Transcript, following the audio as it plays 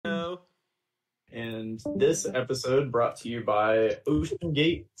and this episode brought to you by Ocean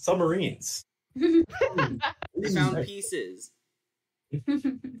Gate Submarines. They found pieces.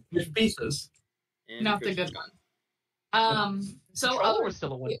 Which pieces? And Not the Christian. good one. So we're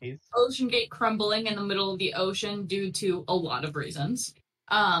still in one piece. Ocean Gate crumbling in the middle of the ocean due to a lot of reasons.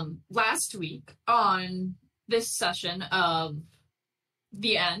 Last week on this session of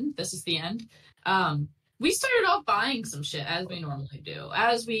the end, this is the end, we started off buying some shit as we normally do.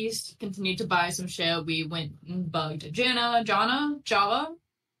 As we continued to buy some shit, we went and bugged Java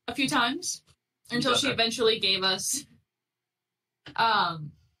a few times until she eventually gave us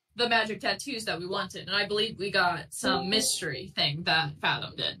the magic tattoos that we wanted. And I believe we got some mystery thing that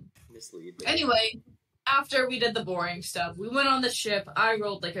Fathom did. Mislead. Anyway, after we did the boring stuff, we went on the ship. I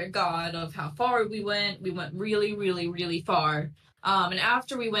rolled like a god of how far we went. We went really, really, really far. And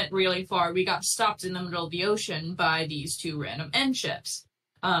after we went really far, we got stopped in the middle of the ocean by these two random end ships.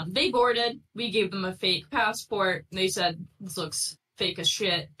 They boarded. We gave them a fake passport. They said, this looks fake as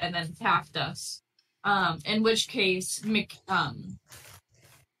shit, and then attacked us. In which case,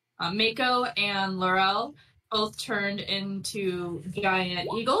 Mako and Laurel both turned into giant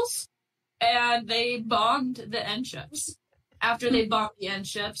eagles, and they bombed the end ships. After they bombed the end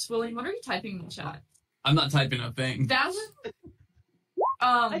ships, William, what are you typing in the chat? I'm not typing a thing. That was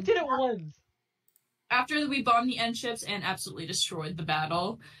I did it once. After we bombed the end ships and absolutely destroyed the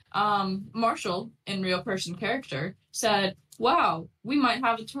battle, Marshall, in real person character, said, wow, we might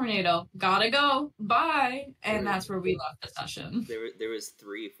have a tornado. Gotta go. Bye. And that's where we left the session. There was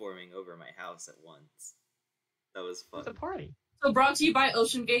 3 forming over my house at once. That was fun. It's a party. So brought to you by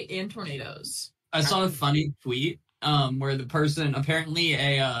Ocean Gate and tornadoes. I saw a funny tweet where the person, apparently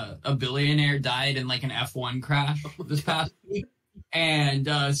a billionaire, died in like an F1 crash this past week. And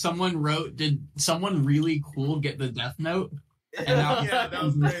someone wrote, did someone really cool get the Death Note? And that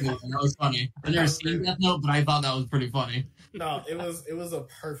was crazy. That was funny. I've never seen Death Note, but I thought that was pretty funny. No, it was a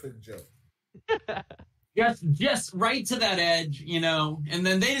perfect joke. Just right to that edge, you know. And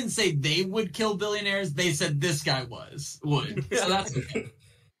then they didn't say they would kill billionaires. They said this guy would. So that's okay.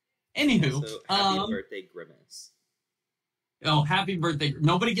 Anywho, So, happy birthday, Grimace. Oh, happy birthday!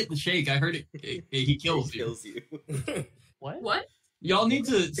 Nobody get the shake. I heard it he kills you. Kills you. What? Y'all need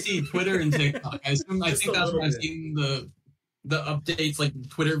to see Twitter and TikTok. I think that's where I've bit. seen the updates, like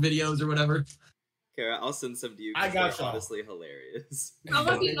Twitter videos or whatever. Kara, I'll send some to you. I got they're y'all. honestly hilarious. How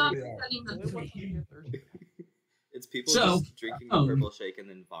about you not They are. sending them to me? It's people So, just drinking the purple shake and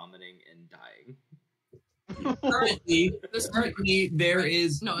then vomiting and dying. Currently, there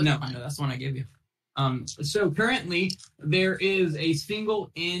is No, no, it's fine. that's the one I gave you. So currently there is a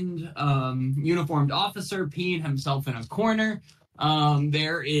single-end uniformed officer peeing himself in a corner.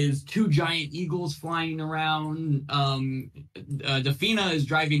 There is 2 giant eagles flying around. Defina is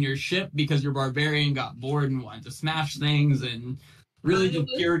driving your ship because your barbarian got bored and wanted to smash things and really just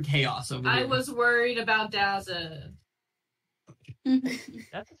pure chaos over I there. was worried about Daza.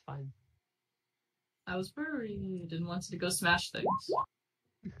 That's fine. I was worried and wanted to go smash things.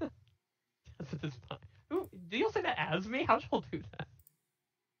 That's fine. Ooh, do you say that as me? How'd y'all do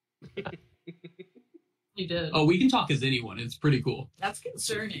that? You did. Oh, we can talk as anyone. It's pretty cool. That's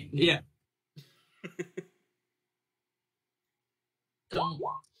concerning. Yeah. Don't.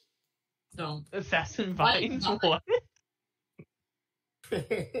 Assassin vines? What? What?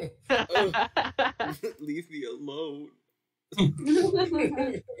 Leave me alone.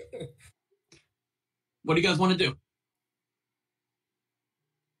 What do you guys want to do?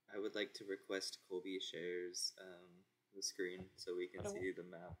 I would like to request Colby shares the screen so we can see the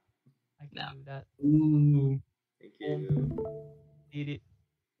map. I can No. do that. Ooh. Thank you. Need it.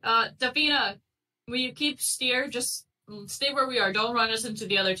 Davina, will you keep steer? Just stay where we are. Don't run us into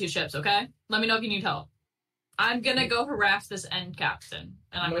the other 2 ships, okay? Let me know if you need help. I'm gonna go harass this end captain,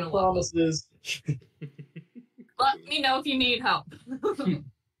 and I'm No gonna promises. let me know if you need help. That's And-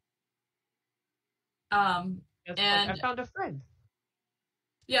 fine. I found a friend.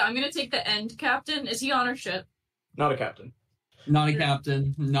 Yeah, I'm gonna take the end captain. Is he on our ship? Not a captain. Not a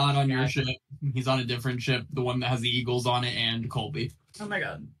captain, not on your ship. He's on a different ship, the one that has the eagles on it, and Colby. Oh my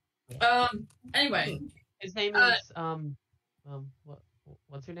god. Anyway, His name Uh, is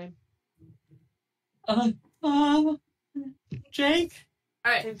what's your name? Jake?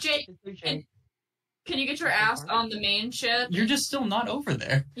 alright, Jake, His name's Jake. can you get your ass on the main ship? You're just still not over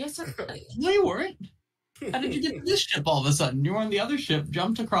there. Yes, sir. No, you weren't. How did you get to this ship all of a sudden? You were on the other ship,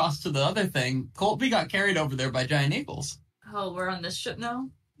 jumped across to the other thing. Colby got carried over there by giant eagles. Oh, we're on this ship now?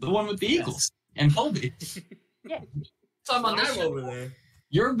 The one with the eagles. And Colby. So I'm on this I'm ship. over there.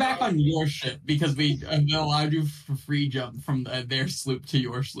 You're back on your ship because we allowed you for free jump from their sloop to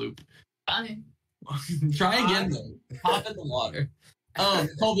your sloop. Fine. Try again, though. Pop in the water.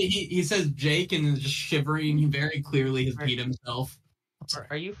 Colby, he says Jake and is just shivering. He very clearly has peed himself.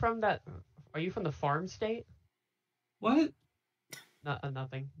 Are you from that? Are you from the farm state? What?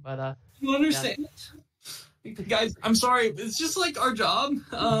 Nothing. But You understand? Guys, I'm sorry. It's just like our job.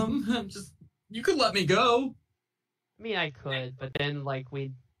 You could let me go. I mean, I could, but then like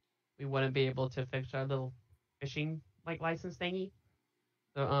we wouldn't be able to fix our little fishing like license thingy.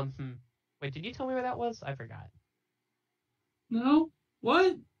 So wait, did you tell me where that was? I forgot. No?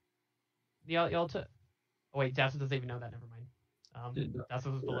 What? Y'all took. Oh wait, Jasper doesn't even know that. Never mind.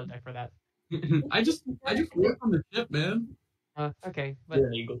 Jasper was below deck for that. I just work on the ship, man. Okay, but You're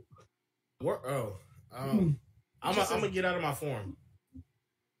an eagle. I'm gonna get out of my form.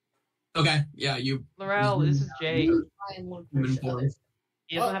 Okay, yeah, you. Laurel, this is Jay. Try and look for Human shit. form.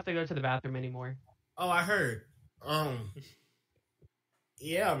 He doesn't have to go to the bathroom anymore. Oh, I heard.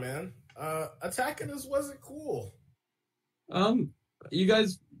 Yeah, man. Attacking us wasn't cool. You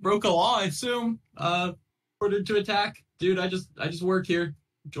guys broke a law, I assume. Ordered to attack, dude. I just work here.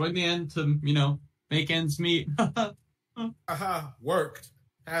 Join the end to make ends meet. Haha, worked.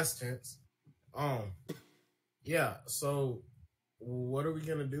 Past tense. Yeah. So, what are we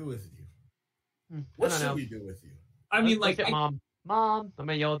gonna do with you? What I don't should know. we do with you? I mean, Look at mom. I'm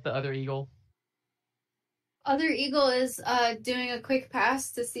gonna yell at the other eagle. Other eagle is doing a quick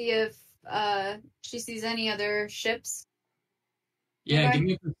pass to see if she sees any other ships. yeah, Okay. give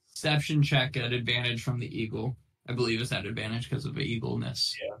me a perception check at advantage from the eagle. I believe it's at advantage because of the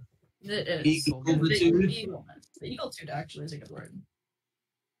eagleness. It is. Eaglitude? The eaglitude actually is a good word.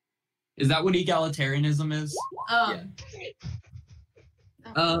 Is that what egalitarianism is?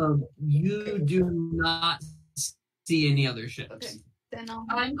 You do not see any other ships. Okay. Then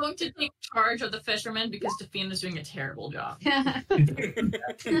I'm going to take charge of the fishermen because Define is doing a terrible job. And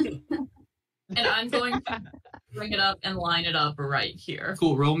I'm going to bring it up and line it up right here.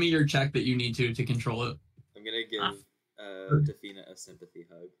 Cool. Roll me your check that you need to control it. I'm gonna give Defina a sympathy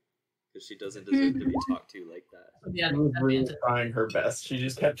hug because she doesn't deserve to be talked to like that. Yeah, She was really trying her best. She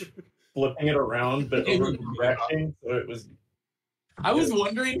just kept flipping it around, but overreacting, so it was... I was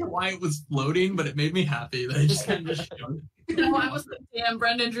wondering why it was floating, but it made me happy that I just kind of showed. No, I was like, damn,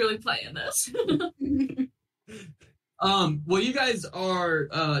 Brendan's really playing this. While you guys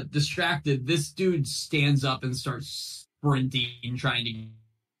are distracted, this dude stands up and starts sprinting, trying to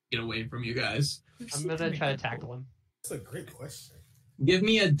get away from you guys. I'm gonna try to tackle him. That's a great question. Give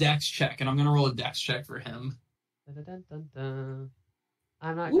me a dex check, and I'm gonna roll a dex check for him. Dun-dun-dun-dun.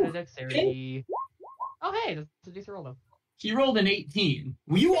 I'm not good at dexterity. Oh hey, that's a decent roll though. He rolled an 18.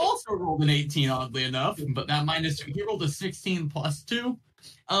 Well, you also rolled an 18, oddly enough, but that minus 2. He rolled a 16 plus 2.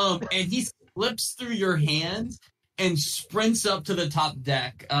 And he slips through your hand and sprints up to the top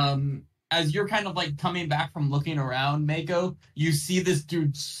deck. As you're kind of like coming back from looking around, Mako, you see this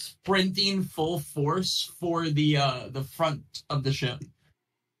dude sprinting full force for the front of the ship.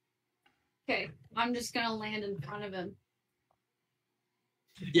 Okay, I'm just gonna land in front of him.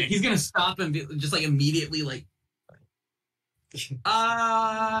 Yeah, he's gonna stop and just like immediately like,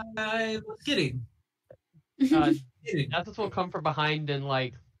 I'm kidding. That's will come from behind and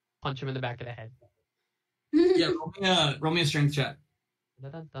like punch him in the back of the head. Yeah, roll me a strength check.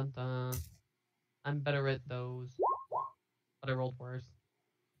 Dun-dun-dun-dun. I'm better at those, but I rolled worse.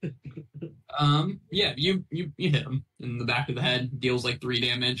 Yeah, you hit him in the back of the head, deals like 3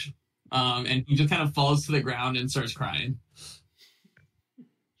 damage, and he just kind of falls to the ground and starts crying.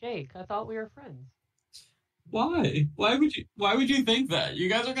 Jake, I thought we were friends. Why? Why would you think that? You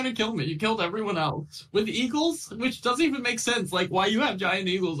guys are gonna kill me. You killed everyone else with eagles, which doesn't even make sense. Like, why you have giant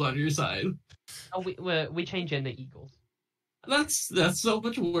eagles on your side? Oh, we change in the eagles. That's so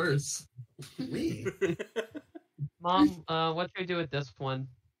much worse. Me? Mom, what should we do with this one?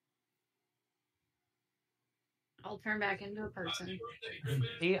 I'll turn back into a person.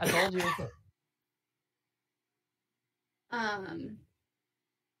 See, I told you.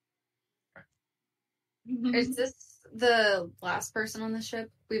 Is this the last person on the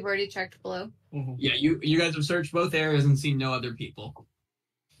ship? We've already checked below. Yeah, you guys have searched both areas and seen no other people.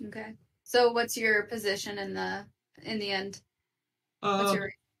 Okay. So what's your position in the end? What's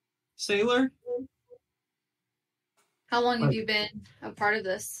your Sailor? How long have you been a part of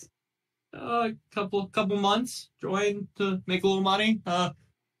this? Couple months. Joined to make a little money.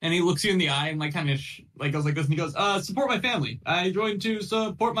 And he looks you in the eye and like kind of goes like this, and he goes, "Support my family. I joined to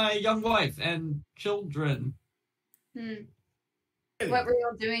support my young wife and children." What were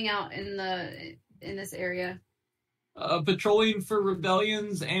y'all doing out in this area? Patrolling for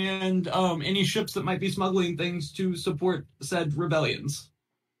rebellions and any ships that might be smuggling things to support said rebellions.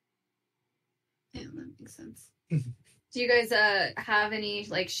 Makes sense. Do you guys have any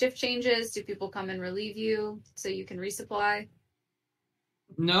like shift changes? Do people come and relieve you so you can resupply?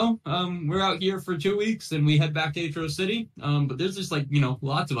 No, we're out here for 2 weeks and we head back to Aetros City. But there's just like,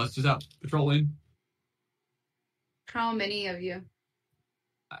 lots of us just out patrolling. How many of you?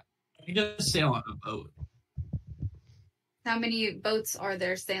 I just sail on a boat. How many boats are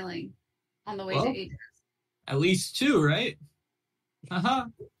there sailing on the way Well, to Aetros? At least 2, right? Haha.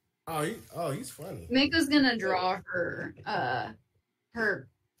 He's funny. Mako's gonna draw her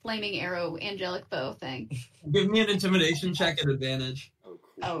flaming arrow angelic bow thing. Give me an intimidation check at advantage. Oh,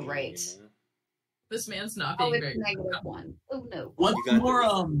 cool. Oh, right. This man's not Oh, being it's very -1. Oh no.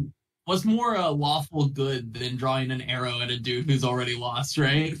 What's more lawful good than drawing an arrow at a dude who's already lost,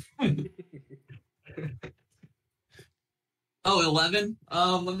 right? 11?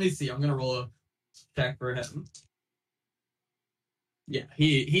 Let me see. I'm gonna roll a check for him. Yeah,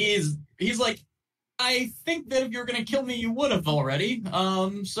 he's like, I think that if you're gonna kill me, you would have already.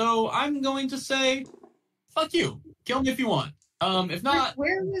 So I'm going to say, fuck you. Kill me if you want. If not,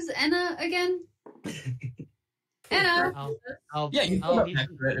 Where was Enna again? Enna. yeah, you can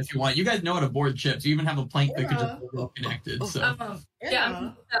connect it if you want. You guys know how to board ships. You even have a plank that could just be well connected. So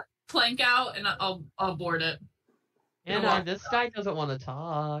yeah, plank out and I'll board it. And this guy doesn't want to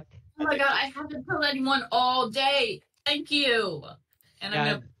talk. Oh my god, I haven't killed anyone all day. Thank you. And I'm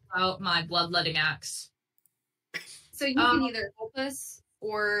gonna pull out my bloodletting axe. So you can either help us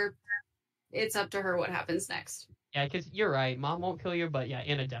or it's up to her what happens next. Yeah, because you're right. Mom won't kill you, but yeah,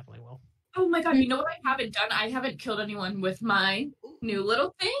 Anna definitely will. Oh my god, you know what I haven't done? I haven't killed anyone with my new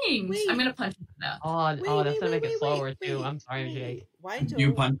little things. Wait. I'm gonna punch him to death. That's gonna make it slower too. I'm sorry, Jake. Why do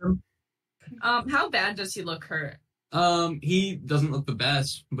you punch him? How bad does he look hurt? He doesn't look the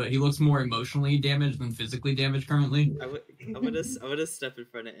best, but he looks more emotionally damaged than physically damaged currently. I'm gonna step in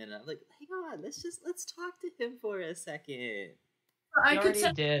front of Anna. I'm like, hang on, let's talk to him for a second. I could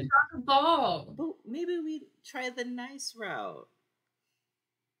send him on the ball. But maybe we try the nice route.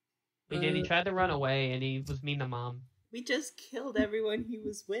 We did. He tried to run away, and he was mean to Mom. We just killed everyone he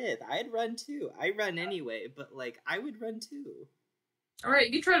was with. I'd run too. I run anyway, but I would run too. All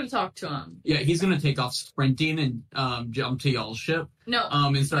right, you try to talk to him. Yeah, he's gonna take off sprinting and jump to y'all's ship. No.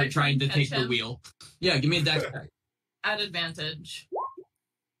 And start trying to take the wheel. Yeah, give me a dex check. At advantage.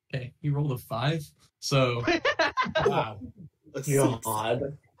 Okay, he rolled a 5. So Wow.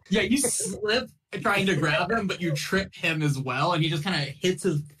 God. yeah, you slip trying to grab him, but you trip him as well, and he just kind of hits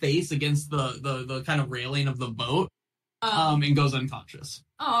his face against the kind of railing of the boat, and goes unconscious.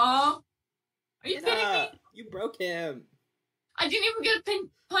 Aw. Are you kidding me? You broke him. I didn't even get to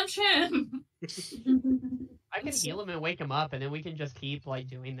punch him. I can heal him and wake him up, and then we can just keep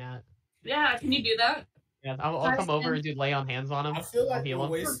doing that. Yeah, can you do that? Yeah, I'll come over and do lay on hands on him. I feel like I'll heal we're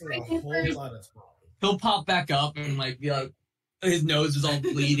him. wasting a whole lot of time. He'll pop back up and his nose is all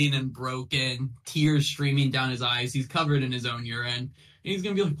bleeding and broken, tears streaming down his eyes. He's covered in his own urine. And he's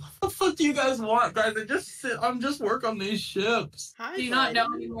gonna be like, "What the fuck do you guys want, guys? I'm just work on these ships." Hi, Do you not know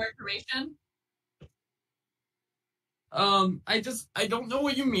any more information? I don't know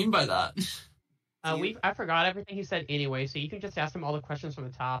what you mean by that. I forgot everything he said anyway, so you can just ask him all the questions from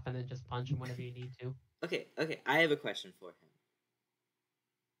the top and then just punch him whenever you need to. Okay, I have a question for him.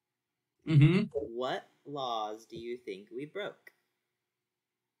 Mm-hmm. What laws do you think we broke?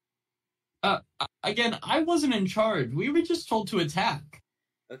 Again, I wasn't in charge. We were just told to attack.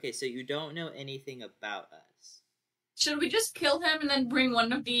 Okay, so you don't know anything about us. Should we just kill him and then bring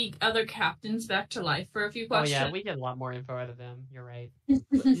one of the other captains back to life for a few questions? Oh yeah, we get a lot more info out of them. You're right.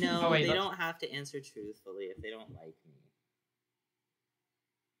 No, wait, they don't have to answer truthfully if they don't like me.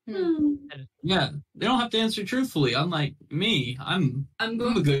 Yeah, they don't have to answer truthfully. Unlike me, I'm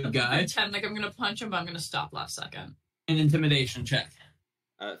a good guy. Pretend like I'm gonna punch him, but I'm gonna stop last second. An intimidation check.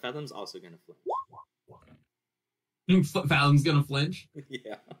 Fathom's also gonna flinch. Fathom's gonna flinch.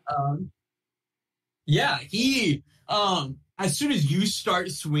 Yeah. Yeah, he as soon as you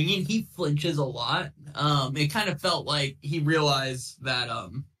start swinging, he flinches a lot. It kind of felt like he realized that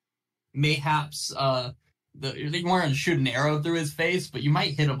mayhaps they weren't to shoot an arrow through his face, but you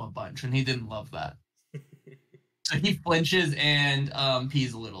might hit him a bunch, and he didn't love that. So he flinches and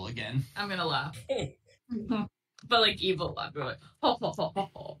pees a little again. I'm gonna laugh. But evil laugh. Like, ho, ho, ho,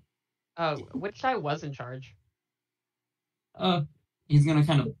 ho, ho. Which guy was in charge? He's gonna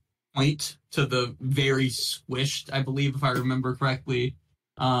kind of point to the very squished, I believe, if I remember correctly.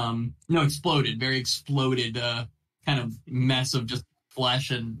 Exploded, very exploded kind of mess of just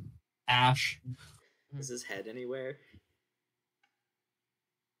flesh and ash. Is his head anywhere?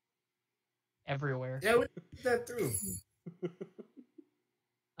 Everywhere. Yeah, we did that through.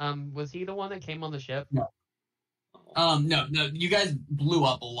 Was he the one that came on the ship? No. No, you guys blew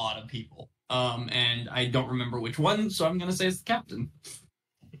up a lot of people. And I don't remember which one, so I'm gonna say it's the captain.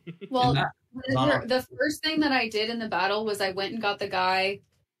 Well, And the first thing that I did in the battle was I went and got the guy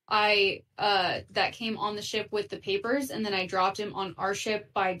that came on the ship with the papers, and then I dropped him on our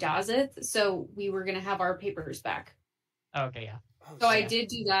ship by Dazith, so we were gonna have our papers back. Okay, yeah. So I did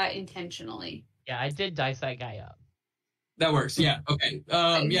do that intentionally. Yeah, I did dice that guy up. That works, yeah. Okay.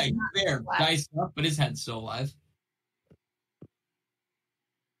 Yeah, he's there, alive. diced up, but his head's still alive.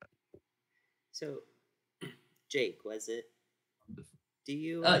 So, Jake, was it? Do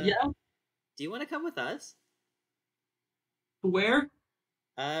you? Yeah. Do you want to come with us? Where?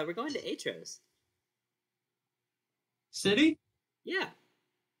 We're going to Aetros. City? Yeah.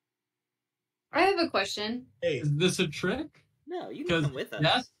 I have a question. Hey, Is this a trick? No, you can 'Cause- come with us.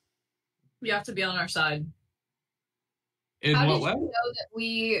 yeah. You have to be on our side. In How what did way? you know that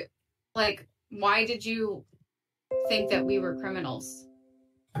we, like, why did you think that we were criminals?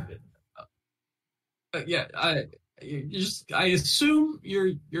 Yeah, I assume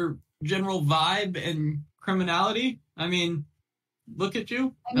your general vibe and criminality. I mean, look at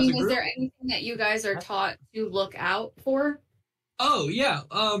you. I as mean, a is group. there anything that you guys are taught to look out for? Oh yeah.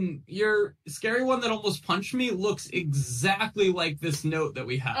 Your scary one that almost punched me looks exactly like this note that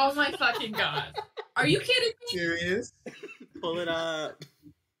we have. Oh my fucking god. Are you kidding me? serious? Pull it up.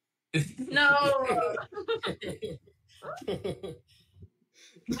 No.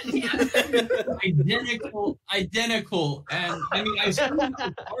 Identical, and I mean I assume that's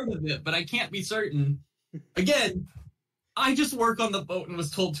part of it, but I can't be certain. Again, I just work on the boat and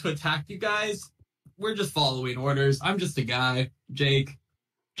was told to attack you guys. We're just following orders. I'm just a guy, Jake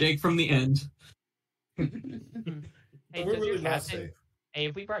from the end. Hey, We're does your really not captain? safe. Hey,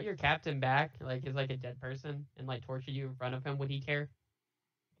 if we brought your captain back, like as like a dead person, and like tortured you in front of him, would he care?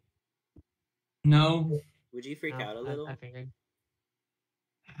 No, Would you freak No, out a little? I figured.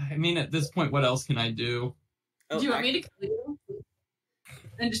 I mean at this point, what else can I do? Oh, Do you want me to kill you?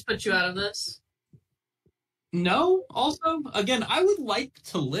 And just put you out of this? No. Also, again, I would like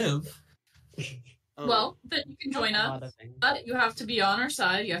to live. oh, Well, then you can join A lot us. of things. But you have to be on our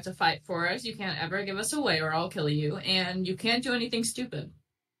side. You have to fight for us. You can't ever give us away or I'll kill you. And you can't do anything stupid.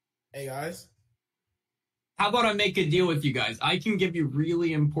 Hey guys, How about I make a deal with you guys? I can give you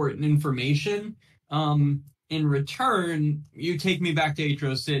really important information. In return, you take me back to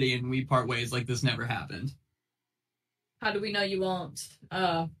Aetros City and we part ways like this never happened. How do we know you won't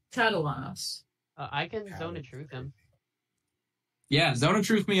tattle on us? I can zone of truth him. Yeah, Zone of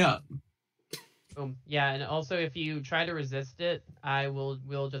Truth me up. Boom. Yeah, and also if you try to resist it,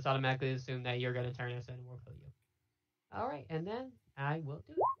 we'll just automatically assume that you're gonna turn us in and we'll kill you. Alright, and then I will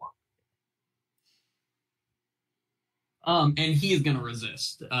do it. And he is gonna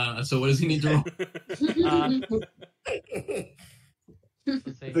resist. So what does he need to roll?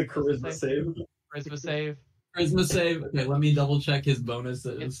 Let's see. The charisma save. Charisma save. Charisma save. Okay, let me double check his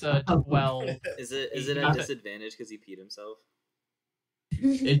bonuses. It's a 12. Is it a disadvantage because he peed himself?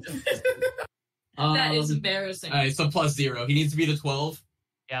 It- That is embarrassing. All right, so +0. He needs to be the 12.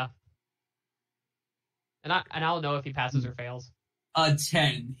 And I'll know if he passes or fails.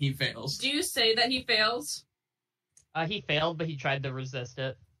 10. He fails. Do you say that he fails? He failed, but he tried to resist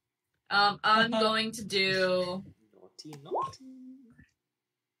it. I'm going to do. Naughty.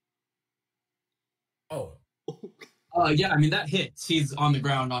 oh, Yeah, I mean that hits. He's on the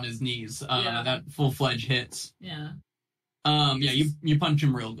ground on his knees. Yeah. That full-fledged hits. Yeah. Yeah, you punch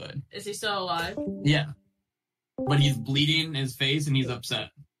him real good. Is he still alive? Yeah. But he's bleeding in his face and he's upset.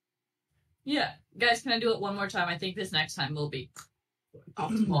 Yeah. Guys, can I do it one more time? I think this next time will be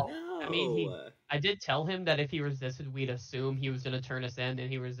optimal. No. I mean, I did tell him that if he resisted, we'd assume he was going to turn us in, and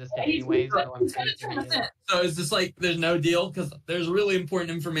he resisted He's anyways. So I'm gonna gonna turn do us it. in. So is this like there's no deal? Because there's really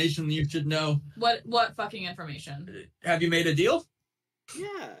important information you should know. What fucking information? Have you made a deal?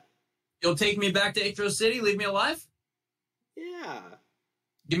 Yeah. You'll take me back to Aetros City, leave me alive? Yeah.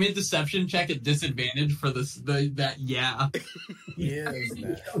 Give me a deception check at disadvantage for that yeah. yeah, is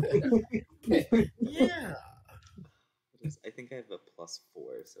that? yeah. I think I have a +4,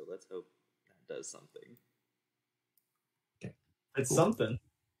 so let's hope that does something. It's something.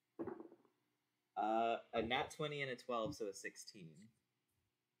 A nat 20 and a 12, so a 16.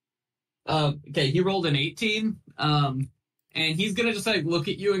 Okay, he rolled an 18. And he's gonna just like look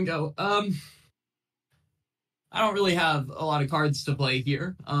at you and go, I don't really have a lot of cards to play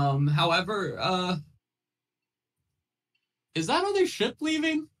here. However, is that other ship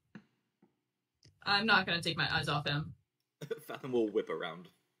leaving? I'm not gonna take my eyes off him. Fathom will whip around.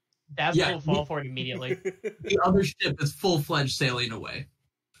 Daz Yeah. will fall for it immediately. The other ship is full-fledged sailing away.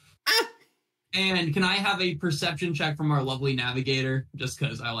 And can I have a perception check from our lovely navigator? Just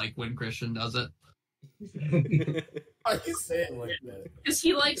because I like when Christian does it. Why you saying like that? Because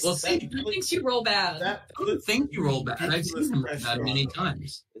he likes. Well, he thinks you roll bad. I don't think you roll bad. I've seen him roll bad many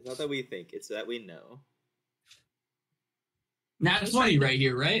times. It's not that we think; it's that we know. Nat 20 right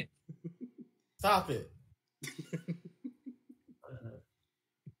here, right? Stop it.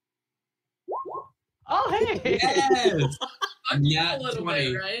 Oh, hey! Yes! Yeah, a little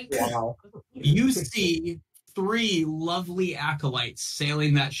 20. bit, right? Wow. You see 3 lovely acolytes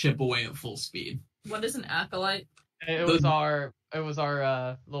sailing that ship away at full speed. What is an acolyte? It was our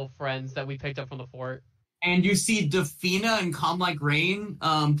little friends that we picked up from the fort. And you see Defina and Calm Like Rain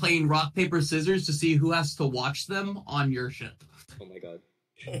playing rock, paper, scissors to see who has to watch them on your ship. Oh my god.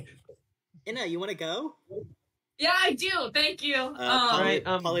 Inna, you want to go? Yeah, I do. Thank you. Right,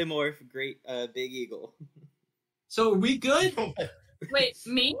 Polymorph, great big eagle. So are we good? Wait,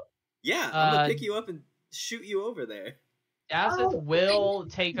 me? Yeah, I'm gonna pick you up and shoot you over there. Dazeth will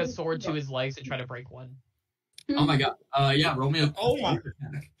take a sword to his legs and try to break one. Oh my god. Yeah, roll me a... Oh my.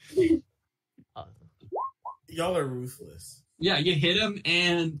 Uh, Y'all are ruthless. Yeah, you hit him,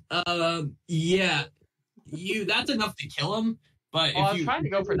 and yeah, that's enough to kill him. But I if was you trying to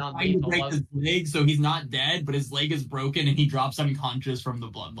go for non-lethal. break his leg, so he's not dead, but his leg is broken, and he drops unconscious from the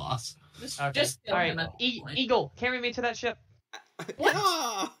blood loss. Okay. Just kill All right, him at this point. Eagle, carry me to that ship. What?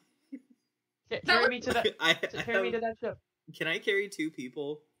 Ah! Carry me to that. Carry me to have- that ship. Can I carry 2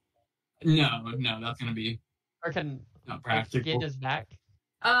 people? No, that's gonna be Or can not I practical. get his back?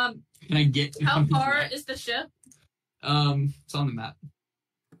 Can I get? How far is the ship? It's on the map.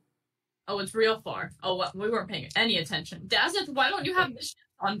 Oh, it's real far. Oh, what? We weren't paying any attention. Dazeth, why don't you have the ship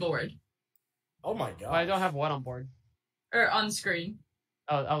on board Oh my god. Well, I don't have one on board. or on screen?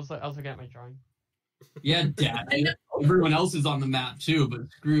 Oh, I was looking at my drawing. Yeah, Dad. I know. Everyone else is on the map too, but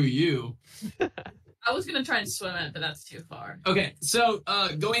screw you. I was gonna try and swim it, but that's too far. Okay, so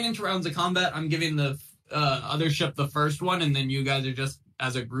going into rounds of combat, I'm giving the other ship the first one, and then you guys are just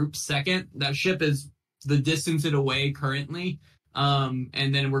as a group second. That ship is the distance it away currently, and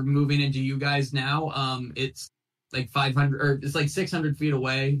then we're moving into you guys now. It's like 500 or it's like 600 feet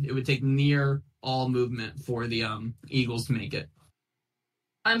away. It would take near all movement for the Eagles to make it.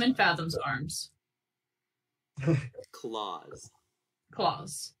 I'm in Fathom's arms. Claws.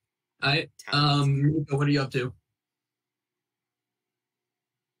 Claws. All right, Talons. Nico, what are you up to?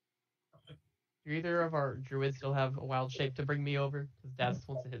 Do either of our druids still have a wild shape to bring me over? Because Daz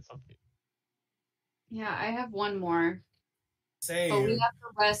wants to hit something. Yeah, I have one more. Same. But we have to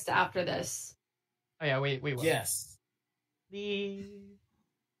rest after this. Oh yeah, wait, what? Yes. Leave.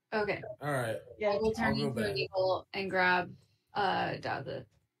 Okay. All right. Yeah, we'll turn I'll go into an back. eagle and grab Dazeth.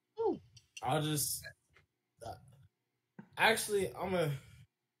 I'll just. Actually, I'm gonna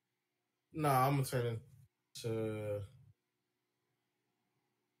turn into.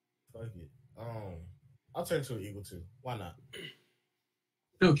 Fuck it. I'll turn into an eagle too. Why not?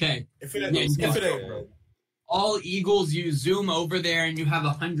 Okay. If it ain't, Yeah, if it ain't bro. All Eagles, you zoom over there and you have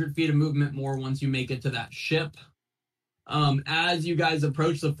 100 feet of movement more once you make it to that ship. As you guys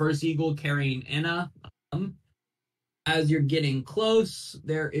approach the first Eagle carrying Inna, as you're getting close,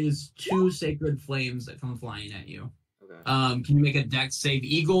 there is 2 sacred flames that come flying at you. Okay. Can you make a dex save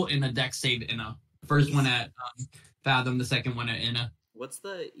Eagle and a dex save Inna? First one at Fathom, the second one at Inna. What's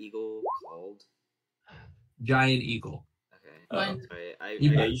the eagle called? Giant Eagle. Okay. Mine- Sorry,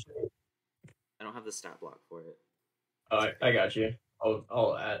 Yeah, you should. I don't have the stat block for it. I got you.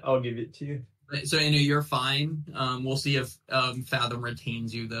 I'll give it to you. So Inna, you're fine. We'll see if Fathom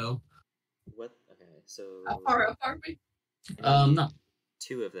retains you though. What? Okay, so How far up are we? No.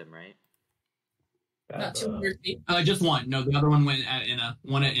 2 of them, right? Not 200 feet. Just one. No, the other one went at Inna.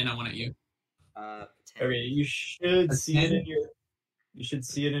 One at Inna, one at you. 10. Okay, you should A see it 10? in your. You should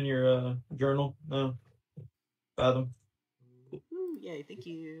see it in your journal. No, Fathom. Ooh, yay! Thank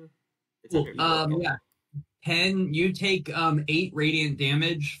you. It's under eagle. Yeah. 10, you take 8 radiant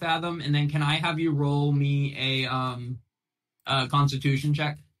damage, Fathom, and then can I have you roll me a constitution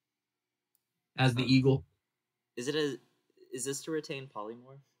check as the eagle? Is this to retain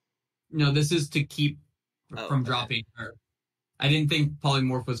polymorph? No, this is to keep Oh, from okay. dropping her. I didn't think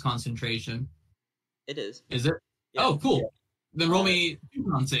polymorph was concentration. It is. Is it? Yeah. Oh, cool. Then roll me 2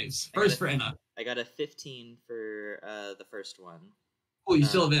 con saves. I got First it. for Inna. I got a 15 for the first one. Cool, you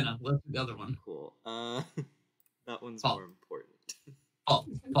still have Inna. Let's do the other one. Cool. That one's Oh. more important. Oh,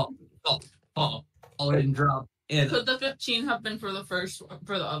 didn't drop. Inna. Could the 15 have been for the first one,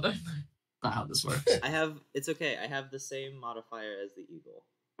 for the other? Not how this works. It's okay. I have the same modifier as the eagle.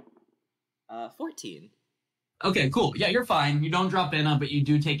 14. Okay, cool. Yeah, you're fine. You don't drop Inna, but you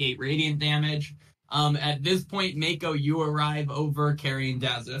do take 8 radiant damage. At this point, Mako, you arrive over carrying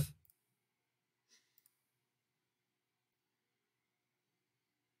Dazith.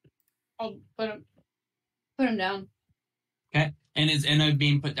 I'll put him down. Okay. And is Inna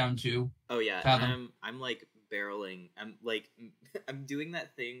being put down too? Oh yeah, Fathom. I'm like barreling. I'm like I'm doing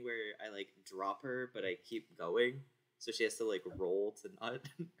that thing where I like drop her, but I keep going, so she has to like roll to not.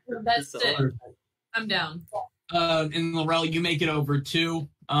 That's it. I'm down. And Laurel, you make it over too.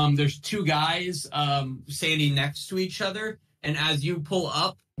 There's 2 guys standing next to each other, and as you pull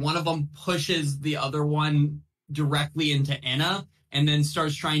up, one of them pushes the other one directly into Inna, and then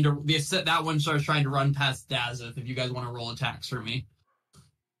starts trying to. That one starts trying to run past Dazith. If you guys want to roll attacks for me.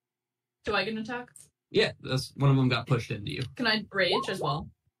 Do I get an attack? Yeah, that's one of them got pushed into you. Can I rage as well?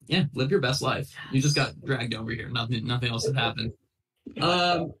 Yeah, live your best life. You just got dragged over here. Nothing else had happened.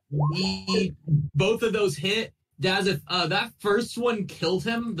 Both of those hit. Dazith, that first one killed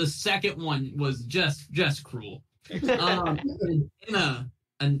him. The second one was just cruel. In a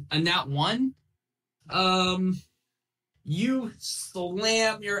nat 1, you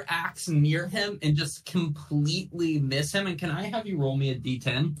slam your axe near him and just completely miss him. And can I have you roll me a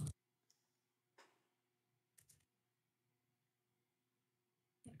d10?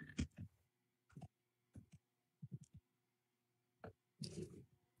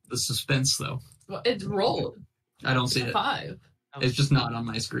 The suspense, though. Well, it's rolled. I don't see it. 5. It's just not on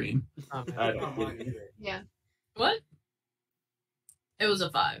my screen. Oh, I man. don't get it either. Yeah. What? It was a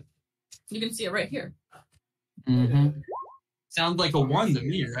 5. You can see it right here. Mm-hmm. Sounds like a 1 to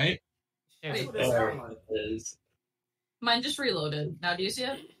me, right? Yeah. Wait. It is. Mine just reloaded. Now do you see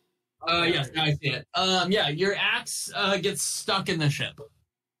it? Yes, now I see it. Yeah, your axe gets stuck in the ship.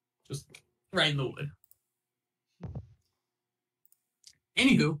 Just right in the wood.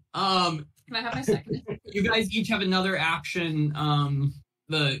 Anywho, Can I have my second? you guys each have another action,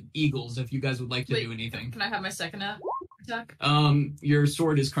 the eagles, if you guys would like to Wait, do anything. Can I have my second attack? Your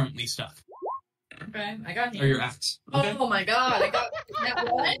sword is currently stuck. Okay, I got Or your him. axe. Okay. Oh my god, I got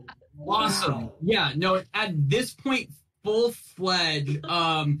that one. Awesome. Yeah, no, at this point, full-fledged,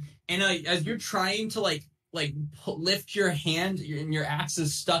 and as you're trying to, lift your hand, and your axe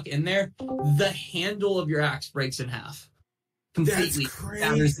is stuck in there, the handle of your axe breaks in half. Completely. That's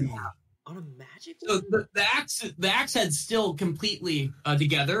shatters in crazy. half. On a magic. So the axe head's still completely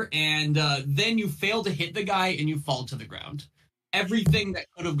together, and then you fail to hit the guy, and you fall to the ground. Everything that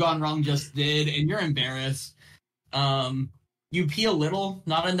could have gone wrong just did, and you're embarrassed. You pee a little,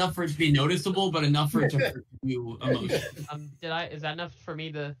 not enough for it to be noticeable, but enough for it to hurt you emotionally. Is that enough for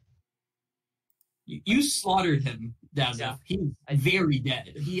me to? You slaughtered him, Dazza. Yeah. He's very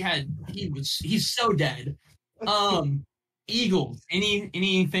dead. He's so dead. Eagles.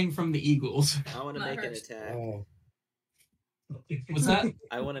 Anything from the Eagles? I want to That make an hurts. attack. Oh. What's that?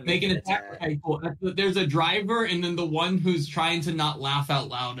 I want to Make an attack. Okay, cool. There's a driver, and then the one who's trying to not laugh out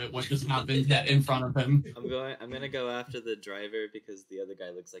loud at what just happened in front of him. I'm gonna go after the driver because the other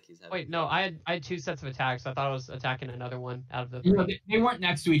guy looks like he's having. Wait, no, I had 2 sets of attacks. I thought I was attacking another one out of the You know, 3. they weren't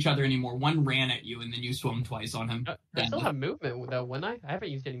next to each other anymore. One ran at you, and then you swung twice on him. I still have movement though, wouldn't I? I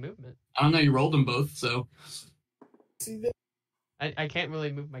haven't used any movement. I don't know. You rolled them both, so See that? I can't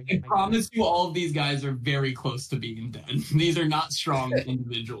really move my. I promise you, all of these guys are very close to being dead. These are not strong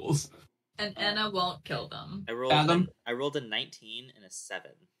individuals. And Anna won't kill them. I rolled. Fathom? I rolled a 19 and a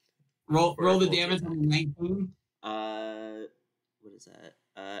 7. Roll the Full damage on the 19. What is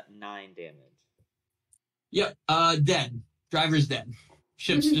that? 9 damage. Yep. Dead. Driver's dead.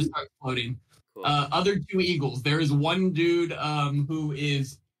 Ships just start floating. Cool. Other 2 eagles. There is one dude who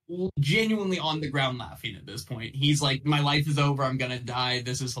is genuinely on the ground laughing at this point. He's like, my life is over. I'm gonna die.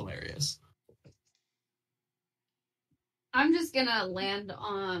 This is hilarious. I'm just gonna land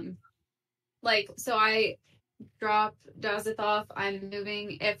on, so I drop Dazith off. I'm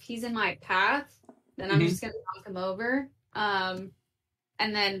moving. If he's in my path, then I'm Mhm. just gonna knock him over, and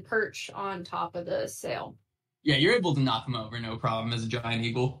then perch on top of the sail. Yeah, you're able to knock him over, no problem, as a giant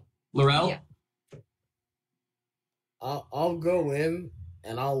eagle. Laurel? Yeah. I'll go in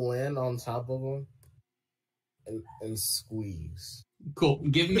and I'll land on top of him and squeeze. Cool.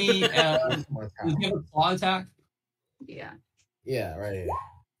 Give me That's my does he have a claw attack? Yeah. Yeah, right here.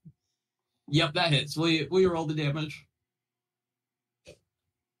 Yep, that hits. Will you roll the damage?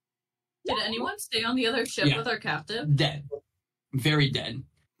 Did anyone stay on the other ship Yeah. with our captive? Dead. Very dead.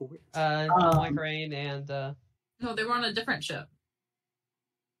 Like rain and No, they were on a different ship.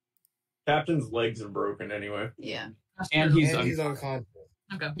 Captain's legs are broken anyway. Yeah. And he's And he's unconscious.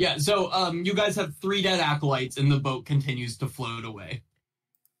 Okay. Yeah, so you guys have 3 dead acolytes and the boat continues to float away.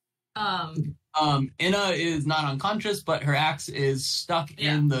 Inna is not unconscious, but her axe is stuck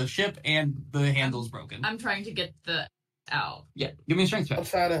in the ship and the handle's broken. I'm trying to get the out. Yeah, give me a strength check. I'll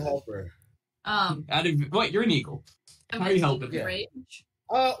try to help her. Wait, you're an eagle. How are you helping? Rage?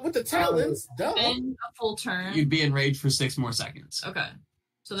 With the talents, duh. In a full turn. You'd be enraged for 6 more seconds. Okay.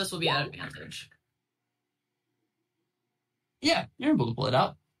 So this will be at advantage. Yeah, you're able to pull it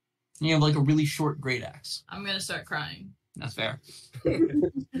out. And you have like a really short great axe. I'm gonna start crying. That's fair.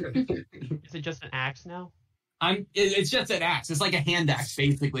 Is it just an axe now? It's just an axe. It's like a hand axe,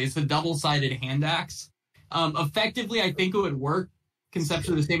 basically. It's a double-sided hand axe. Effectively, I think it would work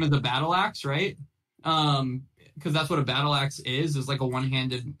conceptually the same as a battle axe, right? Because that's what a battle axe is like a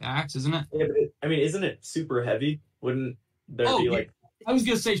one-handed axe, isn't it? Yeah, but isn't it super heavy? Wouldn't there be like... I was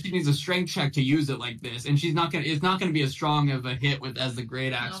gonna say she needs a strength check to use it like this, and it's not gonna be as strong of a hit as the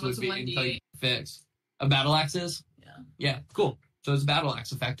great axe would be until you fix. A battle axe is? Yeah, cool. So it's a battle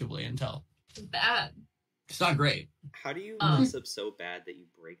axe effectively until. It's bad. It's not great. How do you mess up so bad that you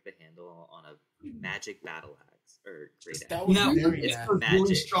break the handle on a magic battle axe or great axe? No, it's for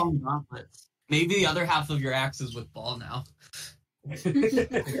really strong gauntlets. Maybe the other half of your axe is with ball now.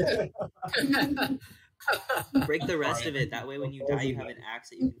 Break the rest of it. That way, when you die, you have an axe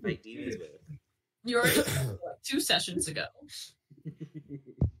that you can fight demons with. You already 2 sessions ago.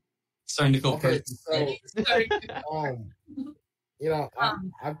 Starting to go okay,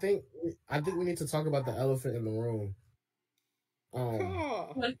 I think we need to talk about the elephant in the room.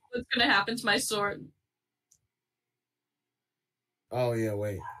 What's gonna happen to my sword? Oh yeah,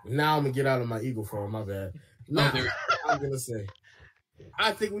 wait. Now I'm gonna get out of my eagle form. My bad. Now I'm gonna say,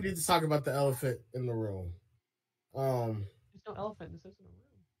 I think we need to talk about the elephant in the room. There's no elephant. This isn't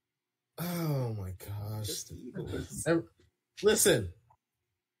a room. Oh my gosh. Just the eagles. Listen,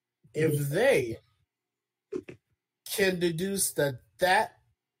 if they can deduce that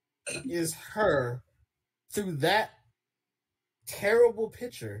is her through that terrible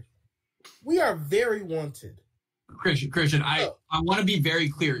picture, we are very wanted. Christian, I want to be very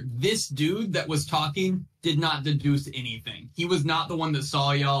clear. This dude that was talking did not deduce anything. He was not the one that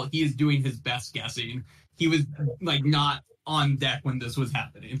saw y'all. He is doing his best guessing. He was like not on deck when this was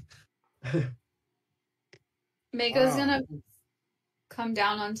happening. Mako's gonna come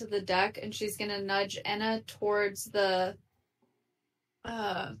down onto the deck and she's gonna nudge Enna towards the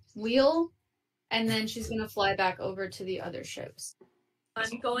wheel, and then she's gonna fly back over to the other ships.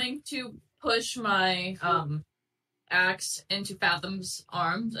 I'm going to push my axe into Fathom's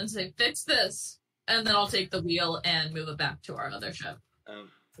arms and say, "Fix this," and then I'll take the wheel and move it back to our other ship. I'm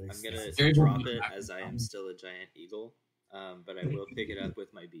gonna drop it as I am still a giant eagle, but I will pick it up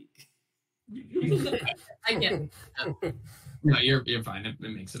with my beak. I can't. No, you're fine. It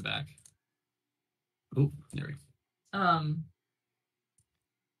makes it back. Oh, there we go.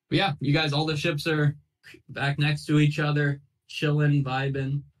 But yeah, you guys, all the ships are back next to each other, chilling,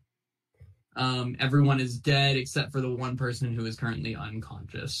 vibing. Everyone is dead except for the one person who is currently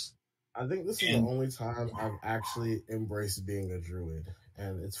unconscious. I think this is the only time I've actually embraced being a druid,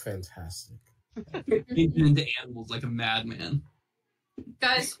 and it's fantastic. Thinking into animals like a madman.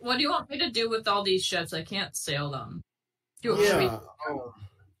 Guys, what do you want me to do with all these ships? I can't sail them.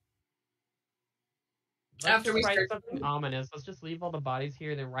 After we write start something ominous, let's just leave all the bodies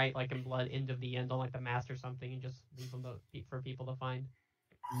here, then write like in blood end of the end on like the mast or something, and just leave them for people to find.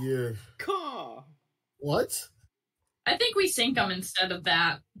 Yeah. Caw. What? I think we sink them instead of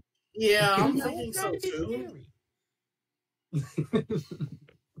that. Yeah, I'm thinking so too.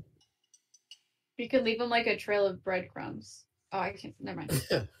 You could leave them like a trail of breadcrumbs. Oh, I can't. Never mind.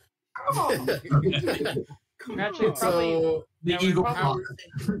 Actually, probably the eagle.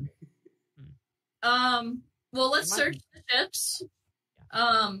 Well, let's search the ships.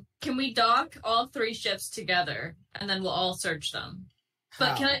 Can we dock all 3 ships together, and then we'll all search them?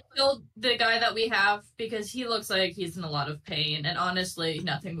 But can I kill the guy that we have? Because he looks like he's in a lot of pain, and honestly,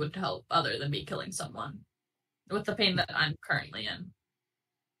 nothing would help other than me killing someone. With the pain that I'm currently in.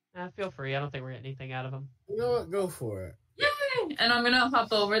 Feel free. I don't think we're getting anything out of him. You know what? Go for it. Yay! And I'm gonna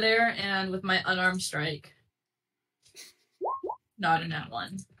hop over there, and with my unarmed strike. Not in that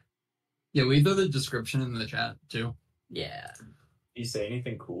one. Yeah, we throw the description in the chat, too. Yeah. Do you say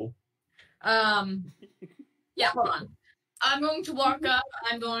anything cool? Yeah, hold on. I'm going to walk up.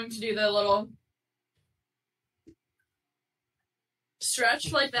 I'm going to do the little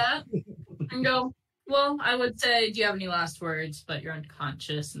stretch like that and go, well, I would say, do you have any last words? But you're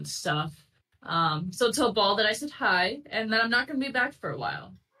unconscious and stuff. So tell Ball that I said hi, and that I'm not going to be back for a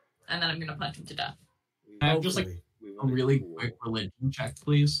while. And then I'm going to punch him to death. I have just like a really quick religion check,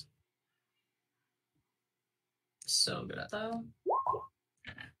 please. So good at that.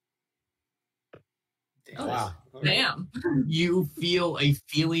 Damn. Wow. All right. Damn. You feel a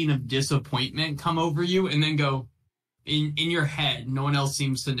feeling of disappointment come over you, and then go in your head. No one else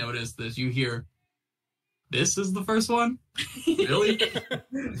seems to notice this. You hear, "This is the first one." Really?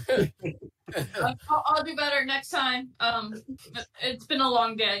 I'll do better next time. It's been a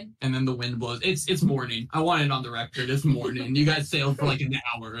long day. And then the wind blows. It's morning. I want it on the record. It's morning. You guys sailed for like an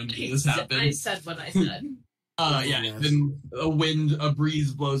hour, and this I happened. said what I said. Yeah. Then a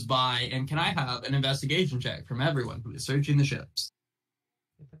breeze blows by, and can I have an investigation check from everyone who is searching the ships?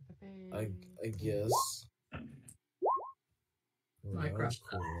 I guess. My That crap. was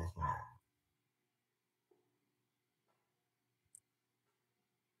cool.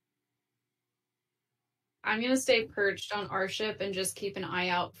 I'm gonna stay perched on our ship and just keep an eye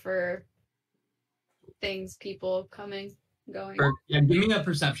out for things, people coming, going. Yeah, give me a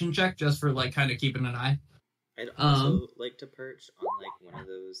perception check just for like kind of keeping an eye. I'd also like to perch on like one of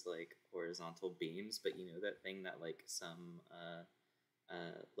those like horizontal beams, but you know that thing that like some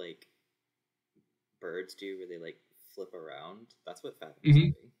like birds do where they like flip around? That's what Fathom's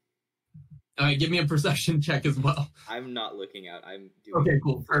doing. All right, give me a perception check as well. I'm not looking out. I'm doing Okay, it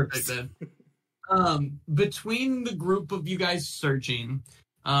cool, perfect first. then. Between the group of you guys searching,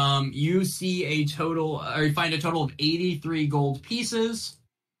 you see you find a total of 83 gold pieces.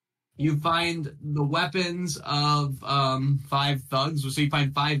 You find the weapons of 5 thugs, so you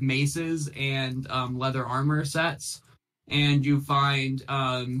find 5 maces and leather armor sets, and you find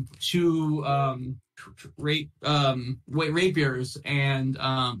 2 rapiers and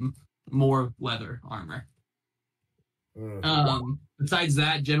more leather armor. Besides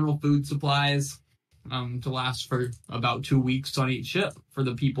that, general food supplies to last for about 2 weeks on each ship for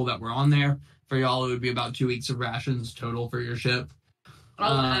the people that were on there. For y'all, it would be about 2 weeks of rations total for your ship.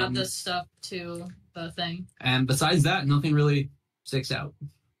 I'll add this stuff to the thing. And besides that, nothing really sticks out.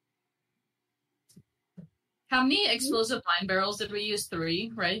 How many explosive wine barrels did we use?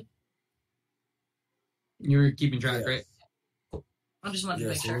 3, right? You're keeping track, right? I just wanted to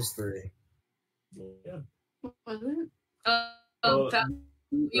make Yes, it sure. was 3. Yeah. Was it?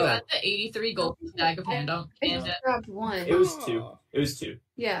 You had the 83 gold bag of hand I and just grabbed one. It was 2. It was 2.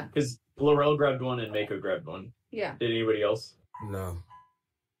 Yeah, Because Laurel grabbed one and Mako grabbed one. yeah. Did anybody else? No.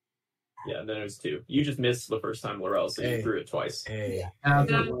 Yeah, then it was 2. You just missed the first time, Laurel, so Hey. you threw it twice. Hey,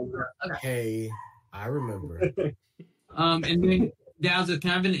 Okay. hey, I remember. And then Daz, it's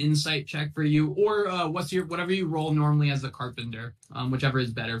kind of an insight check for you, or whatever you roll normally as a carpenter, whichever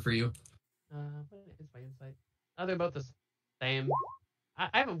is better for you. What is my insight? Oh, they're both the same. I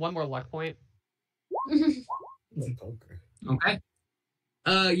have one more luck point. Okay. Okay.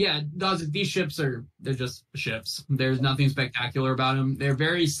 Yeah, Daz, these ships they're just ships. There's nothing spectacular about them. They're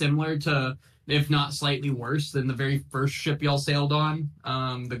very similar to, if not slightly worse than the very first ship y'all sailed on,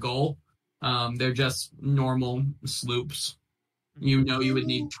 the Gull. They're just normal sloops. You know you would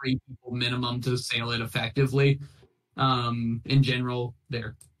need 3 people minimum to sail it effectively. In general,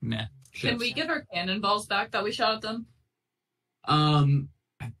 they're meh ships. Can we get our cannonballs back that we shot at them?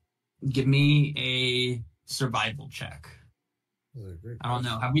 Give me a survival check. I don't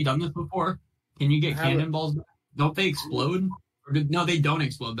know. Have we done this before? Can you get cannonballs back? Don't they explode? No, they don't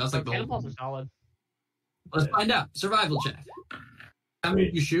explode. That's like the whole Cannonballs are solid. Let's find out. Survival check. How many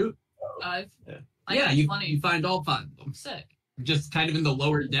did you shoot? 5. I Yeah, got you 20. find all 5 of them. Sick. Just kind of in the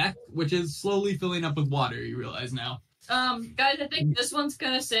lower deck, which is slowly filling up with water, you realize now. Guys, I think this one's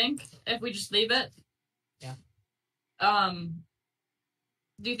gonna sink if we just leave it. Yeah.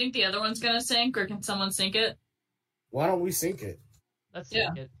 Do you think the other one's gonna sink, or can someone sink it? Why don't we sink it? Let's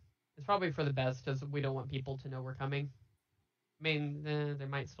take it. It's probably for the best, because we don't want people to know we're coming. I mean, they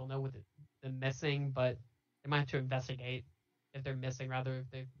might still know with them missing, but they might have to investigate if they're missing rather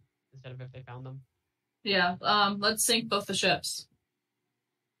instead of if they found them. Yeah. Let's sink both the ships.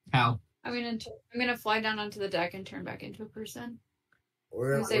 How? I'm gonna fly down onto the deck and turn back into a person.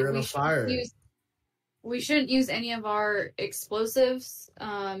 We're And say gonna fire it. We shouldn't use any of our explosives.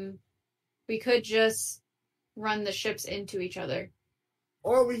 We could just run the ships into each other.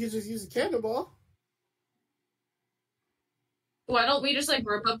 Or we could just use a cannonball. Why don't we just like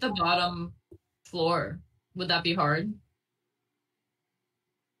rip up the bottom floor? Would that be hard?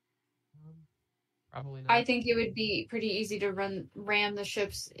 Probably not. I think it would be pretty easy to ram the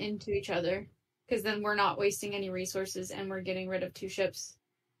ships into each other, because then we're not wasting any resources and we're getting rid of 2 ships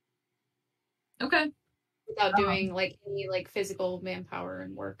Okay. without doing like any like physical manpower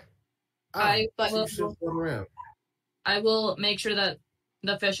and work. I But will- Two ships going around. I will make sure that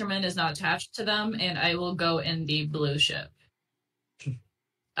the fisherman is not attached to them, and I will go in the blue ship.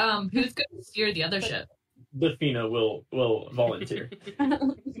 Who's going to steer the other ship? Defina will volunteer.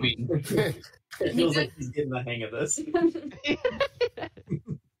 Sweet. It feels like he's getting the hang of this.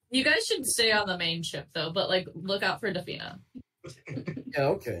 You guys should stay on the main ship though, but like look out for Defina. Yeah,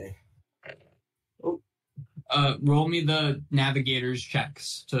 okay. Roll me the navigator's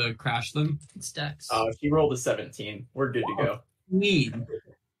checks to crash them. It's Dex. She rolled a 17. We're good to go. Need.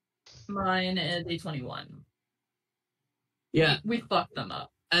 Mine is a 21. Yeah. We fucked them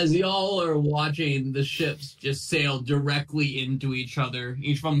up. As y'all are watching the ships just sail directly into each other,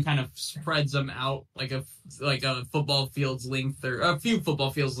 each of them kind of spreads them out like a football field's length or a few football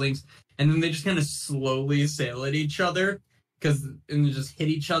fields lengths, and then they just kind of slowly sail at each other and just hit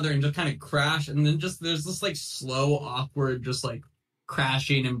each other and just kind of crash, and then just there's this like slow, awkward, just like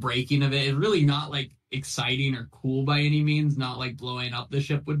crashing and breaking of it. It's really not like exciting or cool by any means, not like blowing up the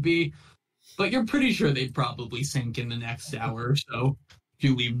ship would be, but you're pretty sure they'd probably sink in the next hour or so.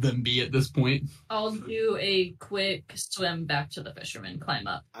 You leave them be at this point. I'll do a quick swim back to the fisherman, climb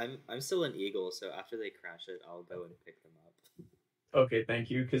up. I'm still an eagle, so after they crash it, I'll go and pick them up. Okay, thank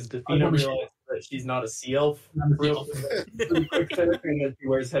you, because Defina realized that she's not a sea elf. Real quick there, and that she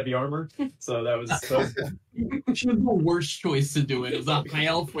wears heavy armor. So that was She was the worst choice to do it. It was a high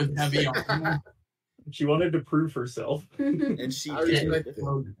elf with heavy armor. She wanted to prove herself. And she I respect did. it.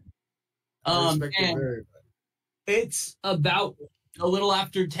 I respect it And very much. it's about a little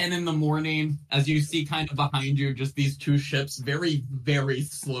after 10 in the morning, as you see kind of behind you, just these two ships very, very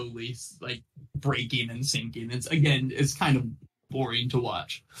slowly, like, breaking and sinking. It's kind of boring to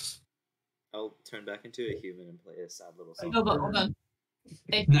watch. I'll turn back into a human and play a sad little song. No, but hold on.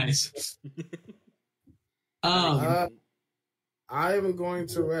 Hey. Nice. I am going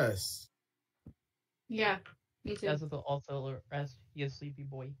to rest. Yeah, me too. That's also rest. He is sleepy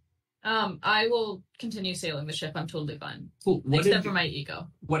boy. I will continue sailing the ship. I'm totally fine. Cool. Except for my ego.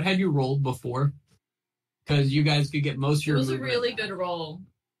 What had you rolled before? Because you guys could get most of It your was a movement. really good roll.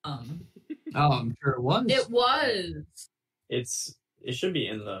 Oh, I'm sure it was. It was. It should be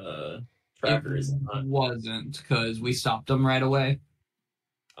in the trackers. It wasn't, because we stopped them right away.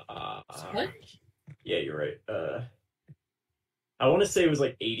 What? Yeah, you're right. I want to say it was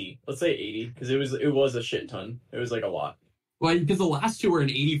like 80. Let's say 80, because it was a shit ton. It was like a lot. Well, because the last two were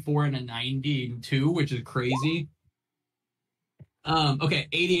an 84 and a 92, which is crazy. Okay,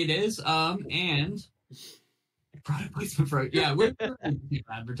 80 it is. And product placement for we're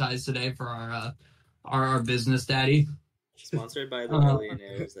advertised today for our business daddy. Sponsored by the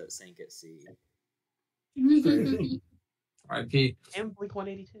millionaires that sank at sea. RIP. And Blink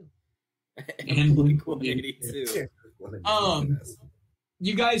 182. And Blink 182.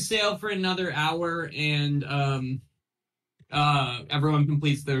 You guys sail for another hour, and everyone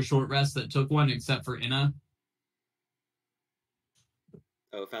completes their short rest that took one, except for Inna.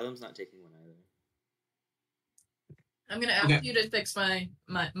 Oh, Fathom's not taking one either. I'm gonna ask you to fix my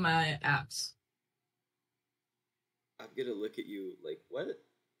apps. I'm gonna look at you like, what?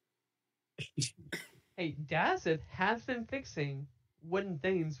 Hey, Dazeth has been fixing wooden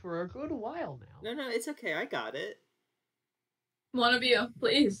things for a good while now. No, it's okay. I got it. One of you,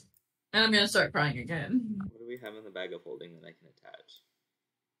 please. And I'm gonna start crying again. What do we have in the bag of holding that I can attach?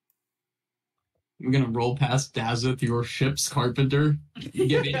 I'm gonna roll past Dazeth, your ship's carpenter.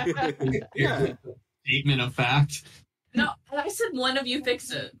 Give me Yeah. statement of fact. No, I said one of you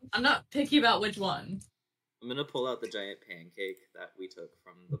fix it. I'm not picky about which one. I'm gonna pull out the giant pancake that we took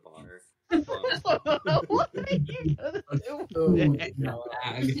from the bar. What are you gonna do? Oh with my it? God.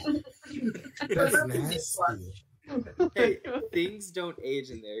 That's nasty. Hey, things don't age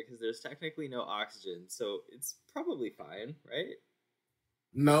in there because there's technically no oxygen, so it's probably fine, right?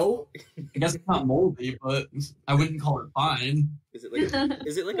 No. I guess it's not moldy, but I wouldn't call it fine. Is it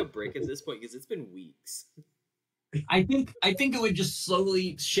like a brick at this point? Because it's been weeks. I think it would just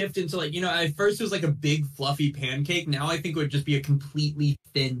slowly shift into like, at first it was like a big fluffy pancake. Now I think it would just be a completely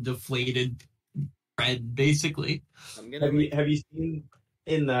thin, deflated bread, basically. Have you seen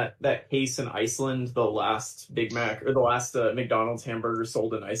in that case in Iceland, the last Big Mac or the last McDonald's hamburger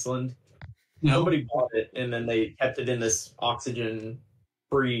sold in Iceland? No. Somebody bought it and then they kept it in this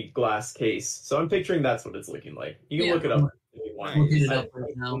oxygen-free glass case. So I'm picturing that's what it's looking like. You can look it up if you want. Look it up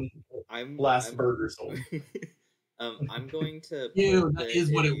right now. Last burger sold. I'm going to. That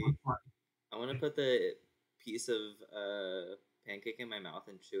is what it looks like. I want to put the piece of pancake in my mouth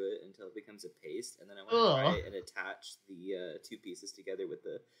and chew it until it becomes a paste, and then I want to try and attach the two pieces together with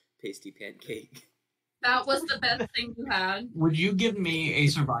the pasty pancake. That was the best thing you had. Would you give me a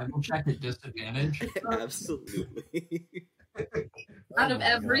survival check at disadvantage? Absolutely. Out of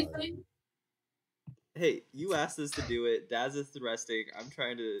everything? Hey, you asked us to do it. Daz is resting. I'm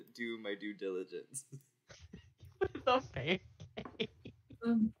trying to do my due diligence. The pancake.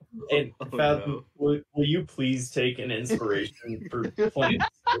 And Oh, Fathom, will you please take an inspiration for playing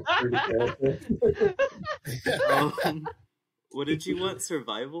for the character? What did you want?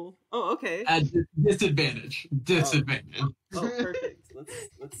 Survival? Oh, okay. At disadvantage. Disadvantage. Oh, perfect.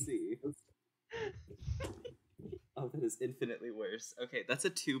 Let's see. Oh, that is infinitely worse. Okay, that's a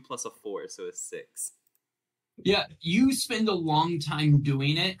 2 plus a 4, so a 6. Yeah, you spend a long time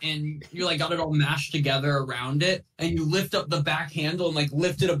doing it, and you're like got it all mashed together around it, and you lift up the back handle and like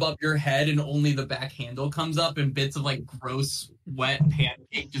lift it above your head, and only the back handle comes up, and bits of like gross, wet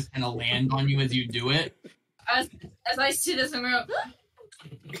pancake just kind of land on you as you do it. As I sit as I'm going,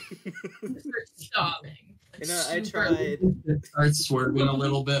 start sobbing. You know, I tried. Starts swerving a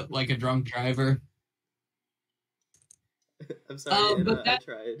little bit like a drunk driver. I'm sorry, but I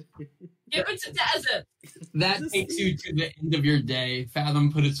tried. Give it to Dazit. That takes you to the end of your day.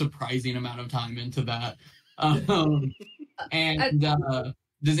 Fathom put a surprising amount of time into that.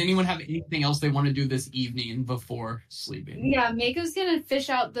 Does anyone have anything else they want to do this evening before sleeping? Yeah, Mako's gonna fish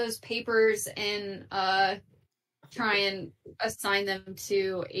out those papers and try and assign them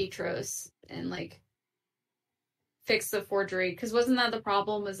to Aetros and like fix the forgery. Because wasn't that the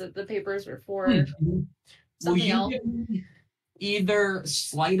problem? Was that the papers were for something else? Either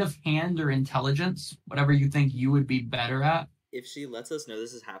sleight of hand or intelligence, whatever you think you would be better at. If she lets us know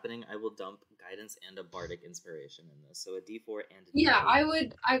this is happening, I will dump guidance and a bardic inspiration in this. So a D4 and a D8. Yeah, I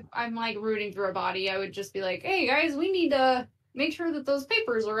would. I'm like rooting through a body. I would just be like, "Hey guys, we need to make sure that those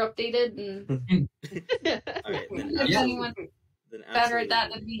papers are updated." And All right, then if anyone's then better at that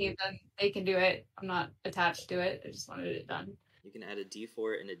than me, then they can do it. I'm not attached to it. I just wanted it done. You can add a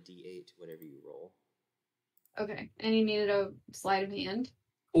D4 and a D8 to whatever you roll. Okay, and you needed a sleight of hand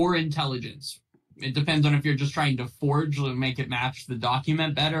or intelligence. It depends on if you're just trying to forge and make it match the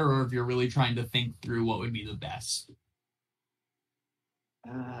document better, or if you're really trying to think through what would be the best.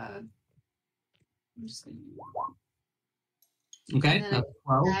 I'm just gonna Okay, and then that's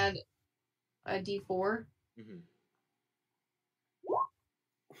 12. add a D4 Mm-hmm.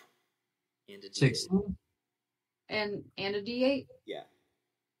 And a D8. 16. and a D8. Yeah.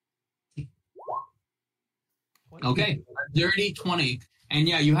 Okay, a dirty 20. And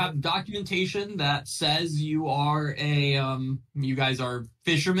yeah, you have documentation that says you are you guys are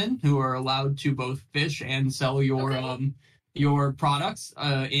fishermen who are allowed to both fish and sell your products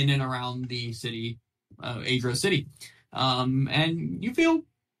in and around the city, Aetros City. And you feel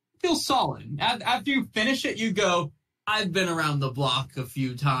solid. After you finish it, you go, I've been around the block a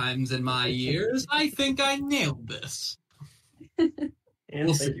few times in my years. I think I nailed this. And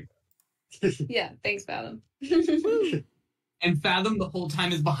We'll thank see. you. Yeah, thanks, Fathom. And Fathom the whole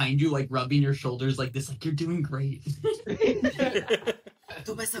time is behind you, like rubbing your shoulders like this, like you're doing great.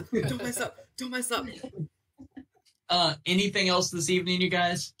 Don't mess up! Don't mess up! Anything else this evening, you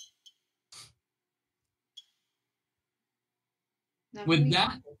guys? Not With really.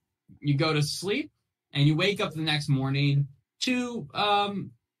 that, you go to sleep and you wake up the next morning to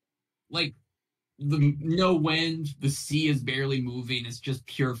like no wind, the sea is barely moving, it's just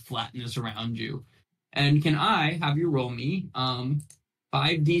pure flatness around you. And can I have you roll me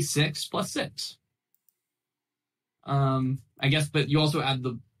 5d6 plus 6? I guess, but you also add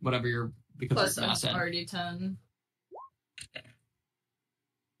the whatever you're because Plus it's mass I'm end. already 10.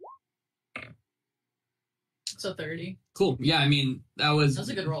 So 30. Cool. Yeah, I mean That's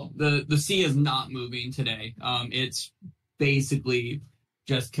a good roll. The sea is not moving today. It's basically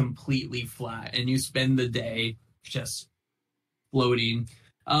just completely flat, and you spend the day just floating.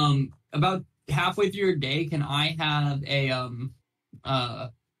 About halfway through your day, can I have a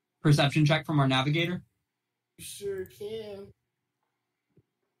perception check from our navigator? Sure can.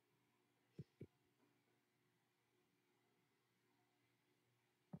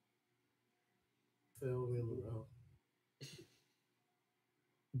 Fill me with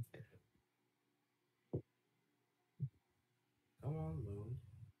Come on, Moon.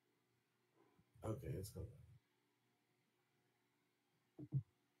 Okay, let's go.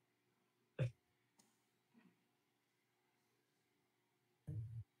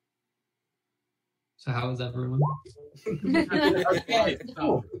 So how is everyone? Okay,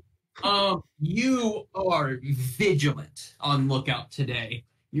 cool. You are vigilant on lookout today.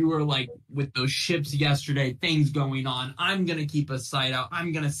 You were like with those ships yesterday, things going on. I'm going to keep a sight out.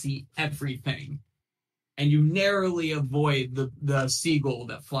 I'm going to see everything. And you narrowly avoid the seagull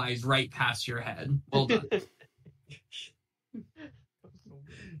that flies right past your head. Well done.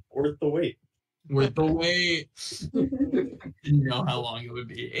 Worth the wait. Worth the wait. Didn't know how long it would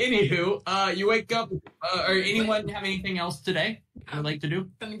be. Anywho, you wake up. Or anyone have anything else today? I would like to do?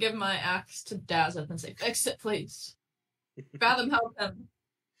 I'm gonna give my axe to Dazeth and say, "Fix it, please." Fathom, help him.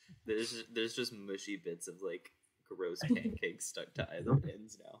 There's just mushy bits of like gross pancakes stuck to either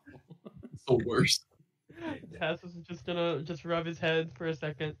ends now. It's the worst. Taz is just gonna rub his head for a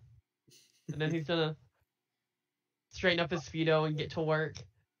second, and then he's gonna straighten up his speedo and get to work,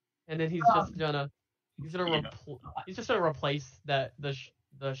 and then he's just gonna replace the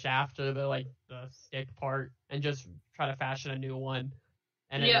shaft or the stick part and just try to fashion a new one,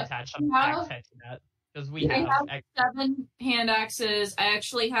 and then attach some axe head to that because I have 7 hand axes. I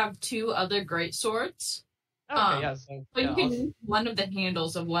actually have 2 other great swords. Okay, so you can use one of the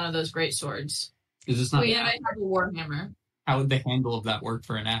handles of one of those great swords. Is this not? I have a warhammer. How would the handle of that work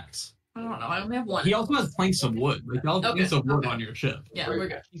for an axe? I don't know. I only have one. He also has planks of wood. Like, y'all have planks of wood on your ship. Yeah, we're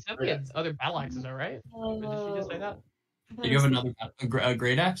good. He said we had other battle axes, all right? Did she just say that? Do you have another a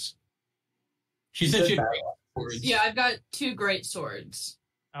great axe? She said she had great swords. Yeah, I've got 2 great swords.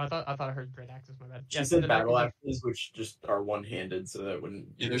 Oh, I thought I heard great axes. My bad. She said battle axes, which just are one-handed, so that wouldn't.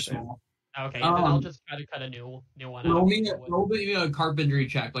 Yeah, they're small. Okay, then I'll just try to cut a new one. Roll me a carpentry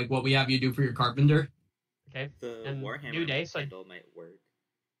check, like what we have you do for your carpenter. Okay. The and Warhammer new day, so handle might work.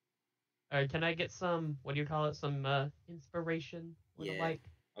 Can I get some? What do you call it? Some inspiration. Yeah.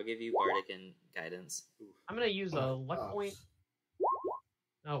 I'll give you bardic and guidance. Oof. I'm gonna use a luck point.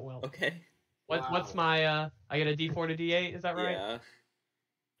 Oh well. Okay. What's my I get a D4 to D8, is that right? Yeah.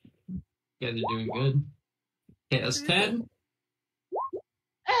 You guys are doing good. Okay, that's 10.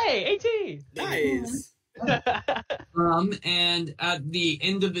 Hey, 18! Nice! And at the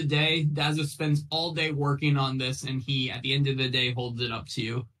end of the day, Dazza spends all day working on this, and he, at the end of the day, holds it up to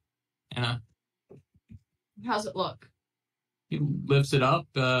you. Anna? How's it look? He lifts it up,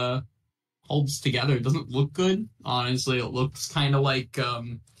 holds together. It doesn't look good, honestly. It looks kind of like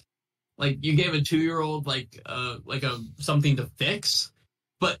you gave a 2-year-old something to fix,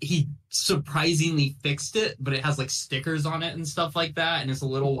 but he surprisingly fixed it. But it has like stickers on it and stuff like that, and it's a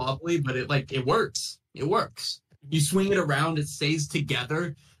little wobbly, but it works. It works. You swing it around, it stays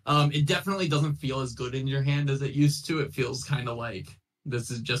together. It definitely doesn't feel as good in your hand as it used to. It feels kind of like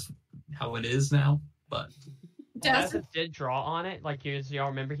this is just how it is now, but. Dazza did draw on it. Like, y'all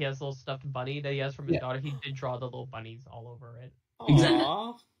remember he has a little stuffed bunny that he has from his daughter. He did draw the little bunnies all over it. Exactly.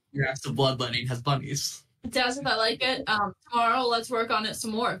 Your axe of bloodletting has bunnies. Dazza, I like it. Tomorrow, let's work on it some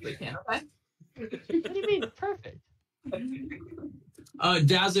more if we can, okay? What do you mean? Perfect.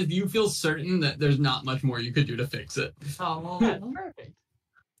 Daz, if you feel certain that there's not much more you could do to fix it. Oh, that's perfect.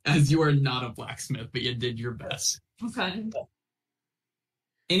 As you are not a blacksmith, but you did your best. Okay.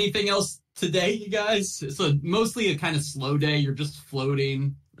 Anything else today, you guys? It's mostly a kind of slow day. You're just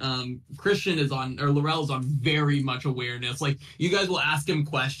floating. Christian is on, or Laurel is on very much awareness. Like, you guys will ask him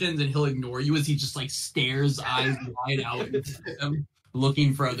questions and he'll ignore you as he just like stares eyes wide out at them,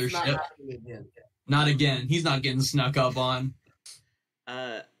 looking for other shit. Not again. He's not getting snuck up on.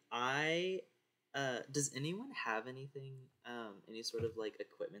 Does anyone have anything, any sort of like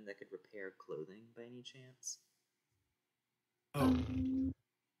equipment that could repair clothing by any chance? Oh.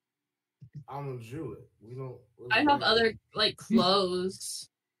 I'm a Jew. We don't. I have other like clothes.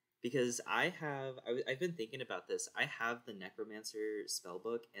 Because I've been thinking about this. I have the Necromancer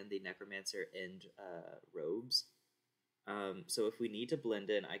spellbook and the Necromancer end robes. So if we need to blend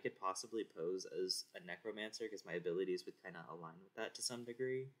in, I could possibly pose as a Necromancer because my abilities would kind of align with that to some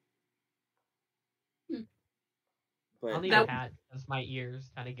degree. But I'll need a hat because my ears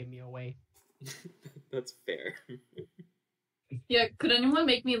kind of give me away. That's fair. Yeah, could anyone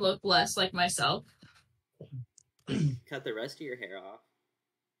make me look less like myself? Cut the rest of your hair off.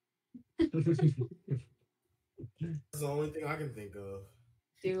 That's the only thing I can think of.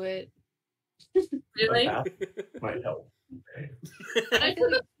 Do it. Really? Might help. I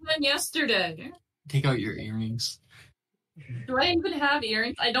could have done yesterday. Take out your earrings. Do I even have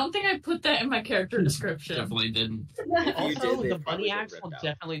earrings? I don't think I put that in my character description. Definitely didn't. Also, the bunny axe will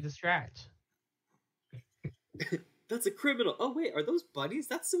definitely distract. That's a criminal. Oh wait, are those bunnies?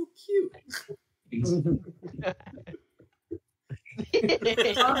 That's so cute. I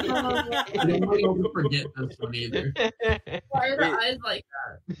don't want to forget this one either. Why are the eyes like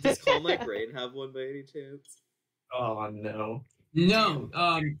that? Does Call My Brain have one by any chance? Oh no. No,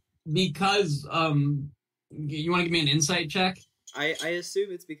 because you want to give me an insight check? I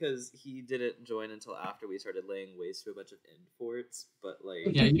assume it's because he didn't join until after we started laying waste to a bunch of end forts, but like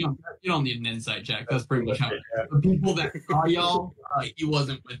Yeah, you don't need an insight check. That's pretty much how the people that saw y'all, he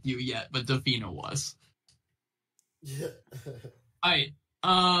wasn't with you yet, but Defina was. Yeah. Alright.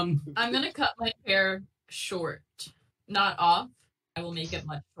 I'm gonna cut my hair short, not off. I will make it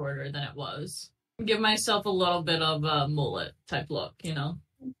much shorter than it was. give myself a little bit of a mullet type look, you know?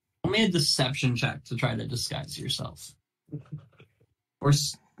 Roll me a deception check to try to disguise yourself.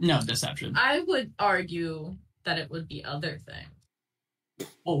 No, deception. I would argue that it would be other thing.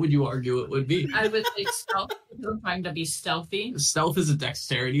 What would you argue it would be? I would say stealth because I'm trying to be stealthy. Stealth is a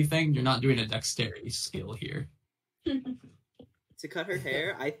dexterity thing. You're not doing a dexterity skill here. To cut her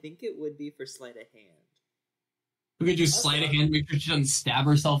hair, I think it would be for sleight of hand. We could do sleight of hand, make sure she doesn't stab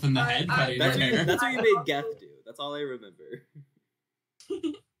herself in the head. Cutting her hair. That's what you made Geth do. That's all I remember.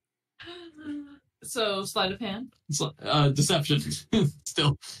 So, sleight of hand? Deception.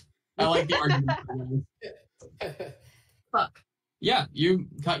 Still. I like the argument. Fuck. Yeah, you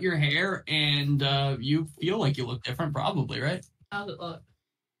cut your hair and you feel like you look different, probably, right? How's it look?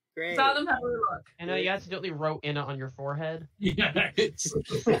 Great. Fathom how we look. I know you accidentally wrote in it on your forehead. Yeah, it's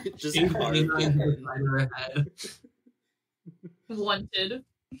Just carved in. Wanted.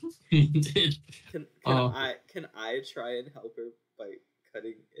 Did. Can I try and help her by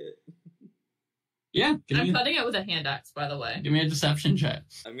cutting it? Yeah, I'm cutting it with a hand axe, by the way. give me a deception check.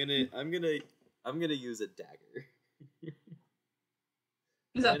 I'm gonna use a dagger.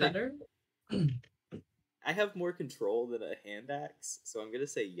 Is that better? I have more control than a hand axe, so I'm gonna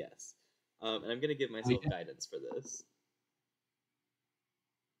say yes. And I'm gonna give myself guidance for this.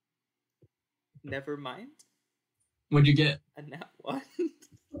 Never mind. What'd you get? A nat one.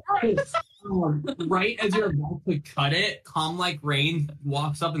 Right as you're about to cut it, calm like rain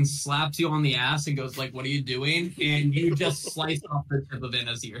walks up and slaps you on the ass and goes like, "What are you doing?" And you just slice off the tip of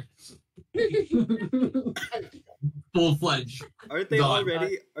Anna's ear. Full-fledged. Aren't they Gone.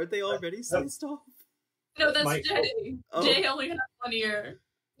 already sliced off? No, that's My- Jay. Oh. Jay only has 1 ear.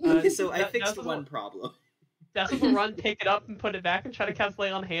 So I that- fixed that's one what- problem. Dessa will run, pick it up, and put it back and try to cast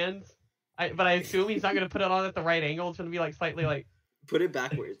lay on hands. But I assume he's not going to put it on at the right angle. It's going to be like slightly like. Put it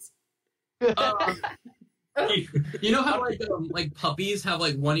backwards. You know how like puppies have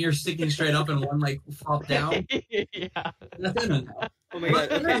like one ear sticking straight up and one like flop down? Yeah. No. Oh my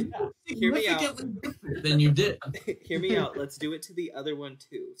god. Okay. Hear me out. Significantly different than you did. Hear me out. Let's do it to the other one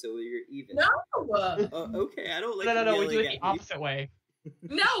too, so you're even. No! Okay. I don't like. No. We do yelling it at the opposite way.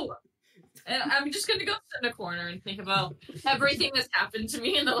 No! And I'm just gonna go sit in a corner and think about everything that's happened to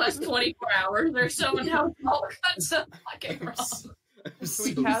me in the last 24 hours or so and how it all cuts up fucking I'm wrong. I'm so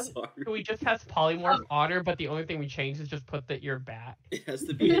we cast- sorry. So we just has polymorph honor, but the only thing we change is just put the ear back. It has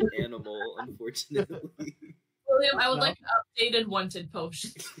to be an animal, unfortunately. William, I would No. like an updated wanted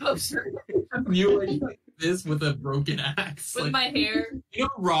poster You like this with a broken axe. with Like, my hair. you know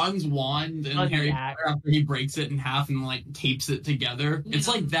Ron's wand and On the Harry axe. Potter after he breaks it in half and like tapes it together. It's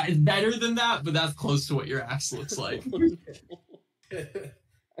like that. It's better than that, but that's close to what your axe looks like.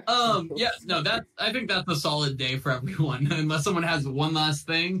 Yeah, no, I think that's a solid day for everyone, unless someone has one last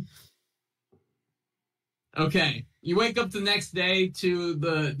thing. Okay, you wake up the next day to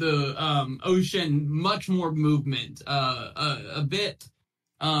the ocean, much more movement, a bit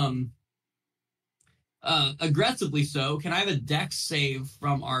aggressively so. Can I have a dex save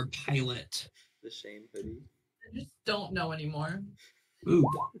from our pilot? The Shane hoodie. I just don't know anymore. Ooh,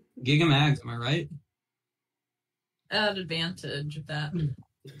 Gigamags, am I right? At advantage if that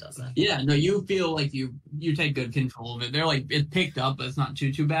doesn't. Yeah, no, you feel like you take good control of it. They're like, it picked up, but it's not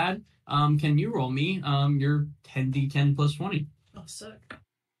too bad. Can you roll me your 10d10 plus 20? Oh, sick.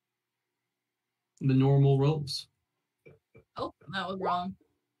 The normal rolls. Oh, that was wrong.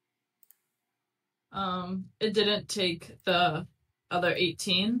 It didn't take the other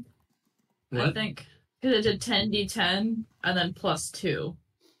 18. I What? think. Because it did 10d10 and then plus 2.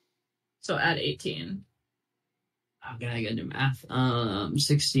 So add 18. I'm gonna get into math.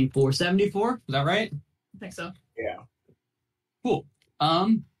 64, 74. Is that right? I think so. Yeah. Cool.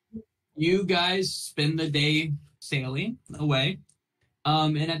 You guys spend the day sailing away.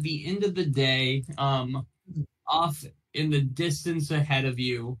 And at the end of the day, off in the distance ahead of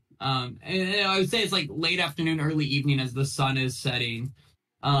you, and I would say it's like late afternoon, early evening as the sun is setting.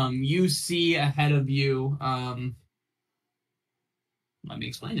 You see ahead of you, let me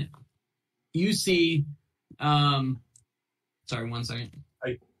explain it. You see, sorry, 1 second.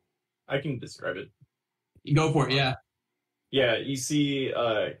 I can describe it. You go for it, yeah. Yeah, you see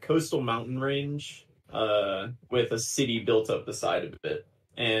a coastal mountain range with a city built up the side of it.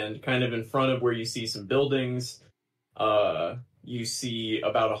 And kind of in front of where you see some buildings, you see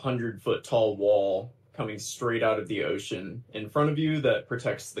about 100-foot tall wall coming straight out of the ocean in front of you that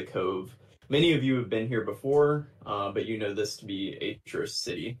protects the cove. Many of you have been here before, but you know this to be Aetros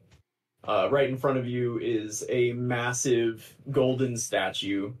City. Right in front of you is a massive golden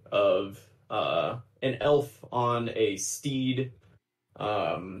statue of an elf on a steed,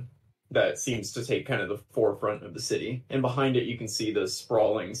 that seems to take kind of the forefront of the city. And behind it, you can see the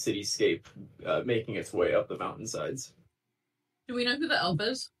sprawling cityscape making its way up the mountainsides. Do we know who the elf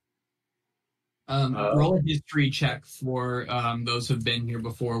is? Roll a history check for those who've been here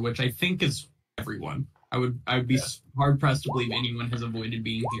before, which I think is everyone. I would be hard pressed to believe anyone has avoided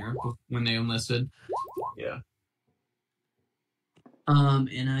being here when they enlisted. Yeah.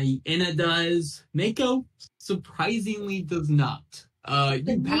 Inna does. Mako surprisingly does not.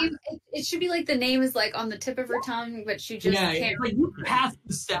 It should be like the name is like on the tip of her tongue, but she just can't. It's like you passed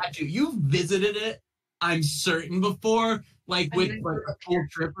the statue. You've visited it, I'm certain, before, like with like a full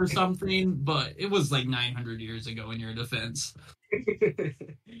trip or something, but it was like 900 years ago in your defense.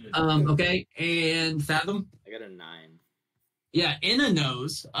 Okay, and Fathom? I got a 9. Yeah, Inna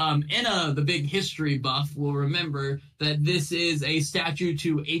knows. Inna, the big history buff, will remember that this is a statue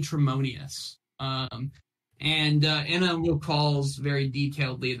to Aetros. And Inna recalls very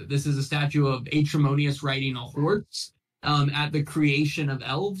detailedly that this is a statue of Aetros riding a horse at the creation of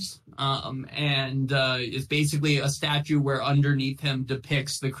elves. And it's basically a statue where underneath him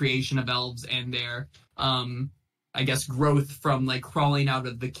depicts the creation of elves and their, I guess, growth from like crawling out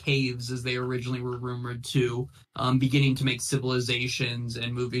of the caves as they originally were rumored to, beginning to make civilizations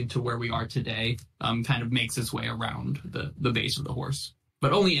and moving to where we are today, kind of makes its way around the base of the horse.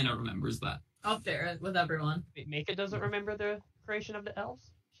 But only Inna remembers that. I'll share it with everyone. Mika doesn't remember the creation of the elves?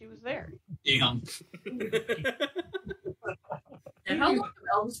 She was there. Damn. And how long have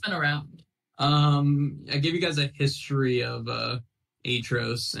elves been around? I gave you guys a history of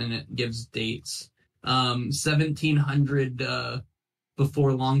Aetros, and it gives dates. 1700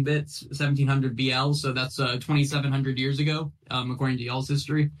 before Longbits, 1700 BL, so that's 2,700 years ago, according to y'all's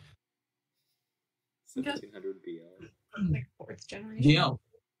history. 1700 BL. Like fourth generation. GL,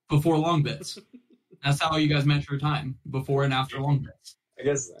 before Longbits. That's how you guys measure time, before and after Longbits. I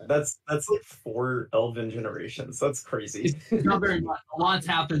guess that's like 4 elven generations. That's crazy. It's not very much. A lot's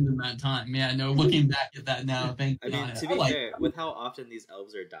happened in that time. Yeah, no, looking back at that now, I mean, to be fair, with how often these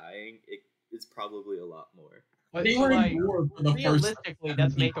elves are dying, it's probably a lot more. But They so, were like, in war for the first realistically,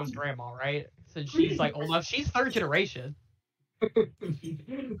 that's Mako's grandma, right? Since she's like old enough, she's third generation.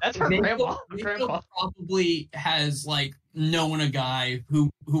 That's her grandma. Mako probably has like known a guy who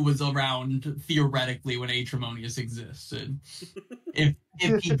was around theoretically when Aetros existed. if he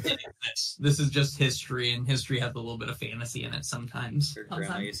did exist, this is just history, and history has a little bit of fantasy in it sometimes. Her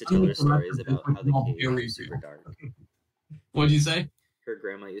grandma used to tell her stories about how the caves were super dark. What'd you say? Her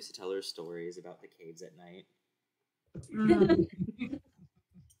grandma used to tell her stories about the caves at night.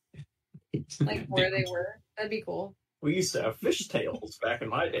 Like where they were. That'd be cool. We used to have fish tails back in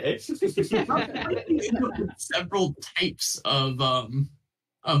my day. Several types of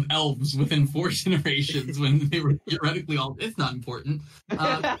elves within 4 generations when they were theoretically all. It's not important.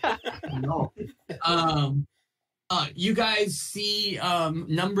 No. You guys see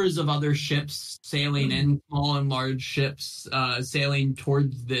numbers of other ships sailing in, small and large ships sailing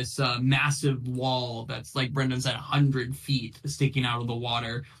towards this massive wall that's, like Brendan said, 100 feet sticking out of the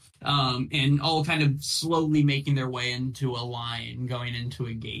water. And all kind of slowly making their way into a line, going into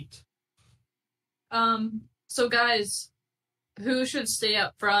a gate. So guys, who should stay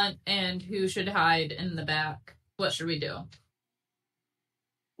up front and who should hide in the back? What should we do?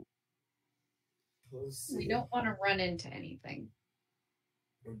 We don't want to run into anything.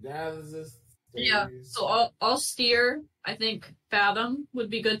 Yeah, so I'll steer. I think Fathom would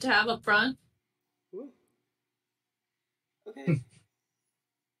be good to have up front. Ooh. Okay.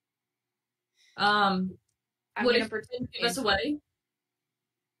 Would it give us away?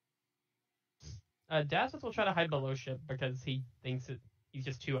 Dazeth will try to hide below ship because he thinks he's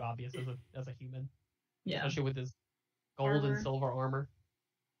just too obvious as a human. Yeah. Especially with his gold Armor. and silver armor.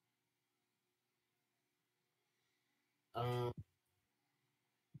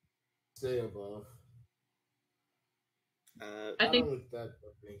 Stay above. I think don't look that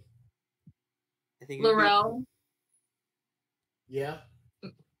funny. I think it would be- Laurel Yeah.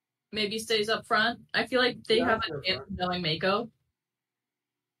 maybe stays up front. I feel like they Yeah, have sure, a chance of knowing Mako.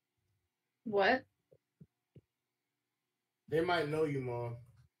 What? They might know you, Mom.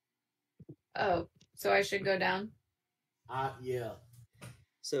 Oh, so I should go down? Yeah.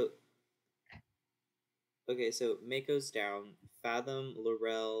 So, okay, so Mako's down. Fathom,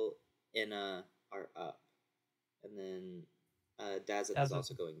 Laurel, Inna are up. And then Dazeth is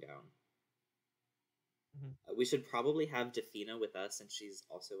also going down. Mm-hmm. We should probably have Defina with us, since she's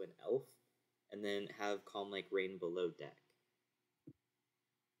also an elf. And then have Calm Like Rain below deck.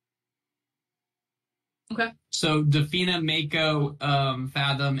 Okay. So Defina, Mako,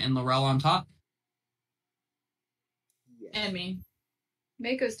 Fathom, and Laurel on top. Yes. And me.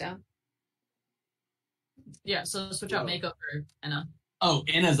 Mako's down. Yeah, so switch out Wow. Mako for Anna. Oh,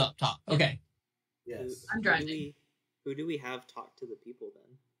 Anna's up top. Okay. Yes. I'm driving. Who do we have talk to the people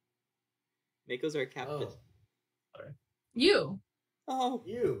then? Mako's our captain. You. Oh,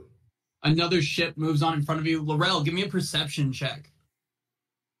 You. Another ship moves on in front of you. Laurel, give me a perception check.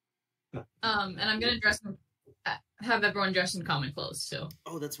 And I'm gonna have everyone dressed in common clothes too.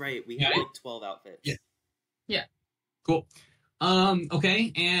 Oh, that's right. We have like 12 outfits. Yeah. Cool.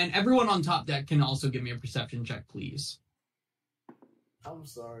 Okay, and everyone on top deck can also give me a perception check, please. I'm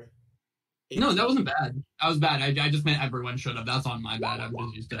sorry. No, that wasn't bad. That was bad. I just meant everyone should have. That's on my bad. I'm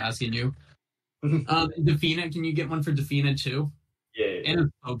just used to asking you. Defina, can you get one for Defina too? Yeah.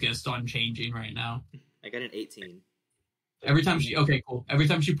 Anna's focused on changing right now. I got an 18. Every time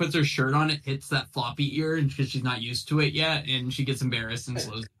she puts her shirt on, it hits that floppy ear, and because she's not used to it yet, and she gets embarrassed and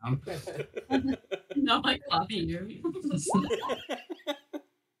slows down. Not my coffee here.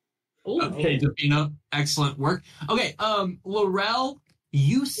 Okay, Defina, excellent work. Okay, Laurel,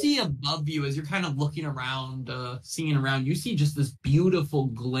 you see above you as you're kind of looking around, seeing around. You see just this beautiful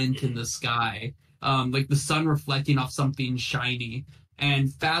glint in the sky, like the sun reflecting off something shiny.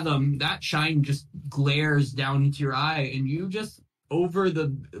 And Fathom, that shine just glares down into your eye, and you just, over the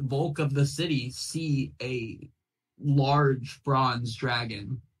bulk of the city, see a large bronze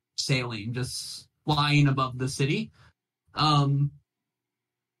dragon sailing, just flying above the city. That's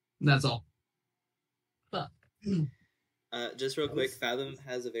all. Fuck. Just real quick, Fathom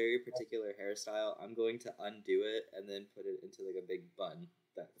has a very particular hairstyle. I'm going to undo it and then put it into like a big bun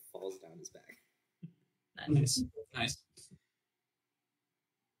that falls down his back. Nice.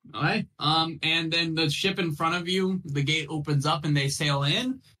 All right. And then the ship in front of you, the gate opens up and they sail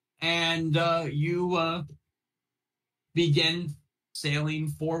in, and you begin sailing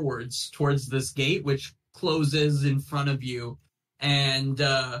forwards towards this gate, which closes in front of you. And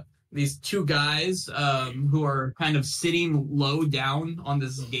these two guys who are kind of sitting low down on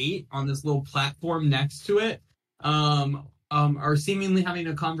this gate, on this little platform next to it, are seemingly having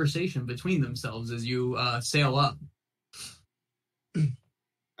a conversation between themselves as you sail up.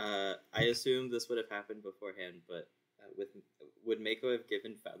 I assume this would have happened beforehand, but would Mako have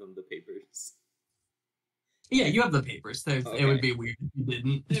given Fathom the papers? Yeah, you have the papers. It would be weird if you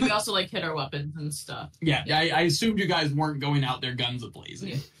didn't. We also like hit our weapons and stuff. Yeah, I assumed you guys weren't going out there guns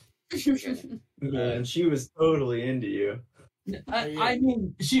a-blazing. And she was totally into you. I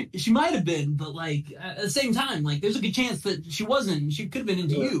mean, she might have been, but like at the same time, like there's a good chance that she wasn't. She could have been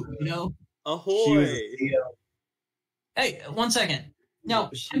into you, you know. Ahoy! She was a sea elf. Hey, 1 second.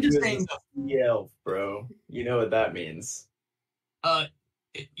 No, She I'm just was saying. a sea elf, bro. You know what that means.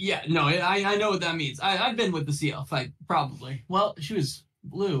 Yeah, no, I know what that means. I've been with the sea elf, probably. Well, she was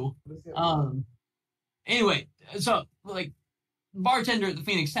blue. Anyway, so like bartender at the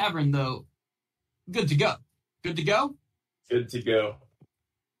Phoenix Tavern, though, good to go. Good to go. Good to go.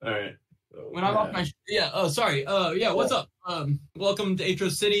 All right. When I'm off my sorry. What's up? Welcome to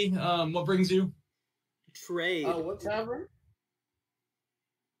Aetros City. What brings you? Trade. What tavern?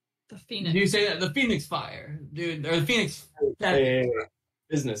 The Phoenix. Do you say that? The Phoenix Fire, dude, or the Phoenix? Hey,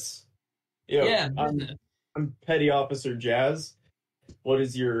 business. Yo, Yeah, I'm Petty Officer Jazz. What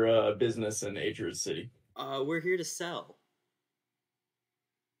is your business in Aetros City? We're here to sell.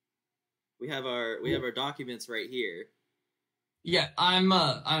 We have our documents right here. Yeah, I'm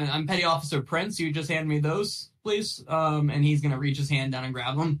Petty Officer Prince. You just hand me those, please. And he's gonna reach his hand down and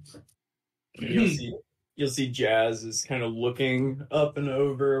grab them. You'll see Jazz is kind of looking up and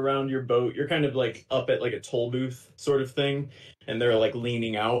over around your boat. You're kind of like up at like a toll booth sort of thing, and they're like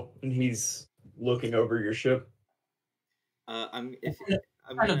leaning out, and he's looking over your ship. I'm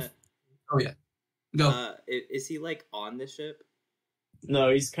Kind gonna. of- Oh yeah, go. Is he like on the ship? No,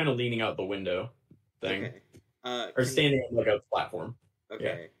 he's kind of leaning out the window thing, Okay. or standing on like a platform.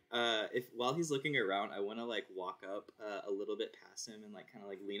 Okay. If while he's looking around, I want to like walk up a little bit past him and like kind of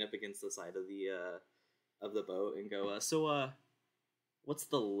like lean up against the side of the boat and go, what's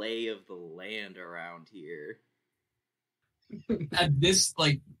the lay of the land around here? At this,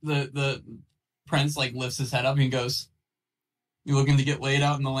 like the Prince like lifts his head up and he goes, "You looking to get laid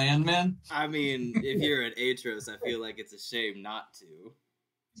out in the land, man?" I mean, if you're an Aetros, I feel like it's a shame not to.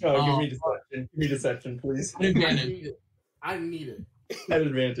 Oh, give me deception. Give me deception, please. Advantage. I need it. At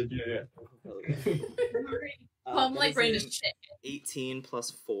advantage, yeah. Palm like that rain is is an shit. 18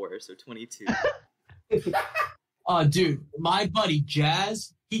 plus 4, so 22. Dude, my buddy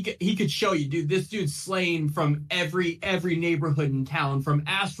Jazz, he could show you, dude. This dude's slaying from every neighborhood in town, from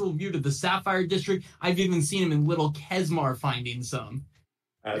Astral View to the Sapphire District. I've even seen him in Little Kesmar finding some.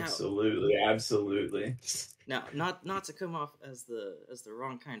 Absolutely. Now, not to come off as the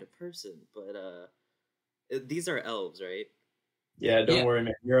wrong kind of person, but These are elves, right? Yeah, don't worry,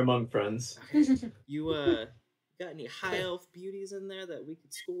 man. You're among friends. You got any high elf beauties in there that we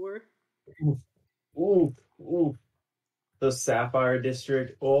could score? Ooh. The Sapphire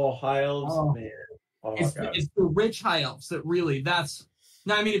District. Oh, high elves, man. Oh, it's the rich high elves that really. That's.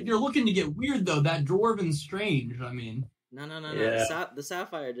 Now, I mean, if you're looking to get weird though, that dwarven strange. I mean. No. Yeah. The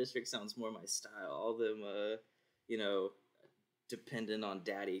Sapphire District sounds more my style. All them, dependent on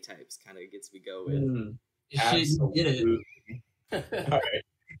daddy types kind of gets me going. Shit, you get it. All right.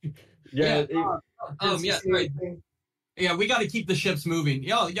 Yeah. Right. Yeah, we got to keep the ships moving.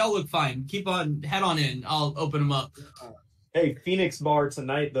 Y'all look fine. Head on in. I'll open them up. Hey, Phoenix Bar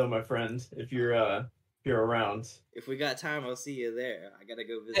tonight, though, my friend. If you're around. If we got time, I'll see you there. I gotta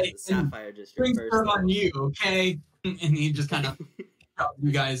go visit the Sapphire District Drinks first. are on you, okay? And he just kind of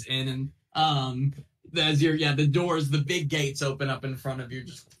you guys in, and the doors, the big gates open up in front of you.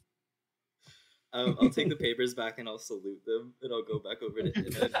 Just. I'll take the papers back and I'll salute them, and I'll go back over to him.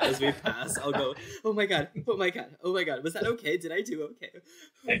 And as we pass, I'll go, oh my god, was that okay? Did I do okay?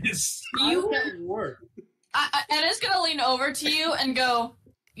 You work. Anna's gonna lean over to you and go,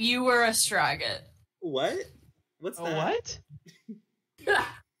 "You were a Straggit." What? What's that? What?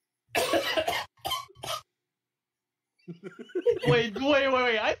 Wait!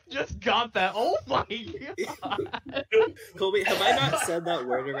 I just got that. Oh my god! Colby, have I not said that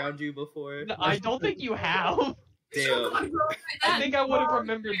word around you before? No, I don't think you have. Damn. I think I would have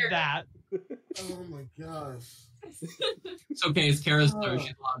remembered that. Oh my gosh. It's okay. It's Kara's throw.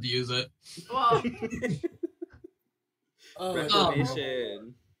 She's allowed to use it. Well,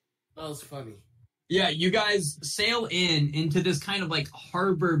 Reformation. That was funny. Yeah, you guys sail into this kind of like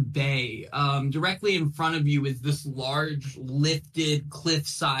harbor bay. Directly in front of you is this large lifted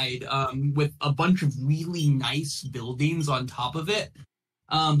cliffside with a bunch of really nice buildings on top of it.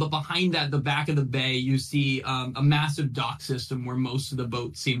 But behind that, the back of the bay, you see a massive dock system where most of the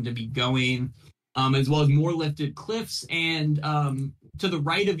boats seem to be going, as well as more lifted cliffs. And to the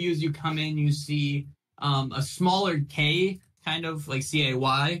right of you as you come in, you see a smaller K, kind of like CAY,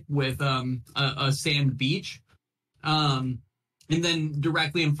 with a sand beach. And then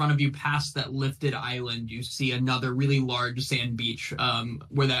directly in front of you, past that lifted island, you see another really large sand beach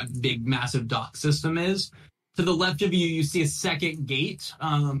where that big, massive dock system is. To the left of you, you see a second gate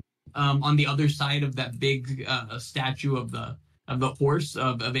on the other side of that big statue of the horse,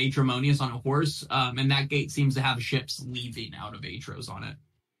 of Aetros on a horse. And that gate seems to have ships leaving out of Aetros on it.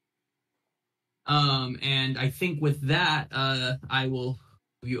 And I think with that, I will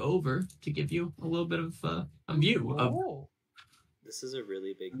move you over to give you a little bit of a view of. This is a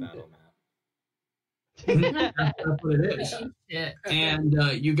really big battle map. That's what it is. shit. And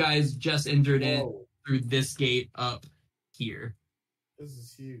you guys just entered in through this gate up here. This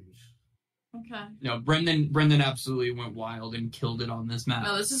is huge. Okay. No, Brendan absolutely went wild and killed it on this map.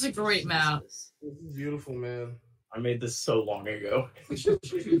 No, this is a great map. This is beautiful, man. I made this so long ago.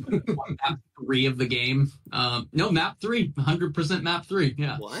 Map 3 of the game. No, map 3. 100% map 3.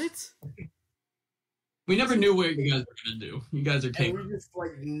 Yeah. What? We never knew what you guys were going to do. You guys are taking. And we're just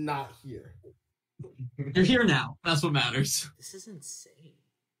like not here. You're here now. That's what matters. This is insane.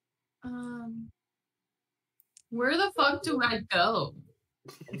 Where the fuck do I go?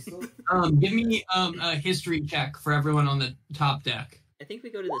 Give me a history check for everyone on the top deck. I think we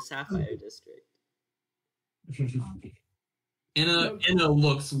go to the Sapphire District. Inna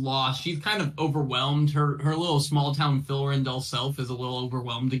looks lost. She's kind of overwhelmed. Her little small town Philorindel self is a little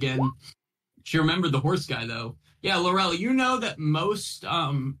overwhelmed again. She remembered the horse guy though. Yeah, Laurel, you know that most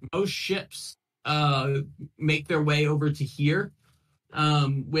ships make their way over to here,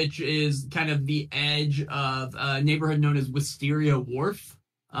 which is kind of the edge of a neighborhood known as Wisteria Wharf,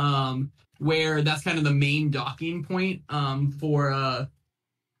 where that's kind of the main docking point for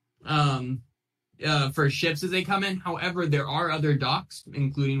ships as they come in. However, there are other docks,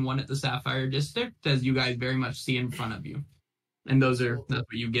 including one at the Sapphire District, as you guys very much see in front of you. And that's what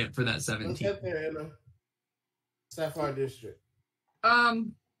you get for that 17. Let's get there, Anna. Sapphire District.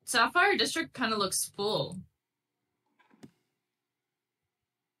 Sapphire District kind of looks full.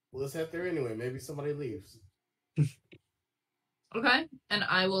 Well, let's head there anyway. Maybe somebody leaves. Okay, and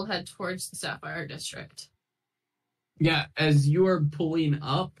I will head towards the Sapphire District. Yeah, as you are pulling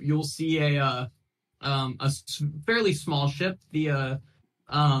up, you'll see a fairly small ship, the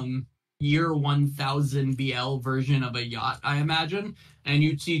year 1000 BL version of a yacht, I imagine. And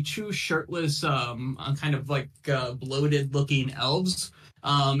you'd see two shirtless, kind of like bloated looking elves.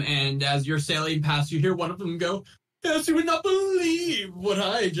 And as you're sailing past, you hear one of them go, "Yes, you would not believe what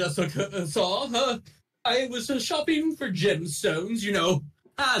I just saw. I was shopping for gemstones,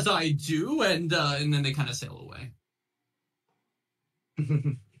 As I do, and then they kind of sail away.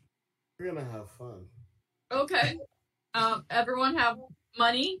 We're gonna have fun. Okay. Everyone have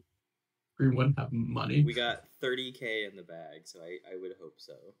money? Everyone have money. We got 30K in the bag, so I would hope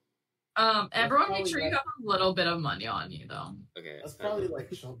so. Everyone make sure you have a little bit of money on you, though. Okay. That's probably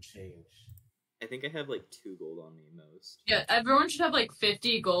like chump change. I think I have like 2 gold on me most. Yeah, everyone should have like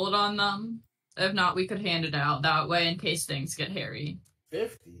 50 gold on them. If not, we could hand it out that way in case things get hairy.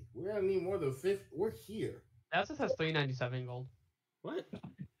 50? We're gonna need more than 50. We're here. That just has 397 gold. What?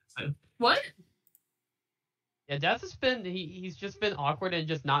 What? Yeah, Daz has been he's just been awkward and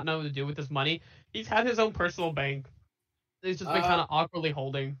just not know what to do with his money. He's had his own personal bank. He's just been kind of awkwardly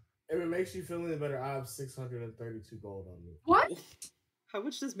holding. If it makes you feel any better, I have 632 gold on me. What? How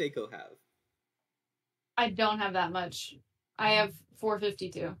much does Mako have? I don't have that much. I have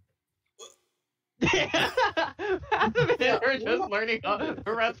 452. We're just learning how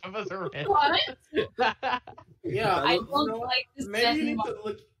the rest of us are rich. What? Yeah, I you don't know, like this. maybe you need to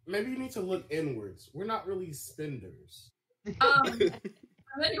look. Maybe you need to look inwards. We're not really spenders. I'm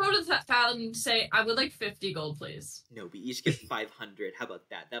gonna go to Fakaldi and say, I would like 50 gold, please. No, we each get 500. How about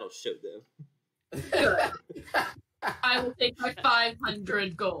that? That'll show them. I will take my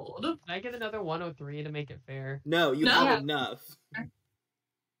 500 gold. Can I get another 103 to make it fair? No, you No. have enough.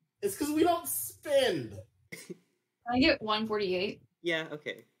 It's because we don't spend. Can I get 148? Yeah,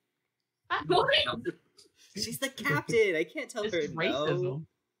 okay. What? She's the captain. I can't tell This her is no. racism.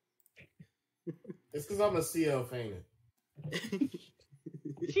 It's because I'm a CL, ain't it?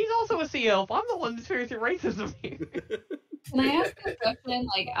 She's also a sea elf. I'm the one that's experiencing racism here. Can I ask a question,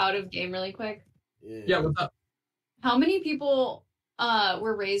 like, out of game really quick? Yeah, what's up? How many people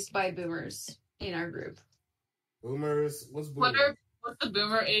were raised by boomers in our group? Boomers. What's boomers? What's the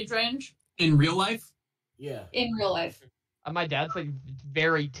boomer age range? In real life? Yeah. In real life? My dad's like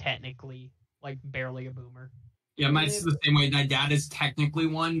very technically, like barely a boomer. Yeah, mine's the same way. My dad is technically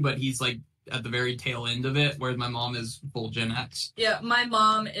one, but he's like at the very tail end of it, whereas my mom is full Gen X. Yeah, my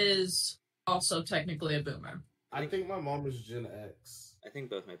mom is also technically a boomer. I think my mom is Gen X. I think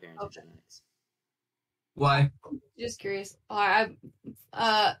both my parents are Gen X. Why? Just curious. I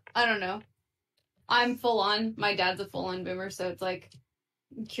don't know. I'm full on. My dad's a full on boomer, so it's like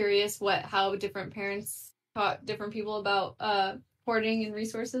I'm curious how different parents taught different people about hoarding and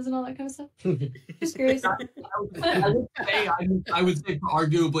resources and all that kind of stuff. Just curious. I would say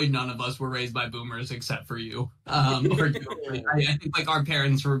arguably none of us were raised by boomers except for you. Arguably. I think like our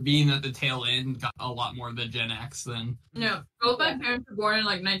parents were being at the tail end got a lot more of the Gen X than. No, both my parents were born in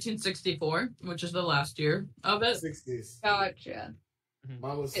like 1964, which is the last year of it. 60s. Gotcha.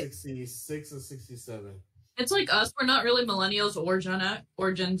 Mine was 66 and 67. It's like us. We're not really millennials or Gen X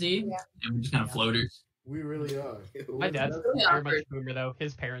or Gen Z. Yeah. We're just kind of floaters. We really are. My dad's Yeah. very much a boomer though.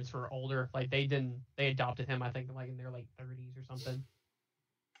 His parents were older. Like they adopted him. I think like in their like 30s or something.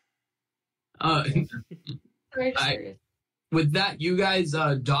 Very curious. With that, you guys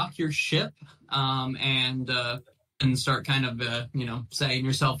dock your ship and start kind of setting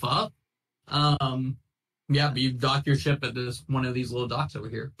yourself up. Yeah, but you dock your ship at one of these little docks over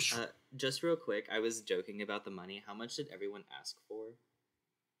here. Just real quick, I was joking about the money. How much did everyone ask for?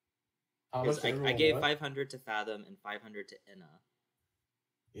 I gave 500 to Fathom and 500 to Inna.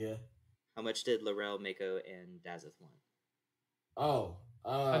 Yeah. How much did Laurel, Mako, and Dazeth want? Oh.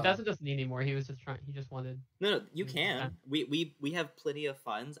 Dazeth doesn't need anymore. He was just trying. He just wanted. No, you can. We have plenty of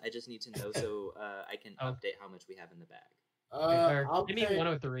funds. I just need to know so I can update how much we have in the bag. Give me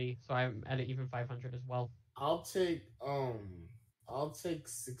 103, so I'm at even 500 as well. I'll take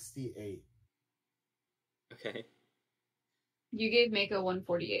 68. Okay. You gave Mako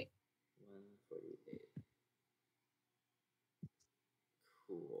 148. 148.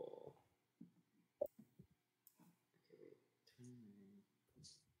 Cool. Okay, 29.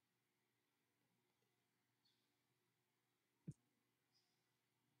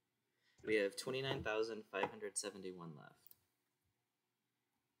 We have 29,571 left.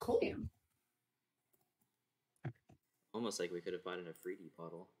 Cool. Damn. Almost like we could have bought in a Freedy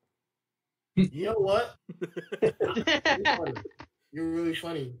bottle. You know what? You're really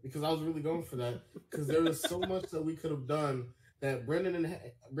funny because I was really going for that because there was so much that we could have done that Brendan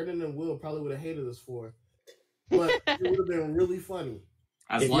and Will probably would have hated us for, but it would have been really funny.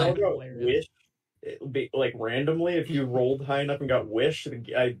 If y'all got wish, like randomly, if you rolled high enough and got wish,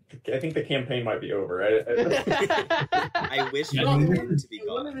 I think the campaign might be over. I wish you wanted to be It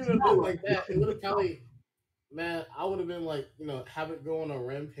gone. wouldn't even been like that. It would have probably, man, I would have been like, have it go on a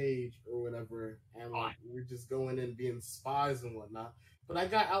rampage or whatever, and like we're just going in being spies and whatnot. But I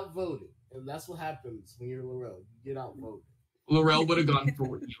got outvoted, and that's what happens when you're Laurel. You get outvoted. Laurel would have gone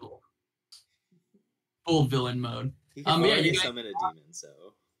full evil. Full villain mode. He can Yeah, already you guys, summon a demon, so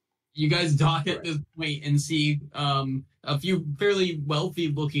you guys dock at this point and see a few fairly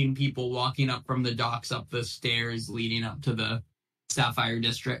wealthy-looking people walking up from the docks up the stairs leading up to the Sapphire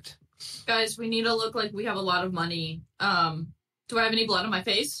District. Guys, we need to look like we have a lot of money. Do I have any blood on my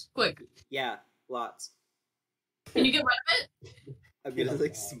face? Quick. yeah, lots. Can you get rid of it? I'm gonna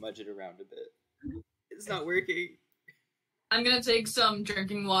like smudge it around a bit. It's not working. I'm gonna take some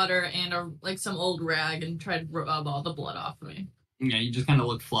drinking water and some old rag and try to rub all the blood off of me. Yeah, you just kind of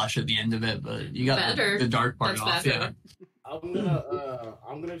look flush at the end of it, but you got the dark part That's off. better. Yeah.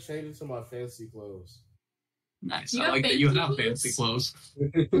 I'm gonna change it to my fancy clothes. Nice. You I got like that fancy you have clothes? fancy clothes.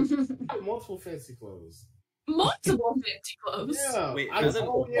 I have multiple fancy clothes. Multiple fancy clothes. Yeah. Wait, I'm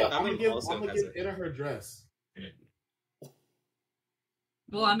gonna give also has it. Anna her dress.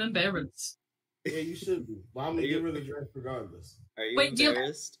 Well, I'm embarrassed. Yeah, you should be. But I'm gonna give her the dress regardless. Are you Wait,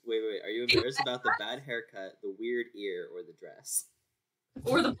 embarrassed? Wait. Are you embarrassed about the bad haircut, the weird ear, or the dress?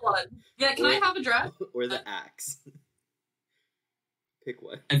 Or the blood. Yeah, can I have a dress? Or the axe? Pick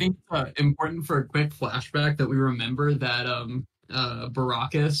one. I think important for a quick flashback that we remember that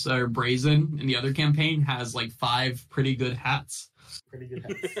Baracus or Brazen in the other campaign has like 5 pretty good hats. Pretty good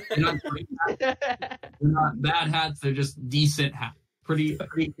hats. They're not great hats. They're not bad hats. They're just decent hats. Pretty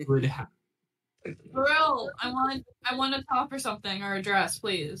good hats. Burrell, I want a top or something or a dress,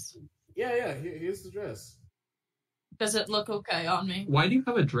 please. Yeah. Here's the dress. Does it look okay on me? Why do you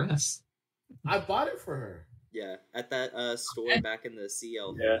have a dress? I bought it for her. Yeah, at that store back in the Sea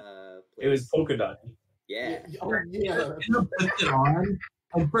Elf Yeah. place. It was polka dot. Yeah. Oh, yeah. Anna puts it on,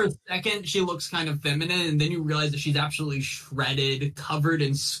 and for a second she looks kind of feminine, and then you realize that she's absolutely shredded, covered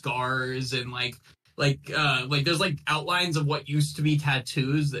in scars, and like there's like outlines of what used to be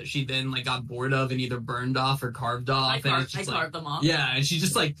tattoos that she then like got bored of and either burned off or carved off. I It's just, carved them off. Yeah, and she's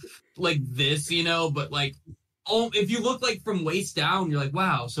just like this, but like, oh, if you look like from waist down, you're like,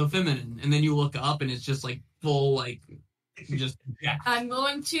 wow, so feminine, and then you look up and it's just like full like just yeah. I'm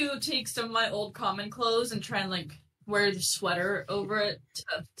going to take some of my old common clothes and try and like wear the sweater over it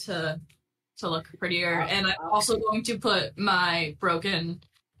to look prettier. And I'm also going to put my broken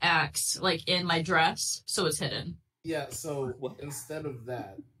axe like in my dress so it's hidden. Yeah, so instead of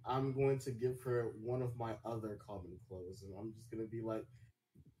that, I'm going to give her one of my other common clothes, and I'm just going to be like,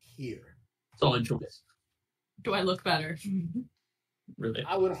 here. Solid choice. Do I look better? Really.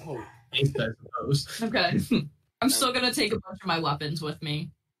 I would hope. I suppose. Okay. I'm still gonna take a bunch of my weapons with me.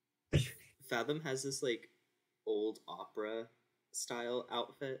 Fathom has this like old opera style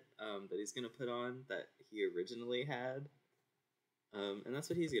outfit that he's gonna put on that he originally had. And that's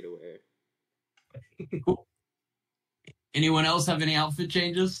what he's gonna wear. Cool. Anyone else have any outfit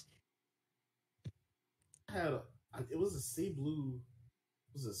changes? It was a sea blue.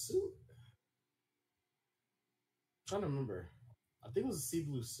 Was it a suit? I'm trying to remember. I think it was a sea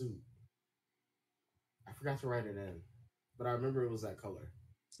blue suit. I forgot to write it in, but I remember it was that color.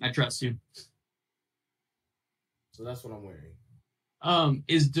 I trust you. So that's what I'm wearing.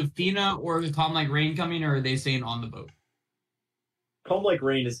 Is Defina or the Calm Like Rain coming, or are they staying on the boat? Calm Like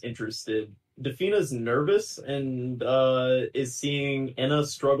Rain is interested. Defina's nervous and is seeing Enna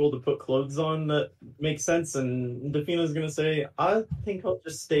struggle to put clothes on that makes sense, and Defina's gonna say, I think I'll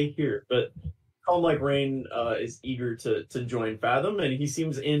just stay here. But Calm Like Rain is eager to join Fathom, and he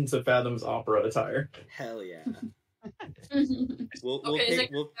seems into Fathom's opera attire. Hell yeah. Okay,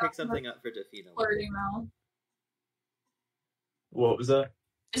 We'll pick something up for Defina. Flirting now. What was that?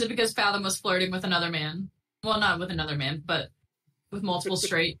 Is it because Fathom was flirting with another man? Well, not with another man, but with multiple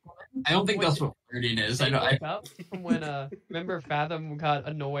straight women. I don't think that's what flirting is. I know. Up from when remember Fathom got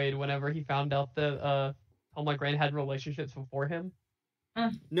annoyed whenever he found out that Calm Like Rain had relationships before him.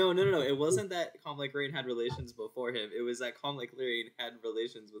 No. It wasn't that Calm Like Rain had relations before him. It was that Calm Like Rain had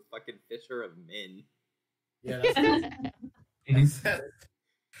relations with fucking Fisher of Men. Yeah, that's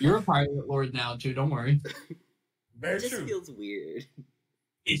You're a pirate lord now too. Don't worry. very It just true. feels weird.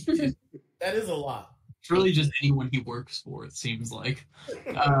 It's That is a lot. really just anyone he works for. It seems like.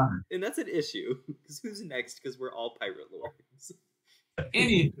 And that's an issue. Because who's next? Because we're all pirate lords.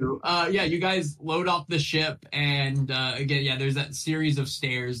 Anywho, yeah, you guys load off the ship, and again, yeah, there's that series of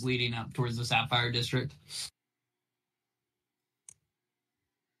stairs leading up towards the Sapphire District.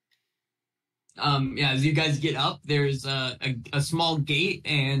 Yeah, as you guys get up, there's a small gate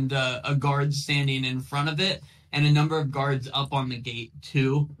and a guard standing in front of it, and a number of guards up on the gate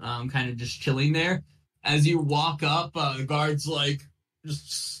too, kind of just chilling there. As you walk up, the guard's like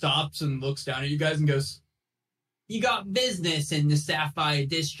just stops and looks down at you guys and goes, "You got business in the Sapphire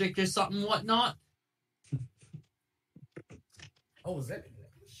District or something, whatnot?" Oh, is that?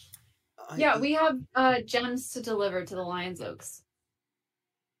 Yeah, we have gems to deliver to the Lion's Oaks.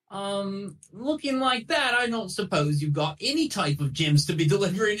 Looking like that, I don't suppose you've got any type of gems to be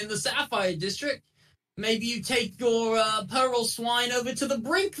delivering in the Sapphire District. Maybe you take your pearl swine over to the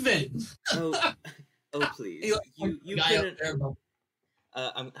Brinkman. Oh, please. You couldn't.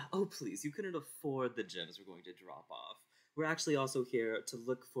 Oh, please. You couldn't afford the gems we're going to drop off. We're actually also here to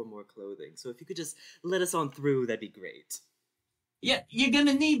look for more clothing. So if you could just let us on through, that'd be great. Yeah, you're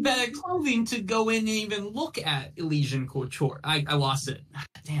gonna need better clothing to go in and even look at Elysian Couture. I lost it.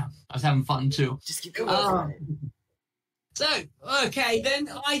 Damn, I was having fun too. Just keep going. So, okay, then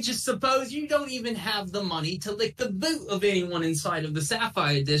I just suppose you don't even have the money to lick the boot of anyone inside of the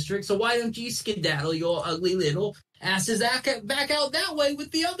Sapphire District, so why don't you skedaddle your ugly little asses back out that way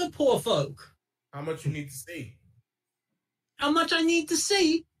with the other poor folk? How much you need to see? How much I need to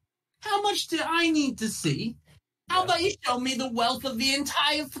see? How much do I need to see? How about you show me the wealth of the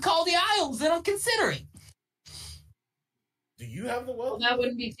entire Fakaldi Isles, and I'll consider it. Do you have the wealth? Well, that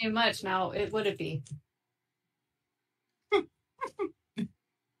wouldn't be too much now, would it be?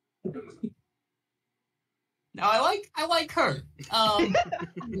 No, I like her.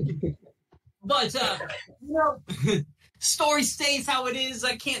 But story stays how it is.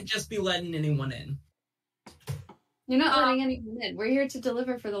 I can't just be letting anyone in. You're not letting anyone in. We're here to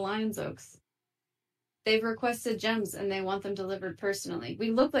deliver for the Lion's Oaks. They've requested gems and they want them delivered personally. We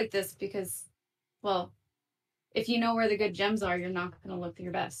look like this because, well, if you know where the good gems are, you're not going to look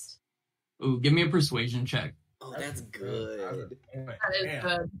your best. Ooh, give me a persuasion check. Oh, that's good. That is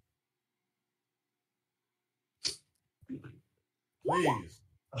good. Please.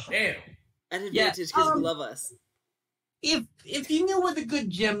 Damn. An advantage because you love us. If you knew where the good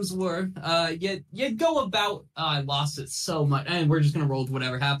gems were, you'd go about. I lost it so much, and we're just gonna roll with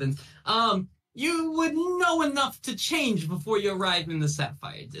whatever happens. You would know enough to change before you arrive in the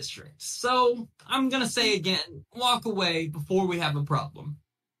Sapphire District. So I'm gonna say again, walk away before we have a problem.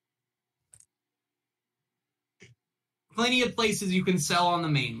 Plenty of places you can sell on the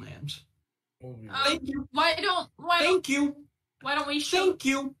mainland. Thank you. Why don't we show? Thank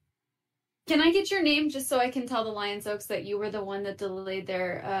you. Can I get your name just so I can tell the Lion's Oaks that you were the one that delayed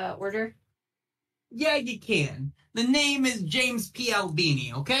their order? Yeah, you can. The name is James P.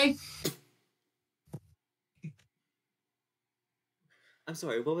 Albini, okay? I'm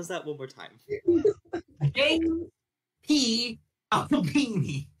sorry, what was that one more time? James P.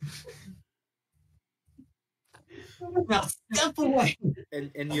 Albini. Now step away.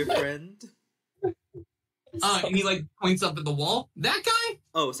 And your friend? And he like points up at the wall. That guy?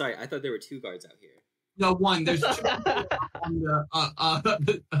 Oh, sorry, I thought there were two guards out here. No, one. There's two on the,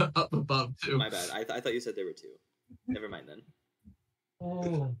 up above too. My bad. I thought you said there were two. Never mind then.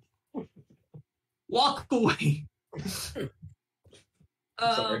 Oh. Walk away.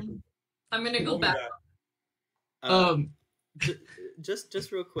 Sorry. I'm gonna go back.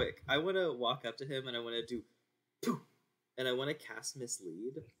 Just real quick. I want to walk up to him and I want to do poof, and I want to cast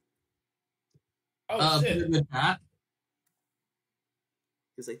Mislead. Oh shit! With that.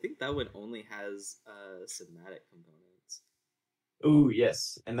 Because I think that one only has somatic components. Ooh,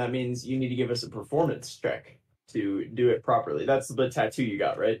 yes. And that means you need to give us a performance check to do it properly. That's the tattoo you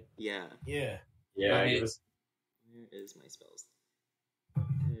got, right? Yeah. Yeah. Yeah. Right. Give us... Where is my spells?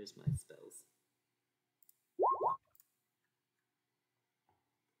 There's my spells.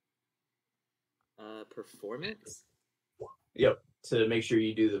 Performance? Yep. To make sure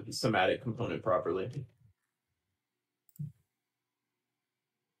you do the somatic component properly.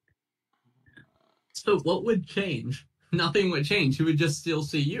 So what would change? Nothing would change. He would just still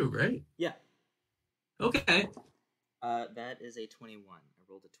see you, right? Yeah. Okay. That is a 21. I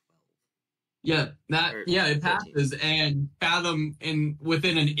rolled a 12. Yeah, it passes, and Fathom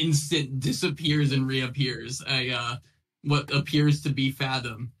within an instant disappears and reappears. What appears to be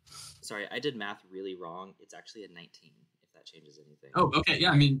Fathom. Sorry, I did math really wrong. It's actually a 19. If that changes anything. Oh, okay.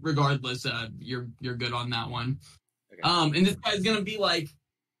 Yeah, I mean, regardless, you're good on that one. Okay. And this guy's gonna be like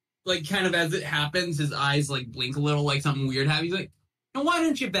kind of as it happens, his eyes like blink a little, like something weird happens. He's like, "Now, why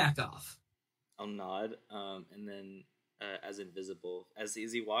don't you back off?" I'll nod, and then as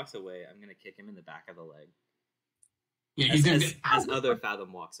he walks away, I'm gonna kick him in the back of the leg. Yeah, he's gonna. As other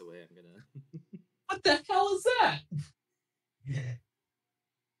Fathom walks away, I'm gonna. What the hell is that?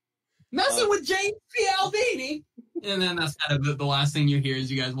 Messing with James P. Albini. And then that's kind of the last thing you hear as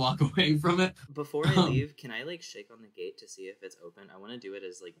you guys walk away from it. Before I leave, can I shake on the gate to see if it's open? I want to do it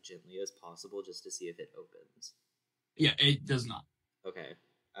as gently as possible just to see if it opens. Yeah, it does not. Okay.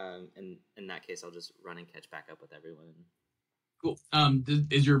 And in that case, I'll just run and catch back up with everyone. Cool.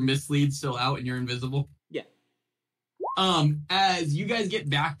 Is your mislead still out and you're invisible? Yeah. As you guys get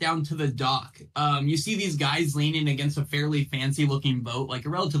back down to the dock, you see these guys leaning against a fairly fancy looking boat, like a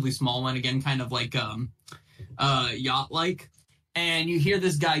relatively small one, again, kind of like yacht-like. And you hear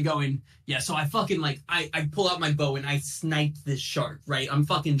this guy going, yeah, so I fucking, I pull out my bow and I snipe this shark, right? I'm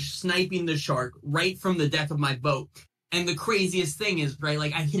fucking sniping the shark right from the deck of my boat. And the craziest thing is, right,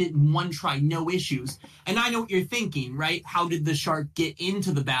 like, I hit it in one try, no issues. And I know what you're thinking, right? How did the shark get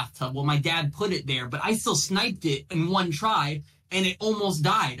into the bathtub? Well, my dad put it there, but I still sniped it in one try, and it almost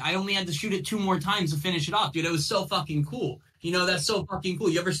died. I only had to shoot it 2 more times to finish it off, dude. It was so fucking cool. You know, that's so fucking cool.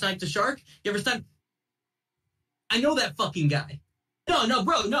 You ever sniped a shark? You ever sniped... I know that fucking guy. No,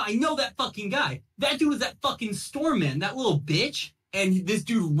 bro, I know that fucking guy. That dude was that fucking Stormman, that little bitch. And this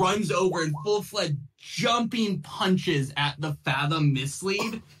dude runs over and full-fledged jumping punches at the Fathom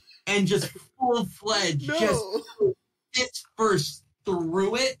mislead and just full-fledged just hits first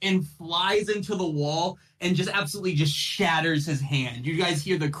through it and flies into the wall and just absolutely just shatters his hand. You guys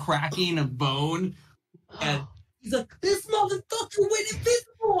hear the cracking of bone. And he's like, this motherfucker went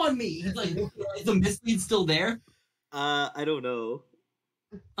invisible on me. He's like, is the mislead still there? I don't know.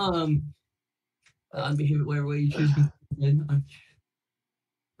 Behave it whatever way you choose.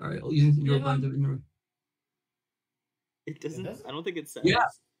 All right, I'll use your mind of ignorance. It doesn't. I don't think it says. Yeah.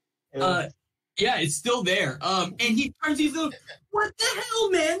 Yeah, it's still there. And he turns. He's like, "What the hell,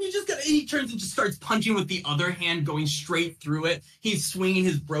 man? You just got." He turns and just starts punching with the other hand, going straight through it. He's swinging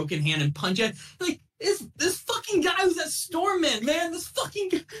his broken hand and punch it. Like this fucking guy was at Stormman, man. This fucking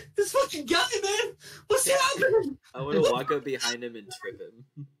guy, man. What's happening? I want to walk up behind him and trip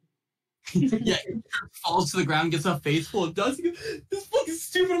him. Yeah, he falls to the ground, gets a face full of dust. He goes, this fucking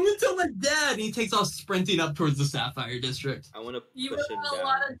stupid. I'm gonna tell my dad. And he takes off sprinting up towards the Sapphire District. I want to You push him have a down.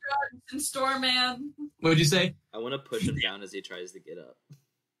 lot of drugs in Stormman. What would you say? I want to push him down as he tries to get up.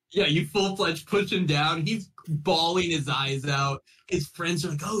 Yeah, you full-fledged push him down. He's bawling his eyes out. His friends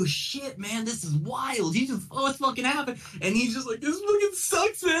are like, oh, shit, man, this is wild. What's fucking happened? And he's just like, this fucking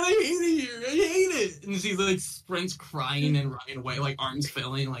sucks, man. I hate it here. I hate it. And she's like, sprints crying and running away, like arms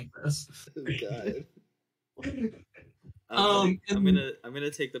failing like this. Oh, God. I'm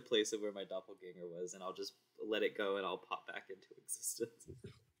gonna take the place of where my doppelganger was, and I'll just let it go, and I'll pop back into existence.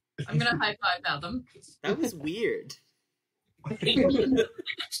 I'm gonna high five Fathom. That was weird.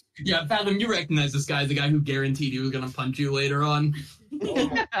 Yeah, Fathom, you recognize this guy, the guy who guaranteed he was gonna punch you later on.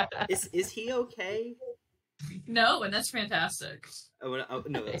 Is he okay? No, and that's fantastic.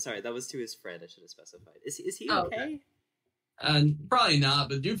 No, sorry, that was to his friend. I should have specified. Is he okay? Probably not,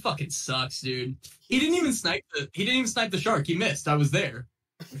 but dude fucking sucks, dude. He didn't even snipe the shark. He missed. I was there.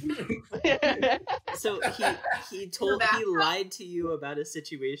 So he lied to you about a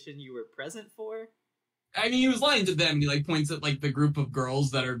situation you were present for? I mean, he was lying to them, and he like points at like the group of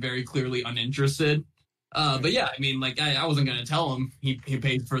girls that are very clearly uninterested. But yeah, I mean, like I wasn't gonna tell him he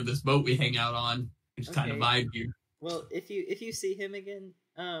paid for this boat we hang out on, which kind of vibe you. Well, if you see him again,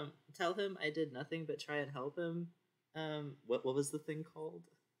 tell him I did nothing but try and help him. What was the thing called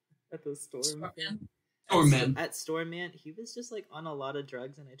at the storm? Stormman. At Stormman, he was just like on a lot of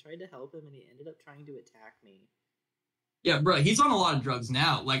drugs, and I tried to help him, and he ended up trying to attack me. Yeah, bro, he's on a lot of drugs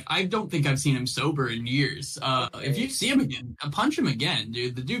now. Like, I don't think I've seen him sober in years. Okay. If you see him again, punch him again,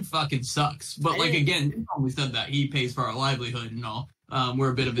 dude. The dude fucking sucks. But, like, again, you probably said that. He pays for our livelihood and all.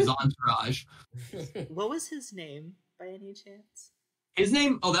 We're a bit of his entourage. What was his name, by any chance? His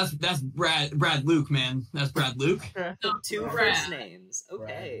name? Oh, that's Brad Luke, man. That's Brad Luke. Two first names.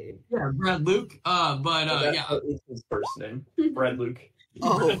 Okay. Yeah, Brad Luke. Yeah. His first name, Brad Luke.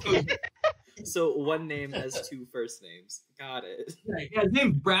 Oh, okay. So one name has 2 first names. Got it. Yeah, his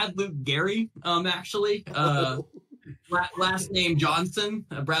name's Brad Luke Gary, actually. Last name Johnson.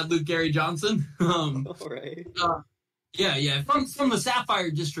 Brad Luke Gary Johnson. All right. Yeah. From the Sapphire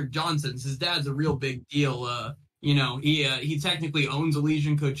District Johnsons. His dad's a real big deal. He technically owns a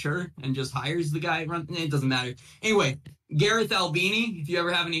Legion Couture and just hires the guy. It doesn't matter. Anyway, Gareth Albini, if you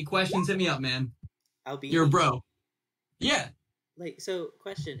ever have any questions, hit me up, man. Albini? You're a bro. Yeah. So,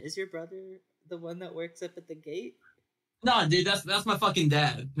 question, is your brother the one that works up at the gate? Nah, dude, that's my fucking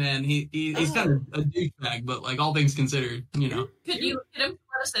dad, man. He's kind of a douchebag, but like all things considered, you know. Could you get him to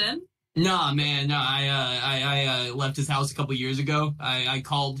let us in? Nah, man, no. I left his house a couple years ago. I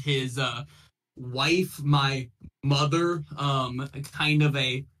called his wife my mother. Kind of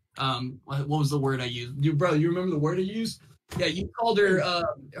a what was the word I used? You remember the word I used? Yeah, you called her,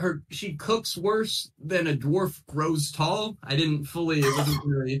 she cooks worse than a dwarf grows tall. I didn't fully, it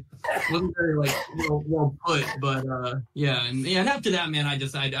wasn't very like, well put, but, and after that, man, I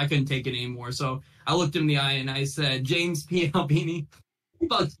couldn't take it anymore. So I looked him in the eye and I said, James P. Albini,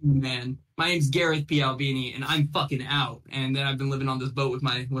 Fuck you, man. My name's Gareth P. Albini, and I'm fucking out. And then I've been living on this boat with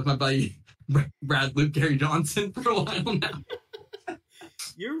my buddy Brad Luke Gary Johnson for a while now.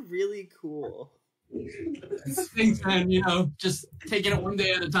 You're really cool. Thanks, man. You know, just taking it one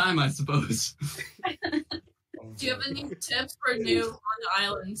day at a time, I suppose. Do you have any tips for new on the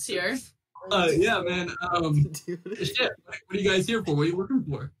islands here? Yeah, man. Shit. What are you guys here for? What are you looking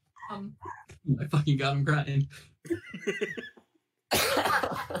for? I fucking got him crying.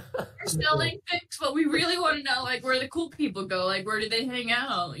 We're selling things, but we really want to know, like, where the cool people go. Like, where do they hang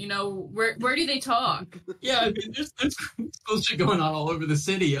out? You know, where do they talk? Yeah, I mean, there's cool shit going on all over the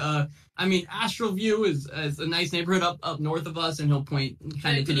city. I mean, Astral View is a nice neighborhood up north of us, and he'll point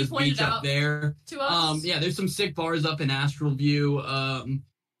kind of to this beach up there. To us? Yeah, there's some sick bars up in Astral View.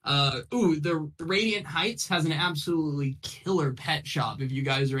 The Radiant Heights has an absolutely killer pet shop. If you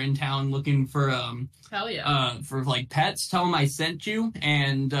guys are in town looking for Hell yeah. For like pets, tell them I sent you,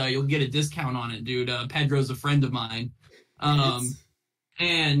 and you'll get a discount on it, dude. Pedro's a friend of mine.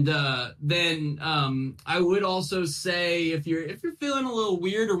 And then I would also say if you're feeling a little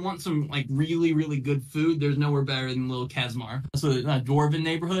weird or want some like really really good food, there's nowhere better than Little Kesmar. That's a dwarven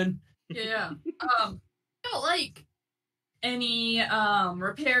neighborhood. Yeah. Like any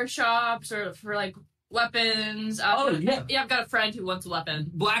repair shops or for like weapons. Yeah, I've got a friend who wants a weapon.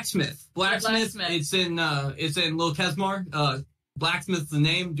 Blacksmith. It's in Little Kesmar. Blacksmith's the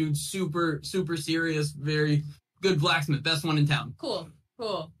name, dude. Super serious, very good blacksmith. Best one in town. Cool.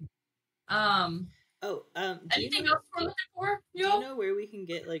 Anything else we're looking for? Do you know where we can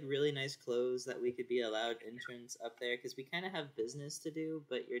get like really nice clothes that we could be allowed entrance up there? Because we kind of have business to do,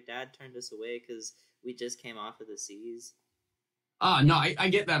 but your dad turned us away because we just came off of the seas. No, I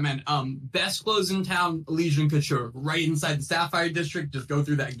get that, man. Best clothes in town, Elysian Couture, right inside the Sapphire District. Just go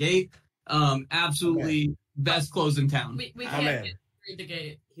through that gate. Absolutely best clothes in town. We can't get through the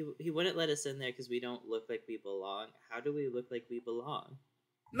gate. He wouldn't let us in there because we don't look like we belong. How do we look like we belong?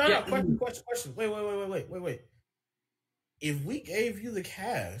 No, question. Wait. If we gave you the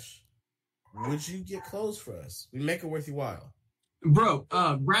cash, would you get clothes for us? We make it worth your while. Bro,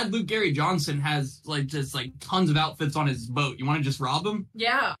 Brad Luke Gary Johnson has just tons of outfits on his boat. You want to just rob him?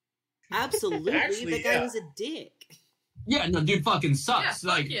 Yeah. Absolutely. Actually, the guy was a dick. Yeah, no, dude fucking sucks.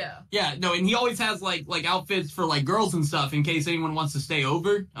 Yeah, no, and he always has like outfits for like girls and stuff in case anyone wants to stay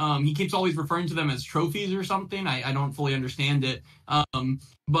over. He keeps always referring to them as trophies or something. I don't fully understand it.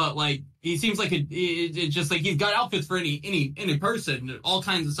 But like he seems like it's just like he's got outfits for any person, all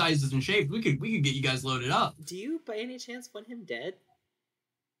kinds of sizes and shapes. We could get you guys loaded up. Do you by any chance want him dead?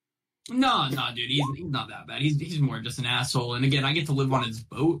 No, dude, he's not that bad. He's more just an asshole. And again, I get to live on his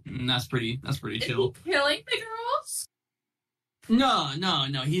boat, and that's pretty chill. Is he killing the girls? No.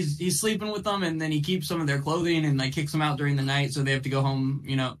 He's sleeping with them, and then he keeps some of their clothing and like kicks them out during the night, so they have to go home.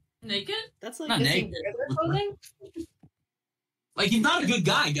 You know, naked. That's like not naked. Clothing? Like he's not a good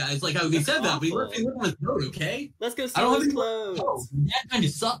guy, guys. Like they said that, but he lives on his boat. Okay, let's go I steal don't his have clothes. clothes. That kind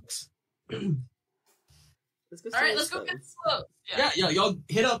of sucks. Let's go All right, steal his let's go get clothes. clothes. Yeah, y'all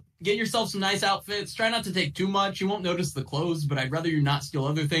hit up, get yourself some nice outfits. Try not to take too much. You won't notice the clothes, but I'd rather you not steal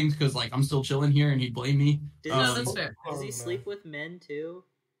other things because, like, I'm still chilling here and he'd blame me. No, that's fair. Does he sleep with men too?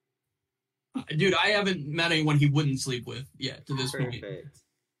 Dude, I haven't met anyone he wouldn't sleep with yet to this point.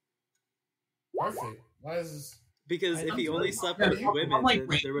 Perfect. Why is this? Because if he only slept with women,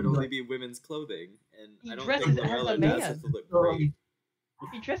 then there would only be women's clothing, and He I don't dresses think as Lorella a man. does to look great.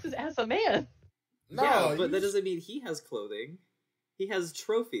 He dresses as a man. No, Yeah, but that doesn't mean he has clothing. He has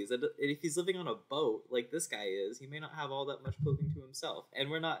trophies, and if he's living on a boat like this guy is, he may not have all that much clothing to himself. And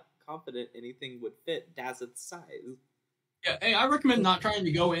we're not confident anything would fit Dazeth's size. Yeah, hey, I recommend not trying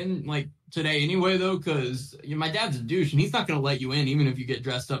to go in like today anyway, though, because my dad's a douche and he's not gonna let you in even if you get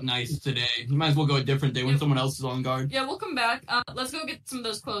dressed up nice today. You might as well go a different day when someone else is on guard. Yeah, we'll come back. Let's go get some of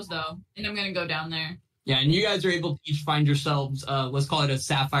those clothes though, and I'm gonna go down there. Yeah, and you guys are able to each find yourselves, let's call it a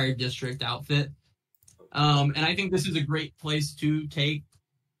Sapphire District outfit. And I think this is a great place to take.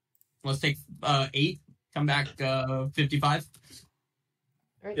 Let's take 8. Come back 55.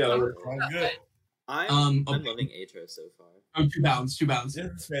 All right. Yeah, Sounds good. I'm okay. loving Aetros so far. Oh, 2 pounds.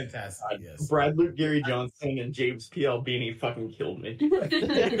 This is fantastic. Yes. Brad Luke Gary Johnson and James P. Albini fucking killed me.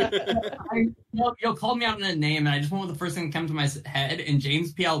 Y'all called me out in a name, and I just went with the first thing that came to my head. And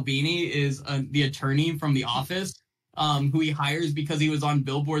James P. Albini is the attorney from The Office, who he hires because he was on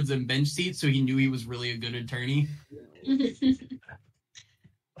billboards and bench seats, so he knew he was really a good attorney.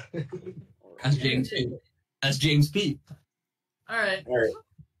 That's James P. That's James P. All right.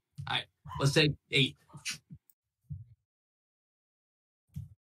 Let's take 8.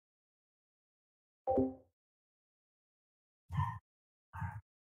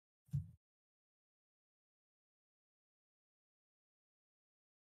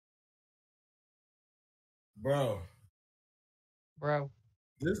 Bro, Bro,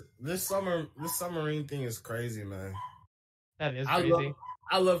 this submarine thing is crazy, man. that is I crazy.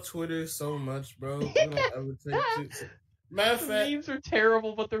 love Twitter so much, bro. We don't ever take too. Matter of The fact, memes are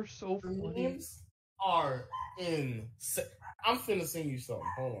terrible, but they're so the funny. memes are insane. I'm finna sing you something.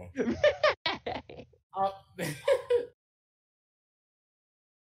 Hold on.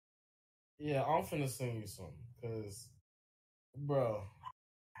 Yeah, I'm finna sing you something, cause, bro,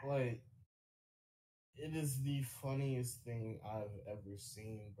 like, it is the funniest thing I've ever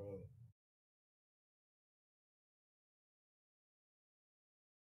seen, bro.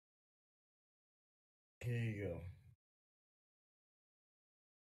 Here you go.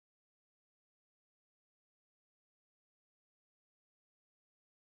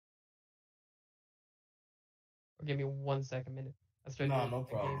 Give me 1 second, minute. I started Nah, doing no the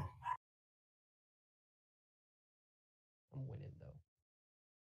problem. game. I'm winning though.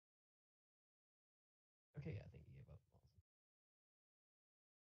 Okay, yeah, I think you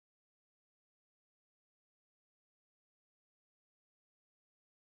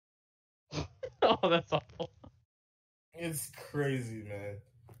gave up. Oh, that's awful. It's crazy, man.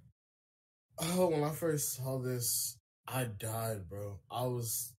 Oh, when I first saw this, I died, bro. I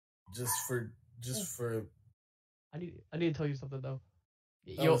was just for. I need to tell you something though.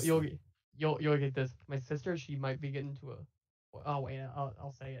 That was- You'll get this. My sister, she might be getting to a. Oh wait,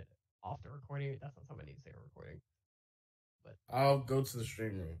 I'll say it off the recording. That's not something I need to say on recording. But I'll go to the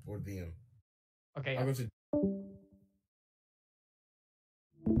stream room or DM. okay, I'll yeah. go to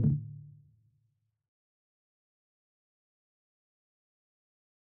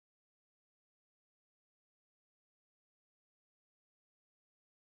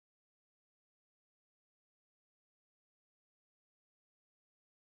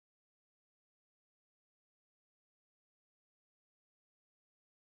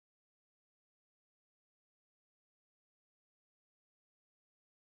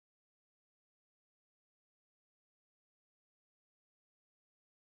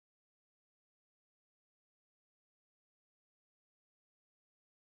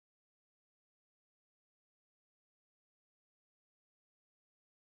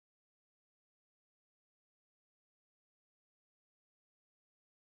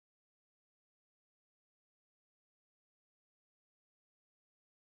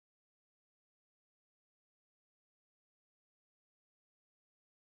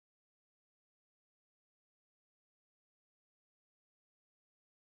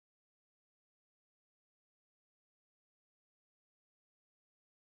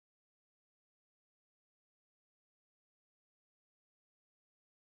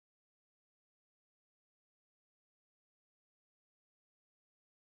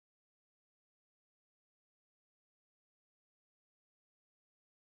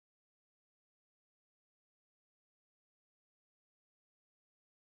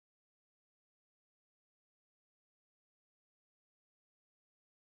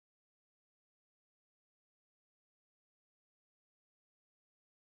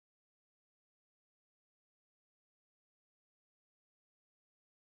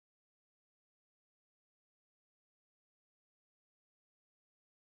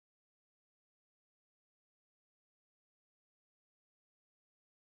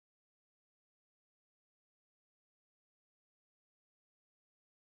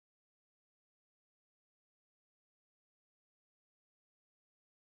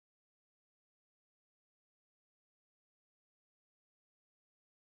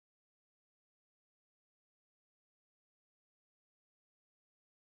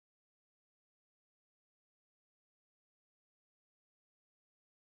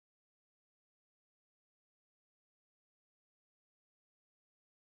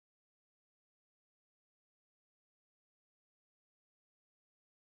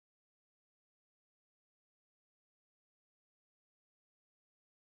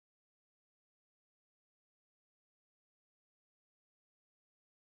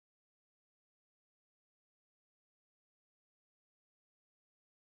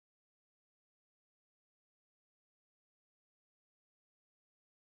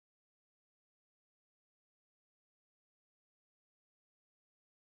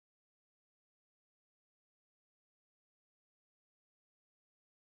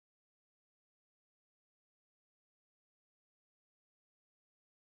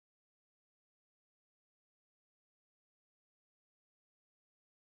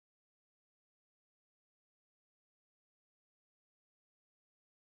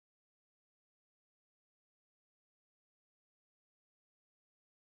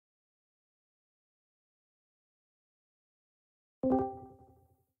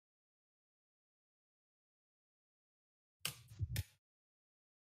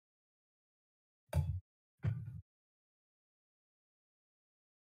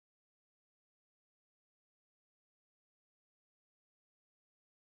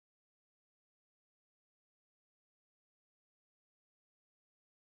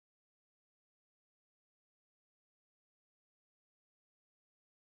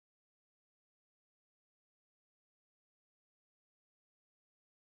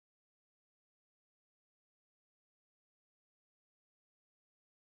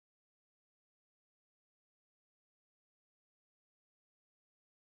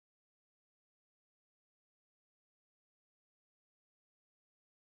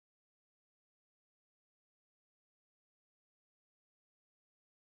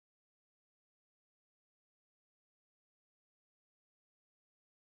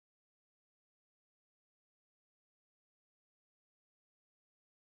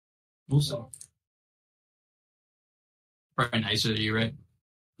We'll see. Probably nicer to you, right?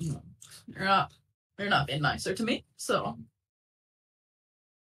 You're not being nicer to me, so.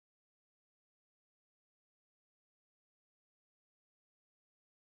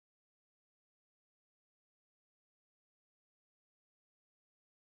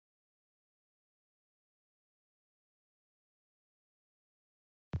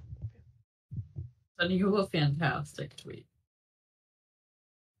 Sending you a fantastic tweet.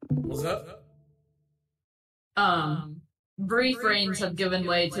 What's up? Brief rains have given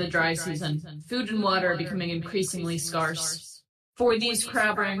way to the dry season. Food and water are becoming increasingly scarce. For these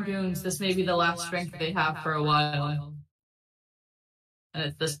crab rangoons, this may be the last strength they have for a while. And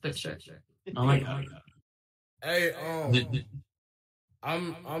it's this picture. Oh my god. Hey,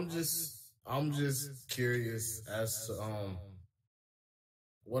 I'm just curious as to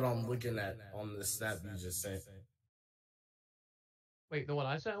what I'm looking at on the snap you just sent. Wait, the one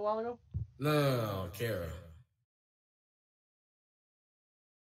I sent a while ago? No, Kara.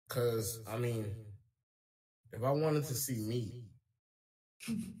 Cause I mean, if I wanted to see meat,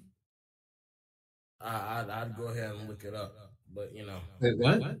 I'd go ahead and look it up. But you know, Wait,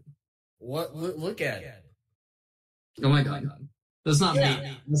 what? what? Look at it. Oh my god. That's not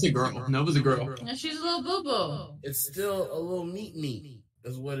me. That's a girl. Nova's a girl. And she's a little boo-boo. It's still a little meat,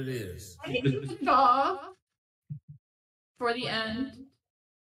 is what it is. For the end.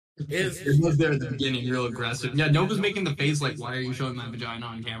 It was there at the beginning, real aggressive. Yeah, Nova's making the face like, why are you showing my vagina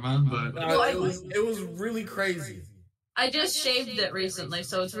on camera? But it was really crazy. I just shaved it recently,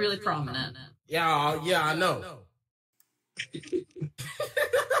 so it's really prominent. Yeah, I know. Is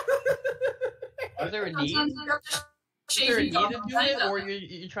there a need? Is there a need to do it, or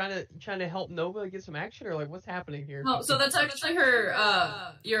you trying to help Nova get some action, or like what's happening here? No, so that's actually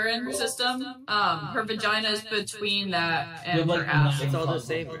her urine system. Her vagina is between that and her ass. It's all the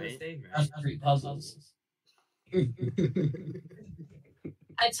same, right? Three puzzles. I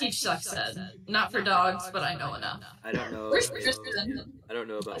teach sex ed, not for dogs, but I know enough. I don't know. Where's Tristan? I don't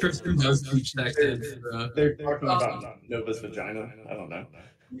know about. Tristan does teach sex ed. They're talking about Nova's vagina. I don't know.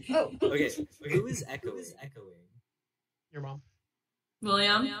 Oh, Okay, who is echoing? Your mom.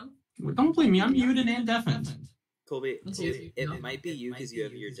 William. Don't blame me. I'm muted and deafened. Colby, It's you. it might be you because you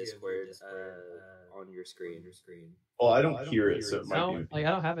have your Discord on your screen. Well, I don't hear it, so it might No, be. like I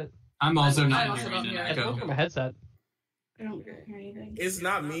don't have it. I'm also I not also hearing don't an hear it. It's echo. working on my headset. I don't hear anything. It's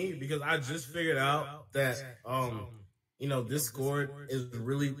not me because I just figured out that Discord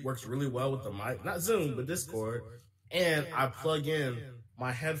works really well with the mic, not Zoom, but Discord, and I plug in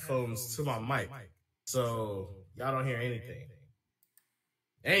my headphones to my mic, so y'all don't hear anything.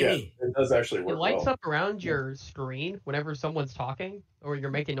 Ain't me. It does actually It work lights well. up around your screen whenever someone's talking or you're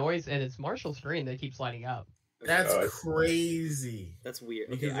making noise, and it's Marshall's screen that keeps lighting up. That's crazy. That's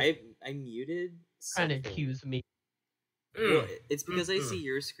weird. Because Okay, I muted. Trying to something. accuse me. Well, it's because I see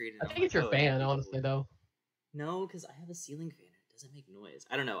your screen. And I I'm think it's like, your oh, fan, it's honestly, though. No, because I have a ceiling fan. It doesn't make noise.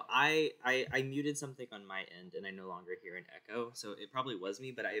 I don't know. I muted something on my end, and I no longer hear an echo. So it probably was me,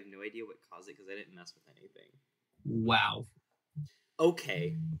 but I have no idea what caused it because I didn't mess with anything. Wow.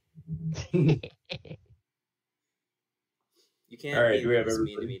 Okay. You can't All right, be do we have this mean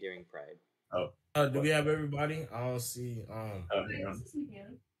to everybody? me during Pride. Do we have everybody? I don't see. Hang on.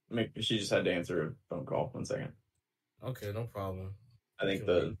 She just had to answer a phone call. 1 second. Okay, no problem. I think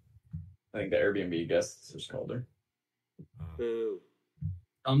the Airbnb guests just called her. Boo.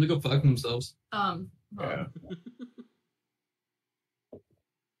 Tell them to go fuck themselves. Yeah.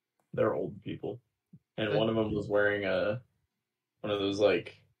 They're old people, and one of them was wearing one of those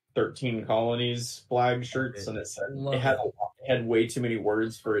like 13 colonies flag shirts, and it said it had way too many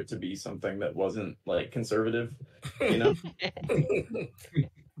words for it to be something that wasn't like conservative, you know.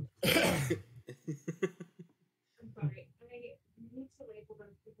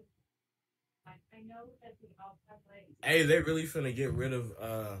 Hey, they really finna get rid of.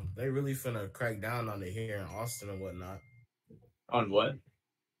 They really finna crack down on it here in Austin and whatnot. On what?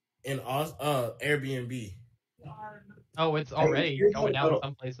 In Airbnb. Oh, it's already going down in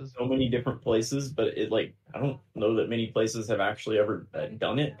some places. So many different places, but it like I don't know that many places have actually ever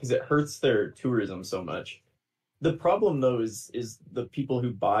done it because it hurts their tourism so much. The problem though is the people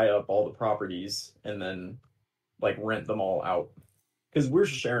who buy up all the properties and then like rent them all out because we're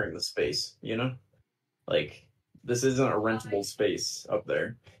sharing the space, you know, like this isn't a rentable space up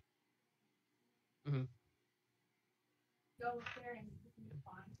there. Mm-hmm.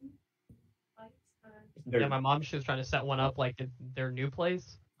 Yeah, my mom, she was trying to set one up like at their new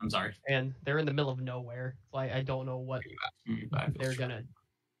place, I'm sorry. and they're in the middle of nowhere. Like I don't know what they're gonna.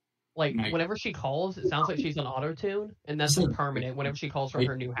 Like, Nice. whenever she calls, it sounds like she's on auto-tune, and that's So- permanent whenever she calls from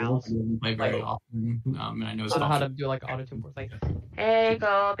her new house. Play very Like- often, and I know I it's don't know how to not. do, like, auto-tune voice, like, hey,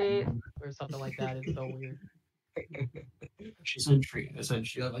 Colby, or something like that. It's so weird. She said treat. I said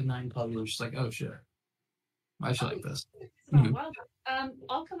she had like 9 puppies. She's like, oh shit. Why should I like this? It's about Mhm. wild.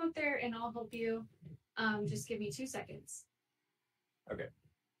 I'll come up there and I'll help you. Just give me 2 seconds. Okay.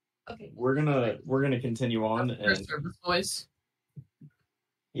 Okay. We're gonna continue on, Customer and service voice.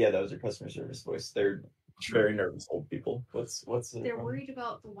 yeah, that was your customer service voice. They're very nervous old people. What's the They're problem? worried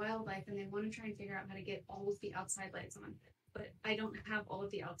about the wildlife and they want to try and figure out how to get all of the outside lights on. But I don't have all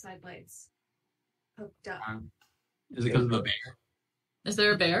of the outside lights hooked up. Is it because of the bear? Is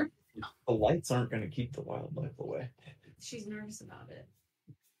there a bear? The lights aren't going to keep the wildlife away. She's nervous about it.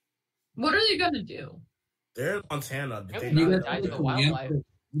 What are they gonna do? They're in Montana. Did they You not guys know died that? to wildlife.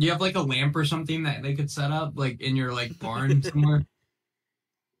 Do you have like a lamp or something that they could set up like in your like barn somewhere?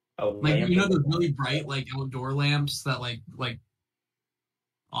 Like you know those really bright like outdoor lamps that like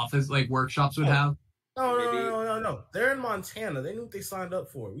office like workshops would have? No. They're in Montana. They knew what they signed up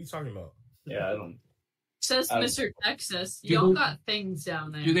for. What are you talking about? Yeah, I don't. Says Um, Mr. Texas. do Y'all they- got things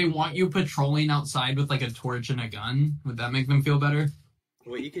down there. Do they want you patrolling outside with like a torch and a gun? Would that make them feel better?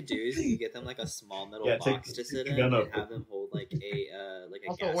 What you could do is you could get them like a small metal Yeah, take- box to sit take in the gun and up. have them hold like a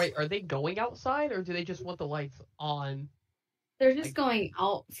Also, gas wait, light. are they going outside, or do they just want the lights on? They're just Like- going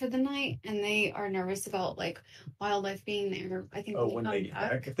out for the night and they are nervous about like wildlife being there. I think Oh, when they get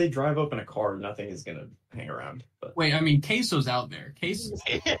back, if they drive up in a car, nothing is going to hang around. But Wait, I mean Queso's out there.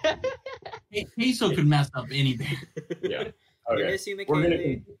 Queso could mess up any bear. yeah, We okay. miss you, We're gonna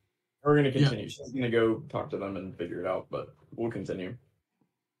McKaylee. we're gonna continue. She's gonna go talk to them and figure it out, but we'll continue.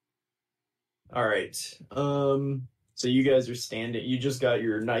 All right. So you guys are standing. You just got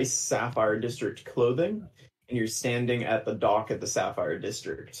your nice Sapphire District clothing, and you're standing at the dock at the Sapphire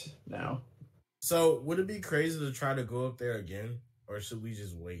District now. So would it be crazy to try to go up there again, or should we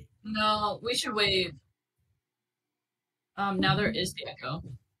just wait? No, we should wait. Now there is the echo.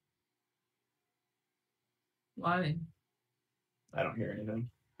 Why? I don't hear anything.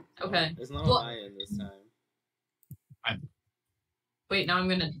 Okay. It's not Well- on my end this time. Wait, now I'm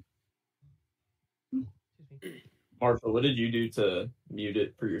gonna. Martha, what did you do to mute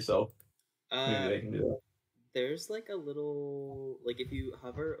it for yourself? Maybe they can do that. There's like a little, like if you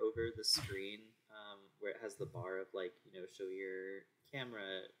hover over the screen where it has the bar of like, show your camera,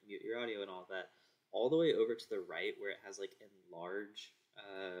 mute your audio and all that, all the way over to the right where it has like enlarge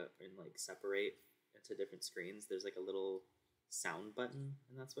and like separate into different screens, there's like a little sound button,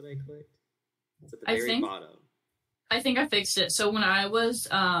 and that's what I clicked. It's at the I very think- bottom. I think I fixed it. So when I was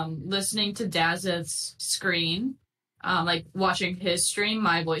listening to Dazeth's screen, like watching his stream,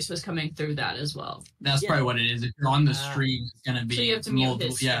 my voice was coming through that as well. That's Yeah. probably what it is. If you're on the stream, it's gonna be So you have to mute multiple.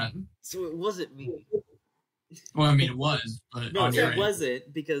 his Yeah. stream. So it wasn't me. Well, I mean, it was, but No, on your it end.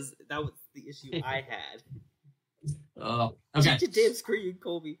 wasn't, because that was the issue I had. Okay. Such a damn screen,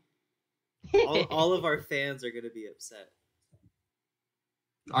 Colby. All of our fans are going to be upset.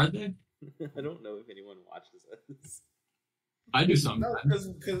 Are they? I don't know if anyone watches this. I do No, sometimes.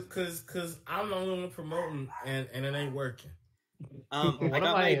 because I'm the only one promoting, and it ain't working. I What am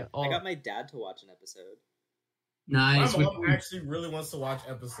got I- I got my dad to watch an episode. Nice. My mom actually really wants to watch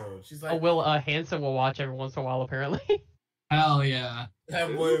episodes. She's like, Hanson will watch every once in a while, apparently. Hell yeah.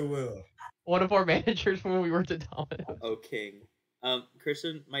 that boy will. One of our managers when we worked at Domino. Oh, king.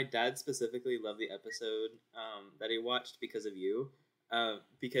 Christian, my dad specifically loved the episode that he watched because of you.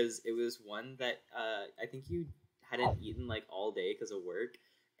 Because it was one that I think you hadn't eaten like all day because of work.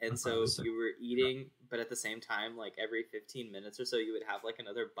 And so you were eating, but at the same time, like every 15 minutes or so, you would have like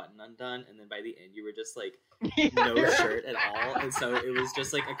another button undone. And then by the end, you were just like no shirt at all. And so it was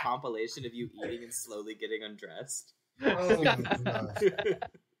just like a compilation of you eating and slowly getting undressed. Oh my gosh.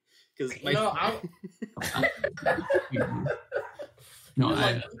 Because No,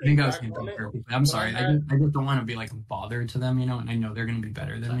 I think I was going to be perfect. I'm sorry. I just don't want to be like a bother to them, and I know they're going to be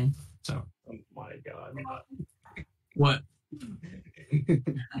better than me. So. Oh my god. What?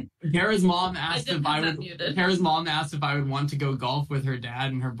 Kara's mom asked didn't if I have that would. muted. Kara's mom asked if I would want to go golf with her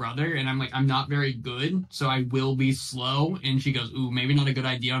dad and her brother, and I'm like, I'm not very good, so I will be slow. And she goes, "Ooh, maybe not a good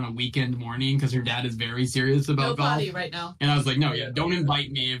idea on a weekend morning because her dad is very serious No about golf." body right now. And I was like, "No, yeah, don't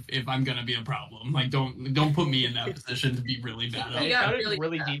invite me if I'm gonna be a problem. Like, don't put me in that position to be really bad." It At Yeah, sounded really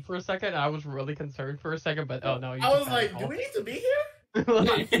really bad. deep for a second. I was really concerned for a second, but oh no. You I just was had like, it do all. we need to be here?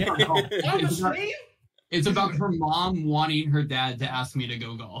 Yeah. On the stream? It's about her mom wanting her dad to ask me to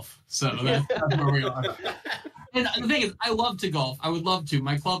go golf. So that's where we are. And the thing is, I love to golf. I would love to.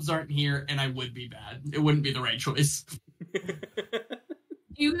 My clubs aren't here, and I would be bad. It wouldn't be the right choice.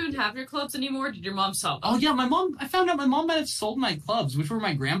 You Do you even have your clubs anymore? Did your mom sell them? Oh yeah, I found out my mom might have sold my clubs, which were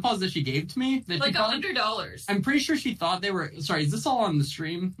my grandpa's that she gave to me. That Like she thought, $100. I'm pretty sure she thought they were. Sorry, is this all on the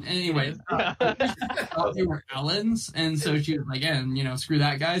stream? Anyway, thought they were Ellen's, and so she was like, "Yeah, screw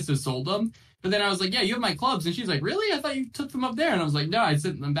that guy," so sold them. But then I was like, "Yeah, you have my clubs," and she's like, "Really? I thought you took them up there." And I was like, "No, I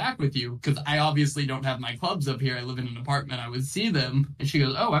sent them back with you because I obviously don't have my clubs up here. I live in an apartment. I would see them." And she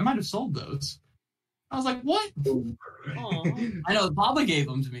goes, "Oh, I might have sold those." I was like, "What?" Aww. I know Papa gave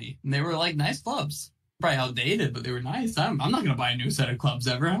them to me, and they were like nice clubs. Probably outdated, but they were nice. I'm not gonna buy a new set of clubs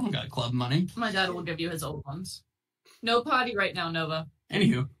ever. I don't got club money. My dad will give you his old ones. No potty right now, Nova.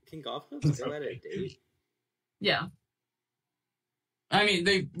 Anywho, Can golf clubs go at a date? Yeah. I mean,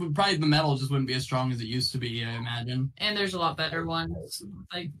 they would probably the metal just wouldn't be as strong as it used to be. I imagine. And there's a lot better ones.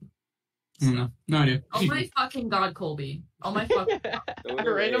 Like, No idea. oh my fucking god, Colby. Oh my fucking Throw I it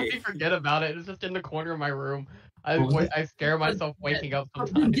away. randomly forget about it. It's just in the corner of my room. I Oh. I scare myself waking up Dude,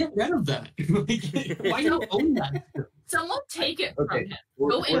 sometimes. get rid of that. Like, why not own that? Someone take it from Okay, him. we're,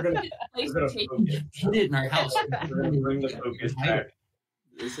 Go we're into gonna his place we're gonna and take focus. it. Put it in our house. We're gonna bring the focus back.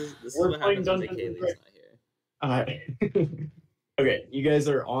 This is We're what playing happens when Dungeons and Kaylee's not here. Alright. Okay, you guys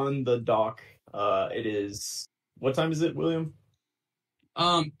are on the dock. It is what time is it, William?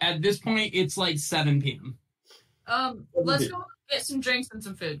 At this point, it's like 7 p.m. Let's go get some drinks and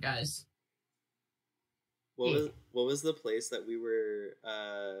some food, guys. What was the place that we were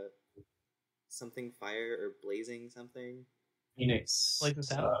something fire or blazing something? Phoenix. Blazing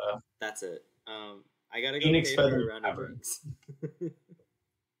Saddle? That's it. I gotta go Phoenix pay for Feather a round of Tavern. drinks.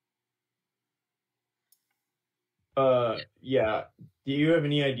 Yeah. Do you have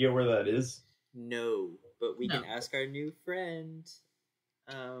any idea where that is? No, but we can No. ask our new friend,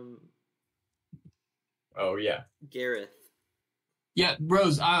 Oh yeah. Gareth. Yeah,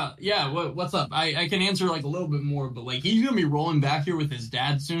 Rose. What's up? I can answer like a little bit more, but like he's gonna be rolling back here with his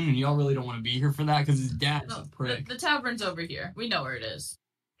dad soon, and y'all really don't want to be here for that because his dad's No, a the, prick. the tavern's over here. We know where it is.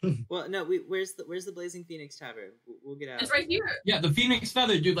 Well, no, where's the Blazing Phoenix Tavern? We'll get out. It's right here. Yeah, the Phoenix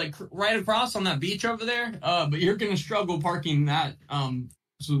Feather, dude, like right across on that beach over there. But you're gonna struggle parking that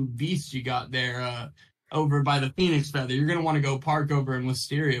beast you got there over by the Phoenix Feather. You're gonna want to go park over in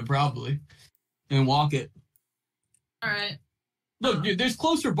Wisteria probably, and walk it. All right. Look, dude, there's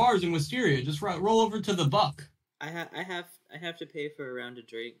closer bars in Wisteria. Just roll over to the Buck. I have to pay for a round of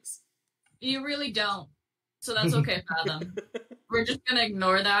drinks. You really don't. So that's okay, Fathom. We're just gonna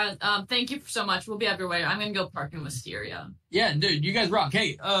ignore that. Thank you so much. We'll be everywhere. I'm gonna go park in Wisteria. Yeah, dude, you guys rock.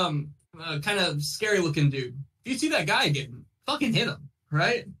 Hey, kind of scary looking dude. If you see that guy again, fucking hit him,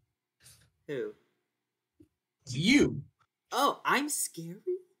 right? Who? It's you. Oh, I'm scary?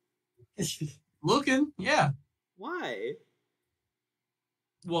 Looking, yeah. Why?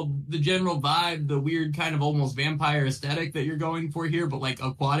 Well, the general vibe, the weird kind of almost vampire aesthetic that you're going for here, but like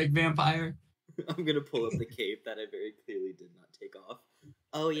aquatic vampire. I'm gonna pull up the cape that I very clearly did not take off.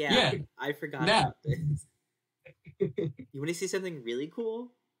 Oh yeah, Yeah, I forgot that. about this. You want to see something really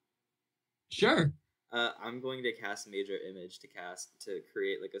cool? Sure. I'm going to cast Major Image to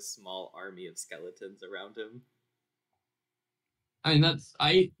create like a small army of skeletons around him. I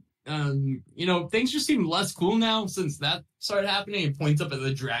mean, things just seem less cool now since that started happening. It points up at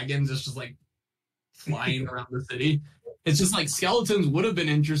the dragons. It's just like flying around the city. It's just like skeletons would have been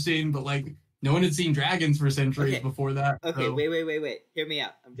interesting, but like no one had seen dragons for centuries Okay. before that. Okay, so- wait. Hear me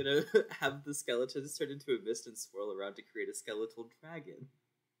out. I'm gonna have the skeletons turn into a mist and swirl around to create a skeletal dragon.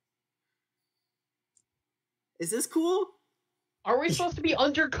 Is this cool? Are we supposed to be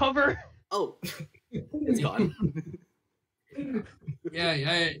undercover? Oh, it's gone.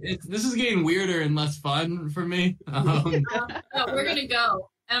 Yeah. This is getting weirder and less fun for me. No, we're gonna go.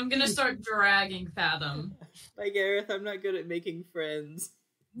 And I'm gonna start dragging Fathom. Bye, Gareth. I'm not good at making friends.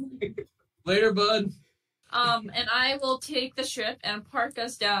 Later, bud. And I will take the ship and park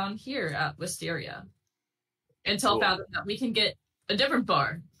us down here at Wisteria. And tell Cool. Fathom that we can get a different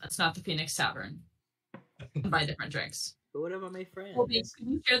bar. That's not the Phoenix Tavern. And buy different drinks. But what about my friends? Well, can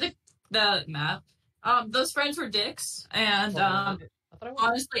you share the map? Those friends were dicks and I thought I was.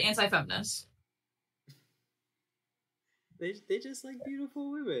 honestly anti-feminist. They just like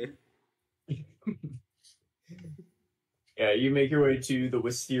beautiful women. Yeah, you make your way to the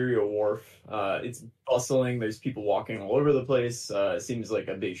Wisteria Wharf. It's bustling. There's people walking all over the place. It seems like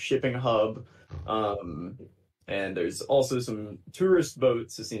a big shipping hub. And there's also some tourist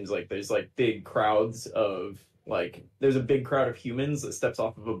boats. It seems like there's like big crowds of there's a big crowd of humans that steps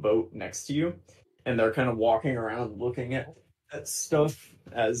off of a boat next to you. And they're kind of walking around looking at stuff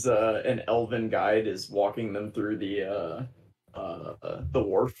as an elven guide is walking them through the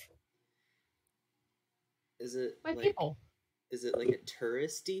wharf. Is it My like, people. Is it like a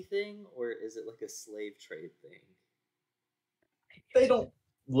touristy thing, or is it like a slave trade thing? They don't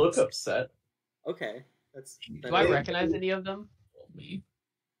look upset. Okay, Do I recognize any of them? Me.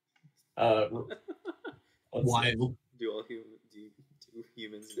 Wild. Do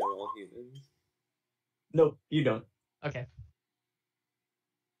humans know all humans? Nope, you don't. Okay.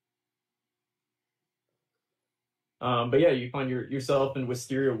 But yeah, you find yourself in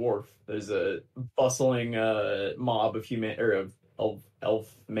Wisteria Wharf. There's a bustling mob of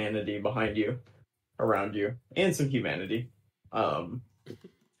elf humanity behind you, around you, and some humanity. Where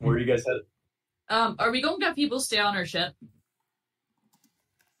are you guys headed? Are we going to have people stay on our ship?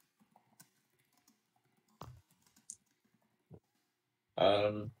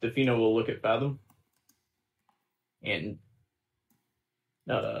 Defino will look at Fathom, and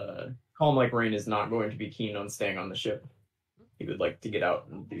Calm Like Rain is not going to be keen on staying on the ship. He would like to get out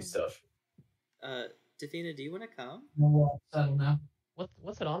and do stuff. Defina, do you want to come? Settle now.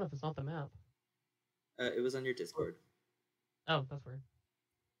 What's it on if it's not the map? It was on your Discord. Oh, that's weird.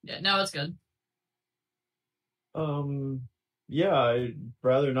 Yeah, no, it's good. Yeah, I'd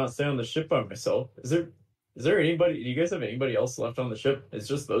rather not stay on the ship by myself. Is there anybody? Do you guys have anybody else left on the ship? It's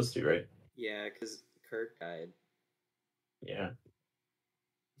just those two, right? Yeah, because Kirk died. Yeah.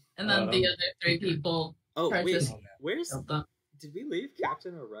 And then the other three people. Oh, wait, Precious. where's... killed them. Did we leave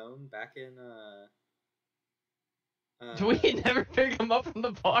Captain Arone back in, Do we never pick him up from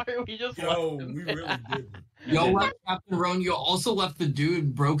the bar? We just Yo, left him. we really did. You left Captain Roan. You also left the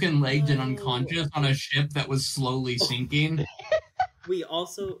dude broken-legged and unconscious on a ship that was slowly sinking.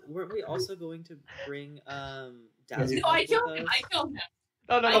 Weren't we also going to bring, Dazzle No, I with killed us? him. I killed him.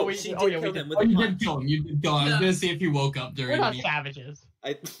 No, Oh, we she did. did Oh, yeah, kill we him did. with Oh, a you punch. did kill him. You did kill him. I was Yeah. gonna see if you woke up We're during not the... savages.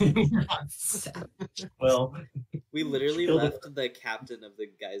 We're not sad. Well, We literally Killed left the captain of the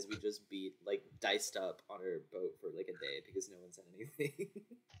guys we just beat, like, diced up on our boat for, like, a day because no one said anything.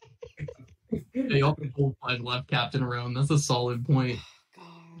 They all full-fledged left Captain Roan. That's a solid point.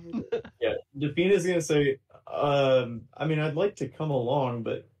 God. yeah, Defina's gonna say, I mean, I'd like to come along,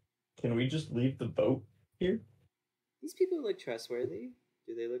 but can we just leave the boat here? These people look trustworthy.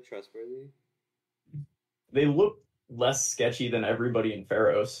 Do they look trustworthy? They look less sketchy than everybody in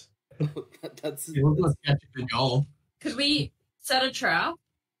Pharos. That's It was less sketchy than y'all. Could we set a trap?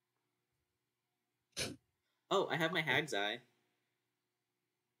 Oh, I have my hag's eye.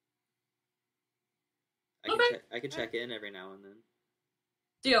 Okay. I can check in every now and then.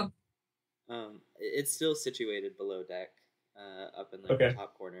 Deal. It's still situated below deck, up in the Okay.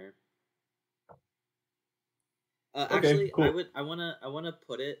 top corner. Okay, Actually, cool. I wanna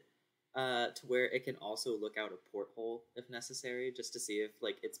put it to where it can also look out a porthole if necessary, just to see if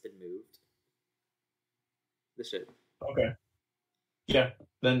like it's been moved. The ship. Okay. Yeah,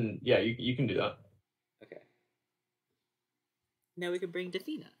 then, yeah, you can do that. Okay. Now we can bring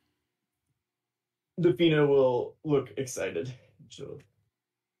Defina. Defina will look excited.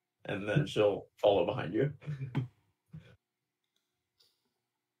 And then she'll follow behind you.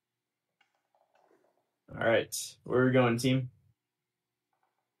 All right, where are we going, team?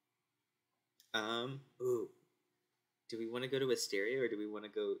 Ooh. Do we want to go to Asteria or do we want to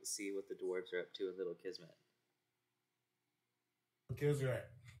go see what the dwarves are up to in Little Kismet? Kills right.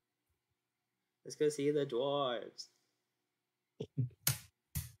 Let's go see the dwarves.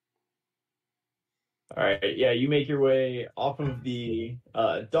 All right, yeah, you make your way off of the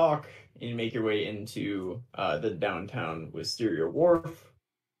dock and you make your way into the downtown Wisteria Wharf.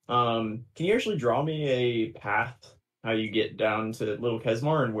 Can you actually draw me a path how you get down to Little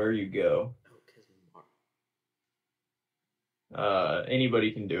Kesmar and where you go? Oh, Kismet.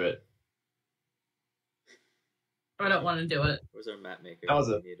 Anybody can do it. I don't want to do it. Where's our map maker? How's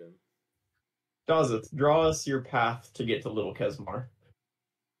We it? need him. Dazeth, draw us your path to get to Little Kesmar.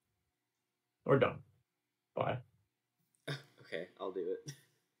 Or don't. Bye. Okay, I'll do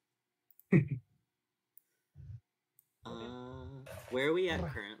it. Where are we at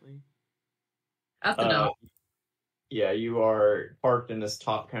currently? At the dock. Yeah, you are parked in this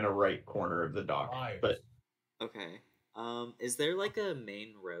top kind of right corner of the dock. Nice. But Okay. Is there like a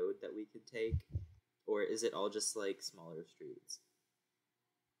main road that we could take? Or is it all just like smaller streets?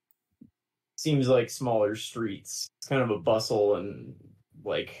 seems like smaller streets. It's kind of a bustle and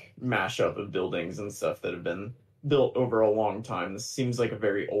like mashup of buildings and stuff that have been built over a long time. This seems like a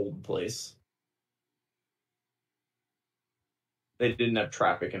very old place. They didn't have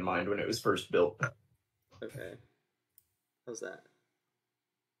traffic in mind when it was first built. Okay. How's that?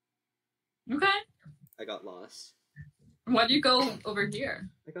 Okay. I got lost. Why do you go over here?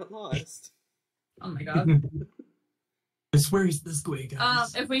 I got lost. Oh my god. I swear he's this way,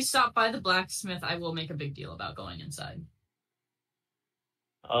 guys. If we stop by the blacksmith, I will make a big deal about going inside.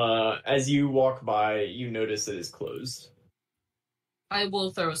 As you walk by, you notice it is closed. I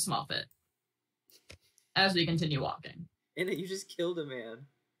will throw a small fit as we continue walking. And you just killed a man.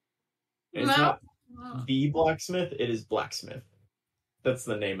 It's not the blacksmith, it is blacksmith. That's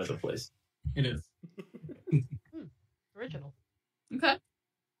the name of the place. It is. Original. Okay.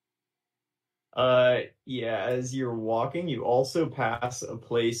 Yeah, as you're walking, you also pass a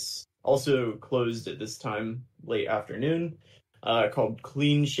place, also closed at this time, late afternoon, called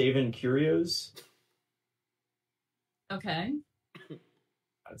Clean Shaven Curios. Okay.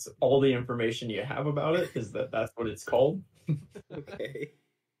 That's all the information you have about it, is that's what it's called. Okay.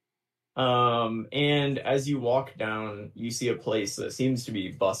 And as you walk down, you see a place that seems to be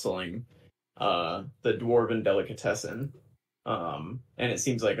bustling, the Dwarven Delicatessen. And it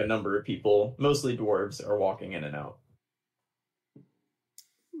seems like a number of people, mostly dwarves, are walking in and out.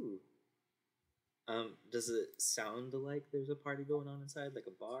 Ooh. Does it sound like there's a party going on inside, like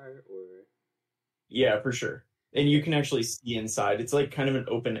a bar, or? Yeah, for sure. And you can actually see inside. It's like kind of an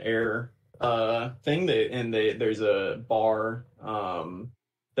open air thing. There's a bar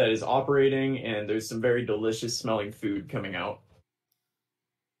that is operating, and there's some very delicious smelling food coming out.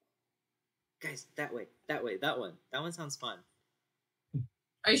 Guys, that way, that one. That one sounds fun.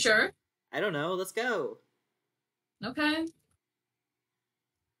 Are you sure? I don't know. Let's go. Okay.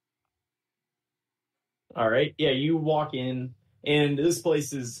 All right. Yeah, you walk in, and this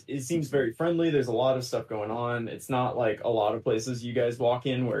place it seems very friendly. There's a lot of stuff going on. It's not like a lot of places you guys walk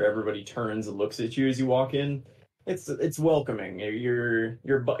in where everybody turns and looks at you as you walk in. It's welcoming. You're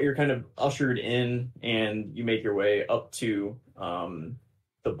kind of ushered in, and you make your way up to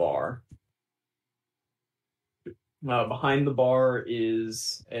the bar. Behind the bar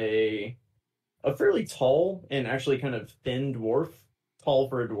is a fairly tall and actually kind of thin dwarf. Tall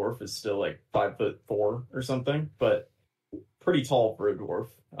for a dwarf is still like 5'4" or something, but pretty tall for a dwarf.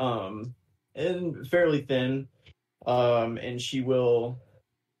 And fairly thin. And she will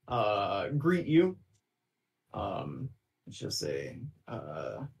greet you. She'll say,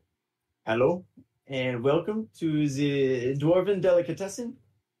 hello and welcome to the Dwarven Delicatessen.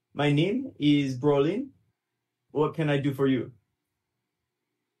 My name is Brolin. What can I do for you?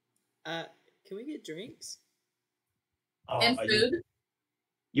 Can we get drinks? And food?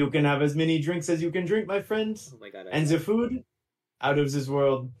 You can have as many drinks as you can drink, my friend. Oh my god. And the food? Out of this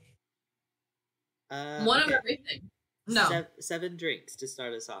world. One of everything. No. 7 drinks to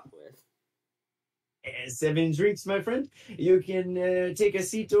start us off with. 7 drinks, my friend. You can take a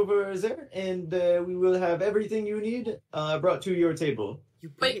seat over there, and we will have everything you need brought to your table.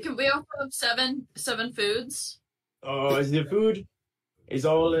 Wait, can we also have seven foods? Oh, the food is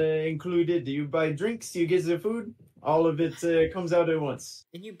all included. You buy drinks, you get the food. All of it comes out at once.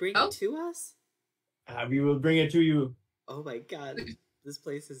 And you bring it to us? We will bring it to you. Oh my god. This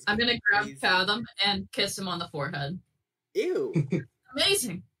place is I'm gonna grab amazing. Fathom and kiss him on the forehead. Ew.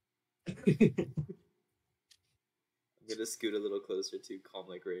 Amazing. I'm gonna scoot a little closer to Calm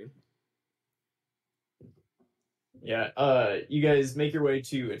Like Rain. Yeah, you guys make your way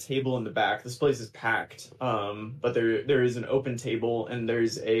to a table in the back. This place is packed, but there is an open table, and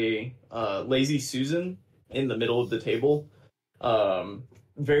there's a Lazy Susan in the middle of the table.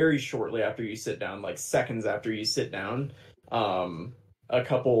 Very shortly after you sit down, like seconds after you sit down, a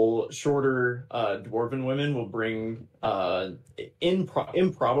couple shorter dwarven women will bring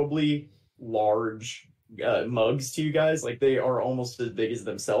improbably large mugs to you guys. Like they are almost as big as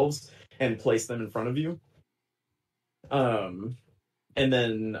themselves, and place them in front of you. And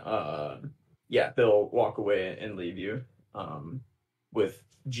then they'll walk away and leave you with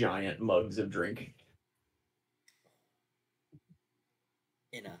giant mugs of drink.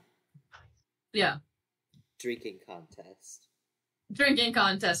 In a drinking contest. Drinking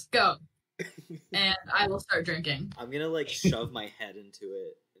contest, go. And I will start drinking. I'm gonna like shove my head into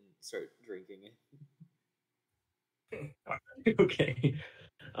it and start drinking it. Okay.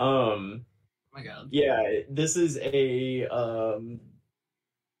 Oh my god. Yeah, this is a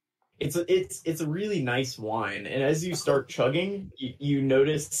it's a really nice wine, and as you start chugging, you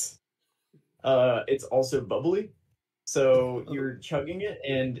notice it's also bubbly. So you're chugging it,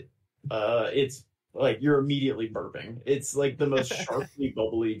 and it's like you're immediately burping. It's like the most sharply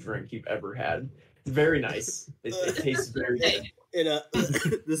bubbly drink you've ever had. It's very nice. It tastes very good.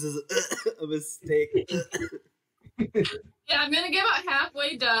 This is a mistake. Yeah, I'm gonna get about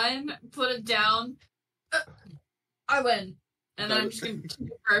halfway done, put it down. I win. And then I'm just gonna keep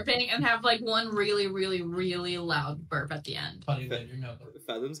burping and have like one really, really, really loud burp at the end. Funny that you're not.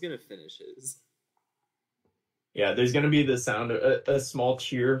 Fathom's gonna finish his. Yeah, there's gonna be the sound of a small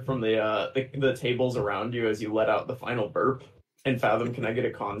cheer from the tables around you as you let out the final burp. And Fathom, can I get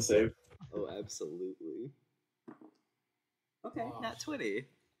a con save? Oh, absolutely. Okay, nat 20.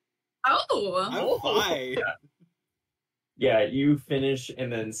 Oh, I'm fine. Yeah, you finish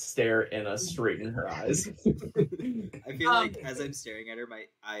and then stare Anna straight in her eyes. I feel like as I'm staring at her, my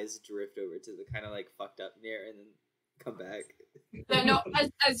eyes drift over to the kind of like fucked up mirror and then come back. yeah, no.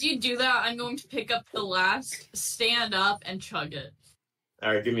 As you do that, I'm going to pick up the last, stand up, and chug it.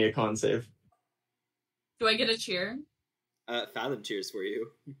 All right, give me a con save. Do I get a cheer? Fathom cheers for you.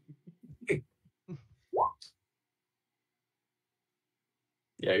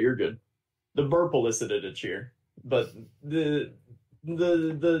 Yeah, you're good. The burp elicited a cheer, but the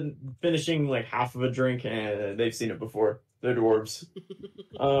finishing like half of a drink, and they've seen it before. They're dwarves.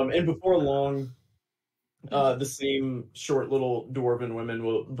 And before long, the same short little dwarven women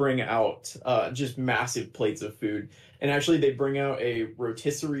will bring out just massive plates of food. And actually, they bring out a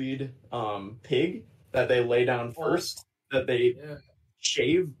rotisseried pig that they lay down first, that they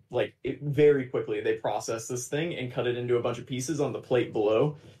shave like very quickly. They process this thing and cut it into a bunch of pieces on the plate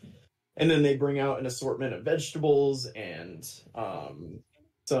below. And then they bring out an assortment of vegetables and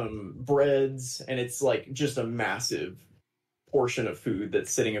some breads. And it's like just a massive portion of food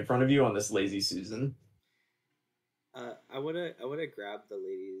that's sitting in front of you on this lazy Susan. I wanna grab the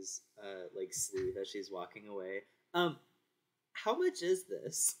lady's like sleeve as she's walking away. How much is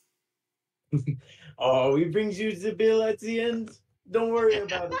this? Oh, he brings you the bill at the end. Don't worry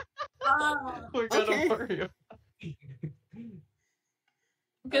about it. We're gonna Okay. worry about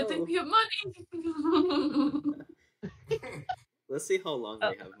Good thing we have money. Let's see how long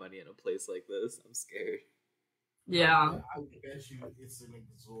they have money in a place like this. I'm scared. Yeah. I would bet you it's an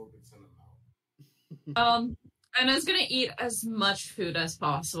exorbitant amount. Anna's gonna eat as much food as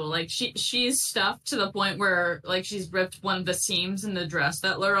possible. Like she's stuffed to the point where like she's ripped one of the seams in the dress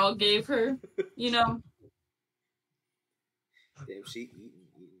that Laurel gave her. You know. Damn, she eating.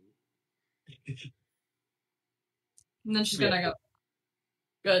 And then she's gonna go.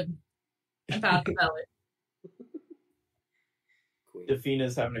 Good. And pat the belly. Queen.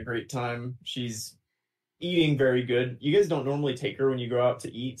 Defina's having a great time. She's eating very good. You guys don't normally take her when you go out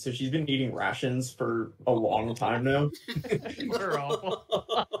to eat, so she's been eating rations for a long time now. We're awful.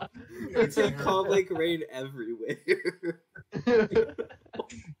 It's a calm like rain everywhere. I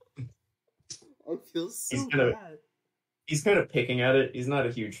feel so bad. He's kind of picking at it. He's not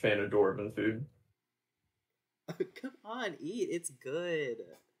a huge fan of dwarven food. Come on, eat. It's good.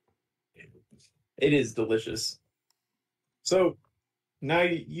 It is delicious. So, now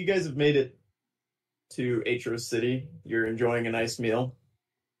you guys have made it to Aetros City. You're enjoying a nice meal.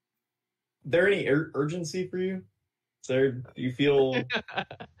 Is there any urgency for you? Do you feel...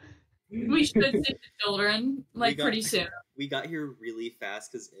 We should see the children pretty soon. We got here really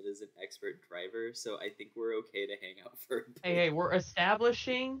fast because it is an expert driver, so I think we're okay to hang out for a bit. Hey, we're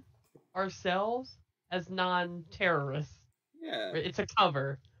establishing ourselves as non-terrorists. Yeah. It's a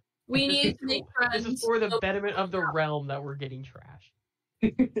cover. We need to make friends. This is for the betterment of the realm that we're getting trashed.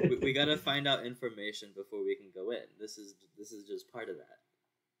 we gotta find out information before we can go in. This is just part of that.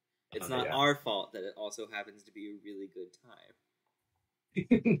 It's not our fault that it also happens to be a really good time.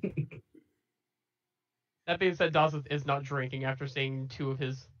 That being said, Dawson is not drinking after seeing two of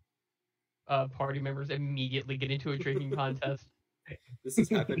his party members immediately get into a drinking contest. This has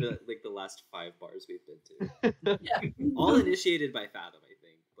happened at like the last 5 bars we've been to. Yeah. All initiated by Fathom, I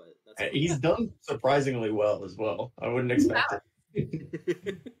think, but that's okay. He's done surprisingly well as well. I wouldn't expect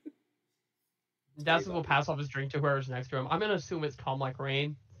it. Dawson will pass off his drink to whoever's next to him. I'm gonna assume it's calm like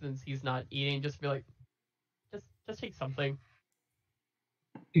rain since he's not eating. Just be like, just take something.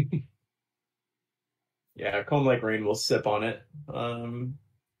 Yeah, Calm Like Rain will sip on it.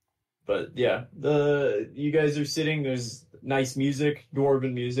 But yeah, you guys are sitting, there's nice music,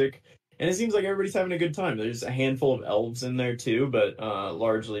 dwarven music, and it seems like everybody's having a good time. There's a handful of elves in there too, but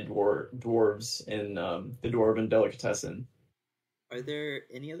largely dwarves in the dwarven delicatessen. Are there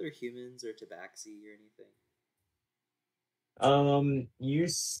any other humans or tabaxi or anything? You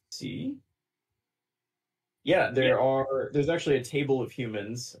see? Yeah, there's actually a table of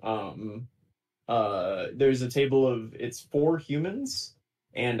humans. There's a table of, it's 4 humans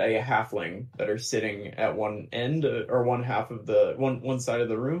and a halfling that are sitting at one end or one half of the one side of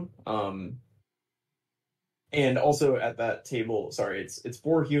the room. And also at that table, sorry, it's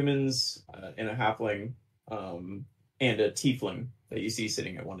 4 humans and a halfling and a tiefling that you see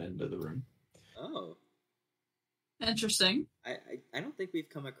sitting at one end of the room. Oh, Interesting. I don't think we've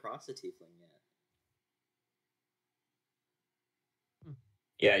come across a tiefling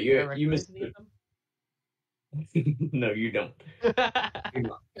yet. Yeah, you missed it. Them? No, you don't.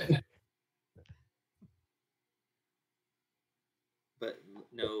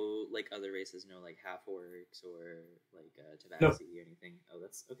 no, like other races, no, like half orcs or like tabaxi or anything. Oh,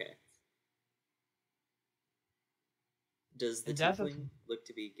 that's okay. Does the tiefling look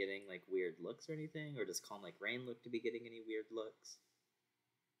to be getting like weird looks or anything, or does Calm Like Rain look to be getting any weird looks?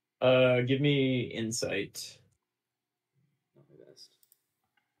 Give me insight. Not my best.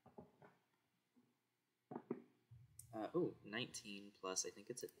 19 plus, I think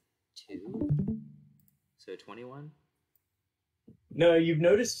it's a 2. So 21? No, you've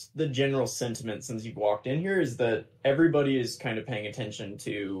noticed the general sentiment since you've walked in here is that everybody is kind of paying attention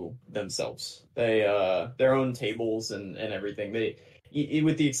to themselves. They, their own tables and everything. They,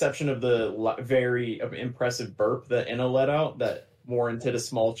 with the exception of the very impressive burp that Enna let out that warranted a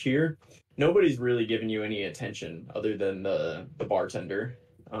small cheer, nobody's really giving you any attention other than the bartender.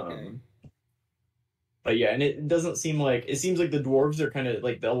 Okay. But yeah, and it doesn't seem like, it seems like the dwarves are kind of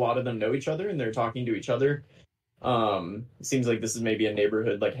like, a lot of them know each other and they're talking to each other. It seems like this is maybe a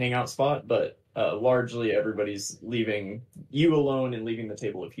neighborhood like hangout spot, but largely everybody's leaving you alone and leaving the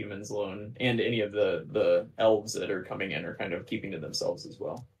table of humans alone, and any of the elves that are coming in are kind of keeping to themselves as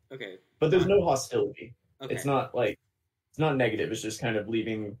well. Okay. But there's no hostility. Okay. It's not like, it's not negative, it's just kind of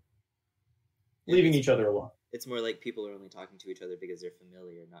leaving each other alone. It's more like people are only talking to each other because they're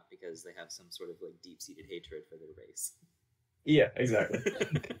familiar, not because they have some sort of like deep-seated hatred for their race. Yeah, exactly.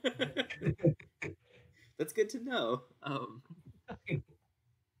 That's good to know. I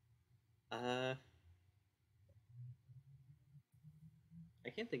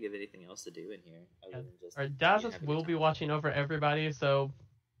can't think of anything else to do in here other than just. Our Dazis will be watching over everybody, so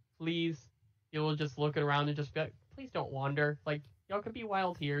please, you'll just look around and just be like, please don't wander. Like, y'all can be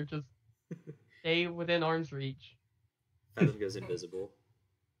wild here, just stay within arm's reach. Fathom goes invisible.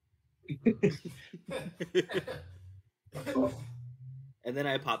 And then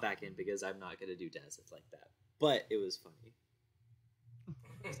I pop back in because I'm not going to do Dazith like that. But it was funny.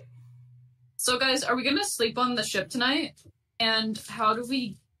 So, guys, are we going to sleep on the ship tonight? And how do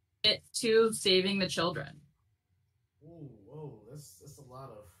we get to saving the children? Ooh, whoa, that's a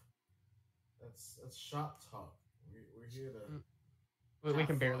lot of that's shop talk. We're here to. We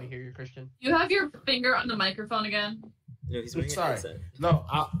can barely hear you, Christian. You have your finger on the microphone again. No, he's wearing a Sorry. headset. No,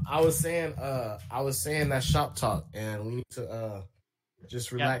 I was saying that shop talk, and we need to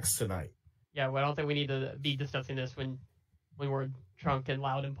just relax tonight. Yeah, well, I don't think we need to be discussing this when we're drunk and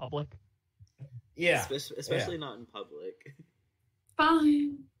loud in public. Yeah, Especially not in public.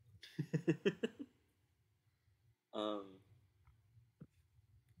 Fine.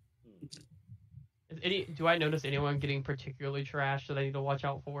 Do I notice anyone getting particularly trashed that I need to watch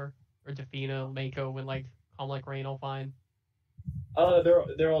out for? Or Defina, Mako, and like Calm Like Rain all fine?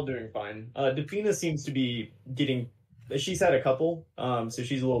 They're all doing fine. Defina seems to be getting. She's had a couple, so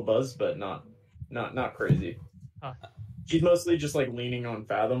she's a little buzzed, but not crazy. Huh. She's mostly just like leaning on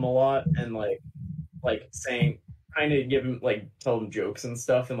Fathom a lot and like saying, kind of tell him jokes and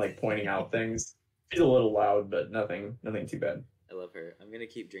stuff and like pointing out things. She's a little loud, but nothing too bad. I love her. I'm gonna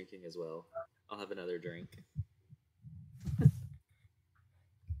keep drinking as well. I'll have another drink.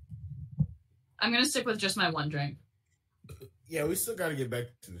 I'm going to stick with just my one drink. Yeah, we still got to get back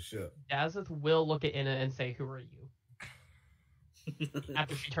to the ship. Dazith will look at Inna and say, "Who are you?"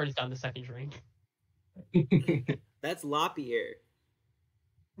 After she turns down the second drink. That's Lopier.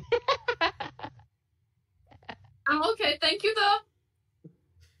 I'm okay, thank you, though.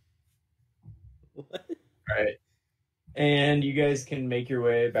 What? All right, and you guys can make your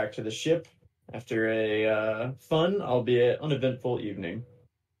way back to the ship after a fun, albeit uneventful evening.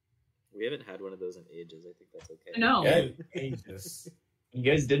 We haven't had one of those in ages. I think that's okay. No. Yeah, ages. You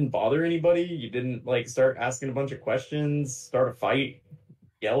guys didn't bother anybody? You didn't start asking a bunch of questions, start a fight,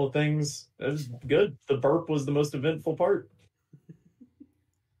 yell at things? That was good. The burp was the most eventful part.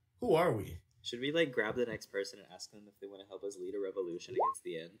 Who are we? Should we grab the next person and ask them if they want to help us lead a revolution against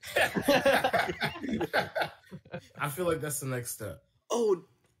the end? I feel like that's the next step. Oh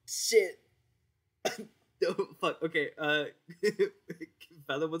shit! No, fuck. Okay.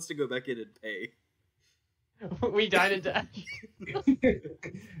 Fella wants to go back in and pay. We died and dead.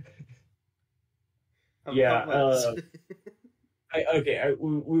 Yeah.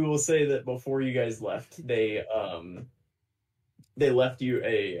 We will say that before you guys left, they left you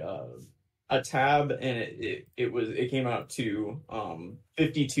a tab, and it came out to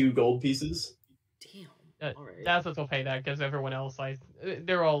 52 gold pieces. Damn. All right. That's what's will pay that because everyone else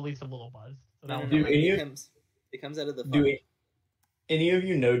they're all at least a little buzzed. So No, that no, was no, fine. it comes out of the fund. Do any of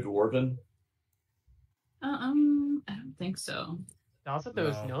you know Dwarven? I don't think so. Also, there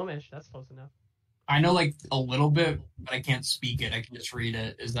was Gnomish. That's close enough. I know like a little bit, but I can't speak it. I can just read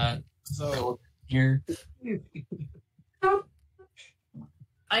it. Is that So here?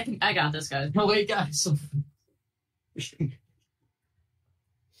 I got this, guys. No, wait, guys.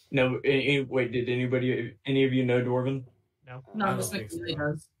 No, wait, did any of you know Dwarven? No. I No, don't this think so. McNeely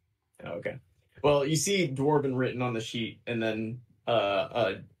does. Oh, okay. Well, you see Dwarven written on the sheet, and then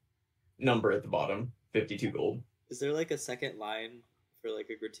a number at the bottom, 52 gold. Is there like a second line for like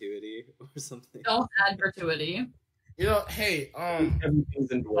a gratuity or something? Don't add gratuity. You know, hey,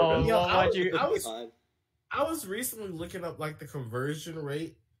 Everything's in Oh, Dwarven. Yo, well, why'd you? I was recently looking up like the conversion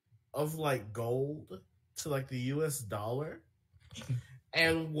rate of like gold to like the US dollar.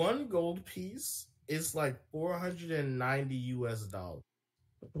 And one gold piece is like $490 US.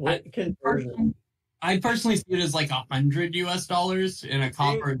 What conversion? I personally see it as like $100 US in a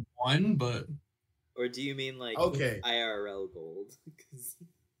copper one, but Or do you mean like Okay. IRL gold? 'Cause-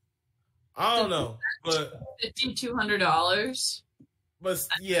 I don't know, but $5,200.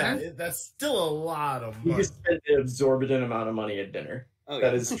 yeah, that's still a lot of You money. can spend an exorbitant amount of money at dinner. oh,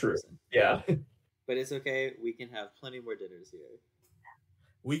 That yeah, is true. 100%. Yeah. But it's okay. We can have plenty more dinners here.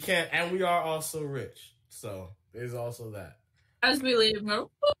 We can't, and we are also rich, so there's also that. As we leave,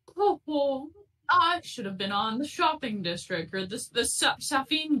 I should have been on the shopping district or the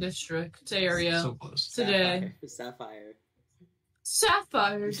Safine district area so close. today. Sapphire.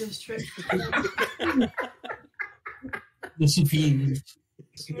 Sapphire district. The Safine.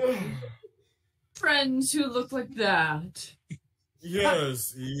 Friends who look like that.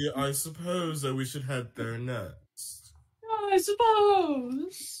 Yes, I suppose that we should head there next. I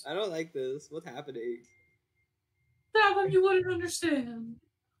suppose. I don't like this. What's happening? That one you wouldn't understand.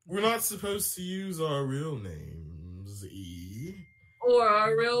 We're not supposed to use our real names, Or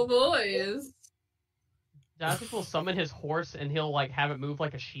our real voice. Dazik will summon his horse and he'll like have it move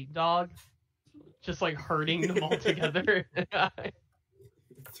like a sheepdog, just like herding them all together.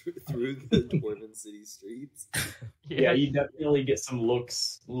 Through the Dwarven city streets. Yeah, you definitely get some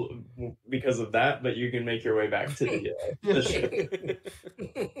looks because of that, but you can make your way back to the ship.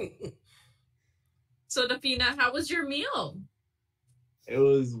 So, Dafina, how was your meal? It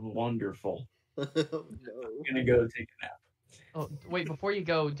was wonderful. No. I'm gonna go take a nap. Oh, wait, before you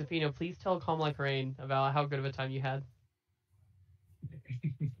go, Defino, please tell Calm Like Rain about how good of a time you had.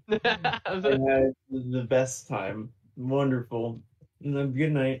 I had the best time. Wonderful. And then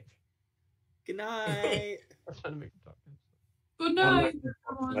good night. Good night. I'm trying to make him talk. Good I'm night.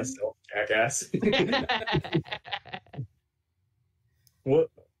 not gonna myself, jackass. What?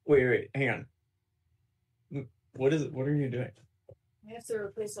 Wait, hang on. What is it? What are you doing? I have to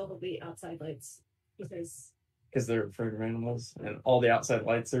replace all of the outside lights because Because they're afraid of animals, and all the outside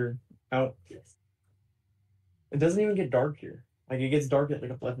lights are out. yes, It doesn't even get dark here. Like it gets dark at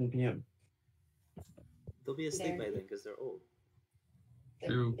like 11 p.m. They'll be asleep by then because they're old.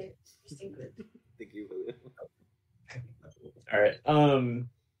 True. they're interesting good. Thank you, William. All right.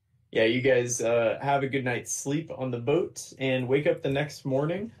 Yeah, you guys have a good night's sleep on the boat and wake up the next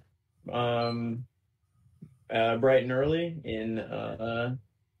morning, bright and early in the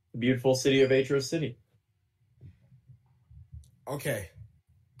beautiful city of Aetros City. Okay.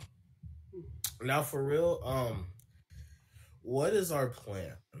 Now for real, what is our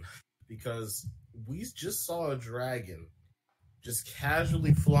plan? Because we just saw a dragon just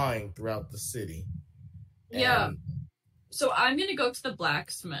casually flying throughout the city. Yeah. And- So I'm gonna go to the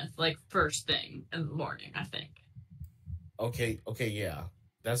blacksmith like first thing in the morning, I think. Okay, yeah.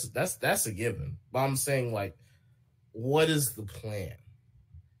 That's a given. But I'm saying like, what is the plan?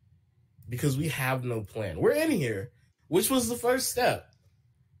 Because we have no plan. We're in here, which was the first step.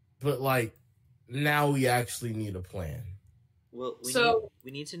 But like, now we actually need a plan. Well,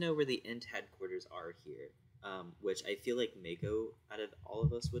 we need to know where the Int headquarters are here, which I feel like Mako out of all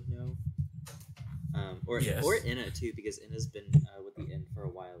of us would know. Or Inna too, because Inna's been with the Int for a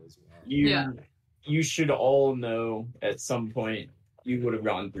while as well. You should all know at some point you would have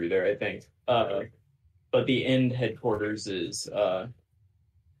gone through there, I think. But the end headquarters is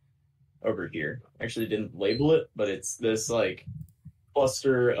over here. Actually didn't label it, but it's this like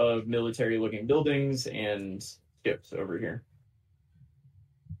cluster of military looking buildings and ships over here.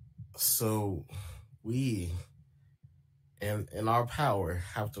 So we, in our power,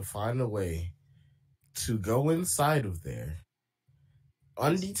 have to find a way to go inside of there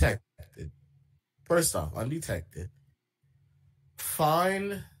undetected. First off, undetected.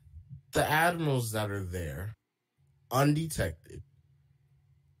 Find the admirals that are there undetected.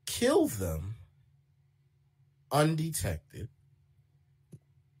 Kill them undetected.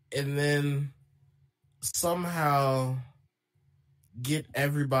 And then somehow get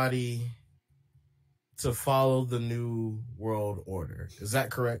everybody to follow the new world order. Is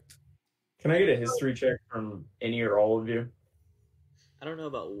that correct? Can I get a history check from any or all of you? I don't know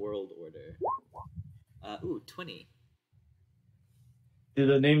about world order. 20. Do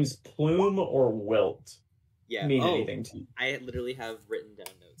the names Plume or Welt Yeah. mean anything to you? I literally have written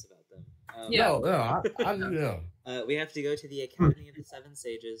down notes about them. Yeah. I knew them. We have to go to the Academy of the Seven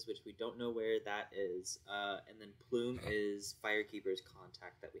Sages, which we don't know where that is. And then Plume is Firekeeper's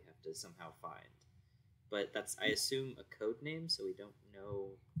contact that we have to somehow find. But that's, I assume, a code name, so we don't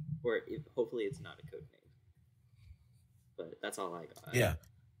know, hopefully it's not a code name. But that's all I got. Yeah,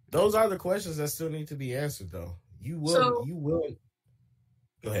 those are the questions that still need to be answered, though. You will.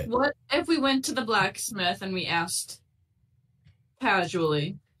 Go ahead. What if we went to the blacksmith and we asked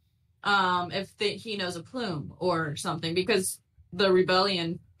casually if he knows a plume or something? Because the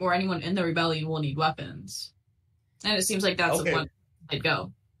rebellion or anyone in the rebellion will need weapons. And it seems like that's what they'd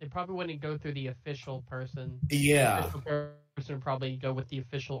go. They probably wouldn't go through the official person. Yeah. The official person would probably go with the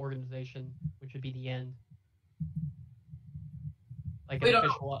official organization, which would be the end. Like an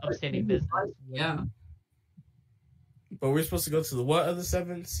official upstanding business. Yeah. But we're supposed to go to the what other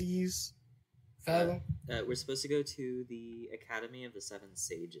 7 Seas? Fathom? We're supposed to go to the Academy of the Seven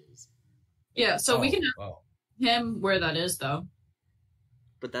Sages. Yeah, so we can ask him where that is, though.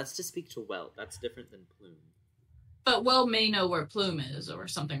 But that's to speak to Welt. That's different than Plume. But Well may know where Plume is, or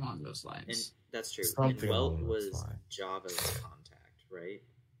something along those lines. And that's true. Something and Welt along those was lines. Java's contact, right?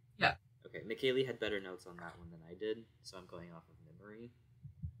 Yeah. Okay, McKaylee had better notes on that one than I did, so I'm going off of memory.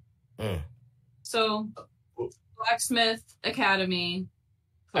 So, Blacksmith Academy.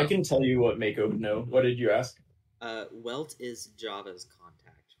 I can tell you what Mako would know. What did you ask? Welt is Java's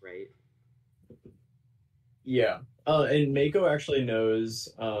contact, right? Yeah. And Mako actually knows,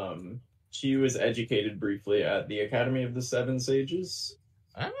 she was educated briefly at the Academy of the Seven Sages.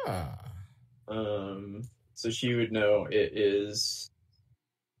 So she would know it is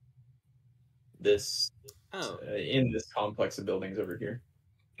this, in this complex of buildings over here.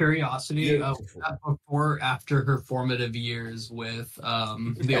 Curiosity, before, after her formative years with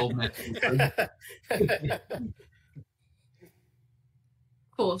the old man.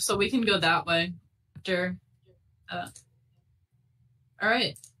 Cool, so we can go that way after. All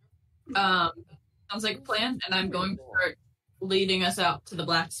right. Sounds like a plan, and I'm going to start leading us out to the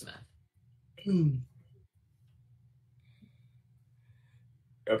blacksmith.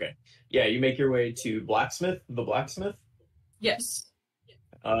 Okay. Yeah, you make your way to the blacksmith. Yes.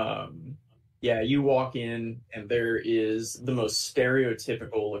 Yeah, you walk in, and there is the most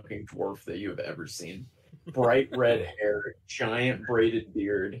stereotypical looking dwarf that you have ever seen. Bright red hair, giant braided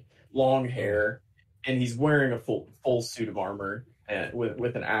beard, long hair, and he's wearing a full suit of armor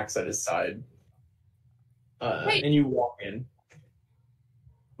with an axe at his side. And you walk in.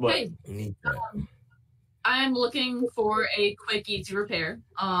 What? Hey, I'm looking for a quick, easy repair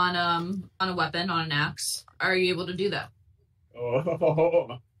on a weapon, on an axe. Are you able to do that?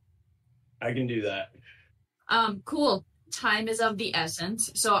 Oh, I can do that. Cool. Time is of the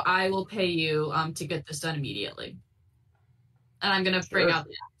essence, so I will pay you to get this done immediately. And I'm gonna bring out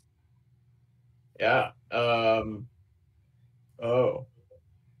the Yeah. Oh,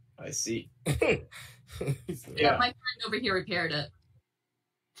 I see. Yeah, my friend over here repaired it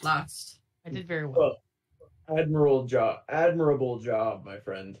last. I did very well. Admirable job, my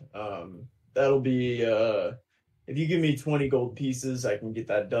friend. That'll be if you give me 20 gold pieces, I can get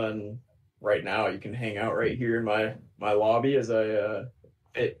that done right now. You can hang out right here in my lobby as I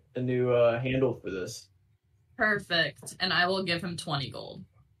fit a new handle for this. Perfect. And I will give him 20 gold.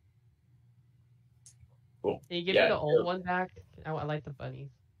 Cool. Can you give me the old one back? I like the bunnies.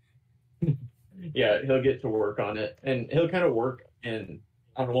 Yeah, he'll get to work on it, and he'll kind of work on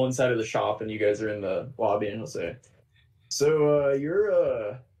one side of the shop, and you guys are in the lobby, and he'll say, "So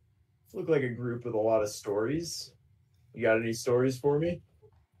you're look like a group with a lot of stories. You got any stories for me?"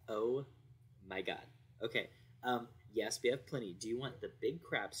 Oh my god. Okay. Yes, we have plenty. Do you want the big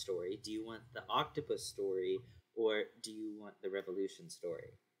crab story? Do you want the octopus story? Or do you want the revolution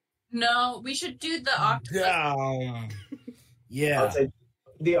story? No, we should do the octopus. Yeah. I'll say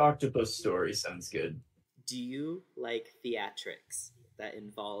the octopus story sounds good. Do you like theatrics that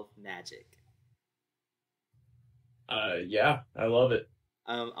involve magic? Yeah, I love it.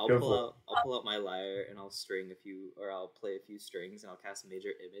 I'll pull out my lyre and I'll play a few strings and I'll cast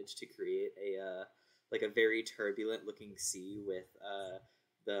Major Image to create a very turbulent looking sea with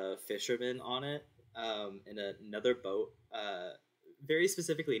the fisherman on it, and another boat, very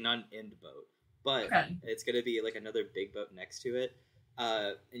specifically not an end boat, but it's gonna be like another big boat next to it.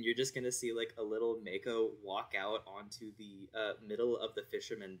 And you're just gonna see like a little Mako walk out onto the middle of the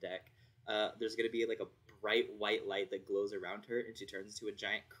fisherman deck. There's gonna be like a bright white light that glows around her, and she turns into a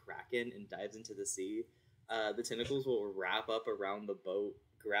giant kraken and dives into the sea. the tentacles will wrap up around the boat,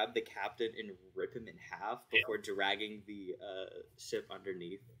 grab the captain, and rip him in half before dragging the ship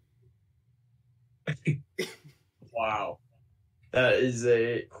underneath. Wow. That is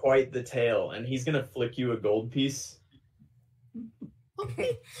quite the tale, and he's gonna flick you a gold piece. Oh,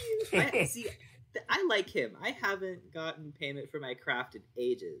 thank you. I like him. I haven't gotten payment for my craft in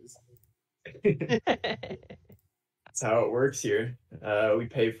ages. That's how it works here. We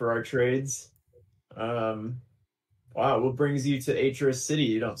pay for our trades. Wow, what brings you to Aetros City?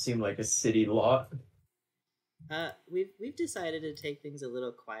 You don't seem like a city lot. We've decided to take things a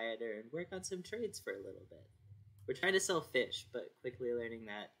little quieter and work on some trades for a little bit. We're trying to sell fish, but quickly learning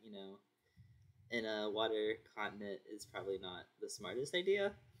that, in a water continent is probably not the smartest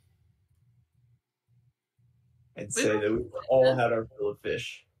idea. I'd say that we've all had our fill of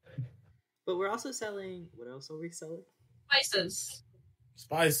fish. But we're also selling... What else are we selling? Spices.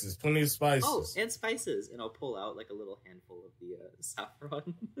 Spices, plenty of spices. Oh, and spices. And I'll pull out like a little handful of the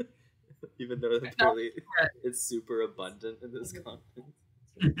saffron. Even though apparently it's super abundant in this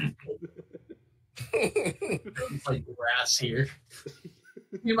continent. It's like grass here.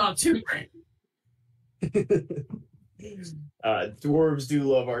 You're about 2 grand. Dwarves do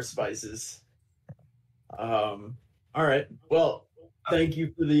love our spices. All right. Well, thank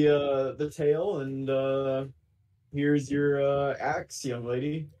you for the tale, and here's your axe, young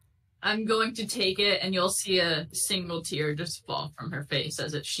lady. I'm going to take it, and you'll see a single tear just fall from her face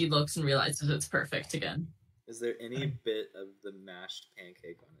as she looks and realizes it's perfect again. Is there any bit of the mashed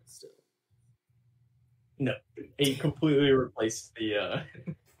pancake on it still? No, he completely replaced the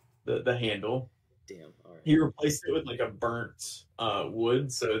handle. Damn. All right. He replaced it with like a burnt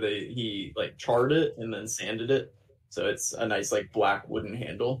wood, so he like charred it and then sanded it, so it's a nice like black wooden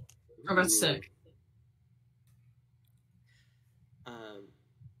handle. Oh, that's sick. Oh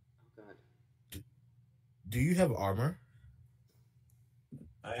god. Do you have armor?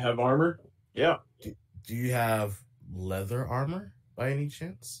 I have armor. Yeah. Do you have leather armor by any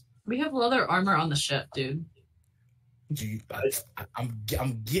chance? We have leather armor on the ship, dude. Do you? I'm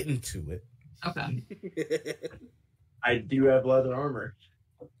getting to it. Okay. I do have leather armor.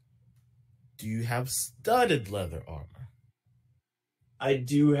 Do you have studded leather armor? I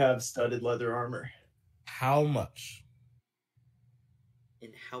do have studded leather armor. How much?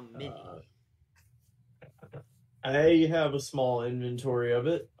 And how many? I have a small inventory of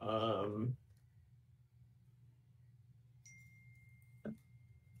it.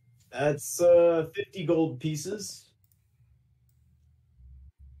 That's 50 gold pieces.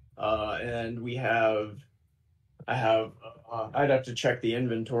 And I'd have to check the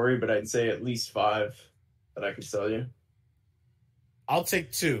inventory, but I'd say at least 5 that I could sell you. I'll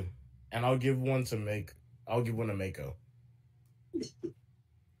take 2, and I'll give one to Mako.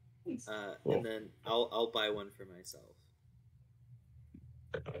 Cool. And then I'll buy one for myself.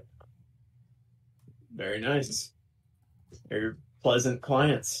 Very nice. You're pleasant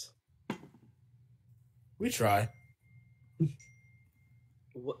clients. We try.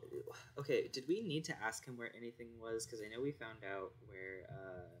 What? Okay, did we need to ask him where anything was? Because I know we found out where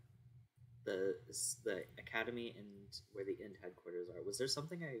the academy and where the Ind headquarters are. Was there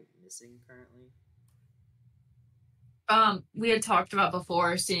something I'm missing currently? We had talked about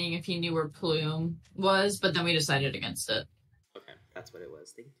before seeing if he knew where Plume was, but then we decided against it. Okay, that's what it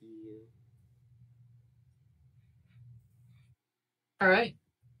was. Thank you. All right.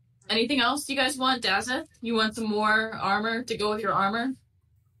 Anything else you guys want, Dazeth? You want some more armor to go with your armor?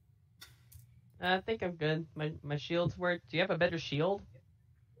 I think I'm good. My shields work. Do you have a better shield?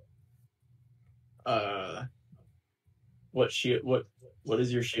 What shield? What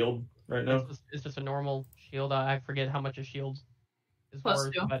is your shield right now? It's just a normal shield. I forget how much a shield is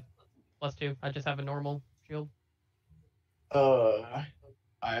worth, +2. but +2. I just have a normal shield. I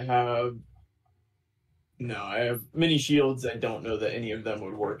have many shields. I don't know that any of them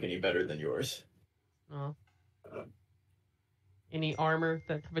would work any better than yours. Oh. Any armor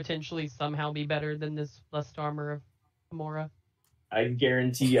that could potentially somehow be better than this blessed armor of Amora? I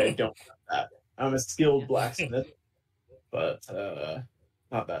guarantee I don't have that. I'm a skilled blacksmith, but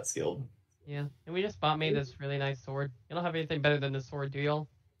not that skilled. Yeah, and we just bought me this really nice sword. You don't have anything better than this sword, do y'all?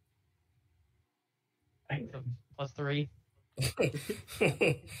 So, +3.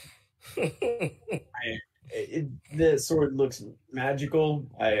 The sword looks magical.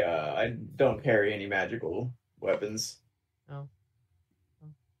 I don't carry any magical weapons. Oh.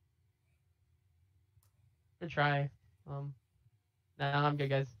 Good try. Nah, I'm good,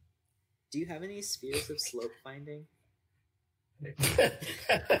 guys. Do you have any spheres of slope finding? And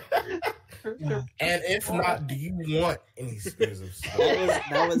if not, do you want any spears of snow?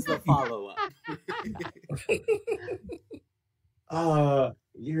 That was the follow-up.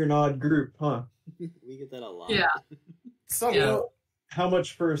 You're an odd group, huh? We get that a lot. Yeah. How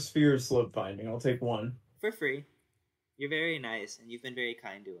much for a sphere of slope finding? I'll take one. For free. You're very nice, and you've been very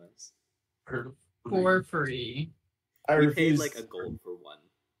kind to us. For free. I We refuse. paid like a gold for one.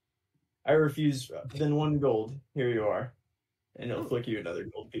 I refuse. Then 1 gold. Here you are, and he'll flick you another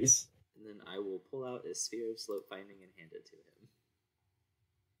gold piece. And then I will pull out a sphere of slope finding and hand it to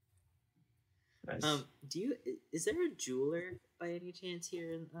him. Nice. Is there a jeweler by any chance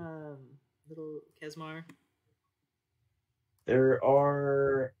here in Little Kesmar? There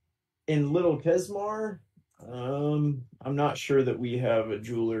are in Little Kesmar. I'm not sure that we have a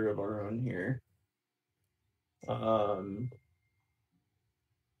jeweler of our own here.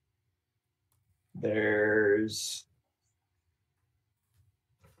 There's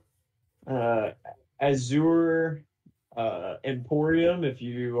Azure Emporium, if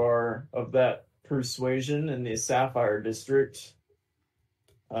you are of that persuasion, in the Sapphire District.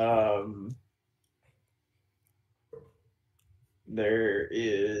 There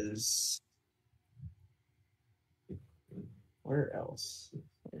is... Where else?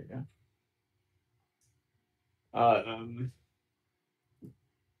 There you go.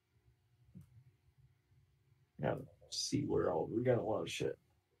 Yeah, let's see where all we got a lot of shit.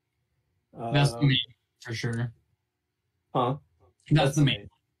 That's the main, for sure. Huh? That's the main.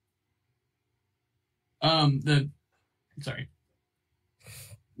 Sorry.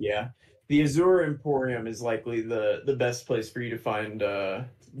 Yeah. The Azure Emporium is likely the best place for you to find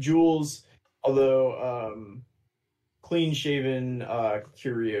jewels, although clean-shaven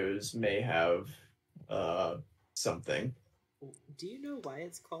curios may have something. Do you know why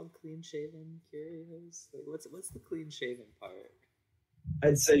it's called clean shaven curios? Like, what's the clean shaven part?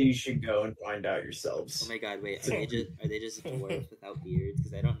 I'd say you should go and find out yourselves. Oh my god! Wait, are they just dwarves without beards?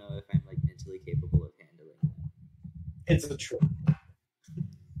 Because I don't know if I'm like mentally capable of handling that. It's a trick.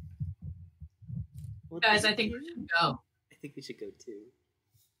 Well, Guys, I think we should go. I think we should go too.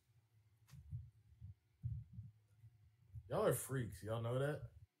 Y'all are freaks. Y'all know that?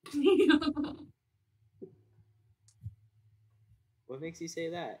 What makes you say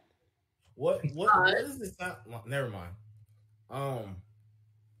that? What is this? Never mind.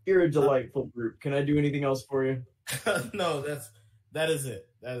 You're a delightful group. Can I do anything else for you? No, that is it.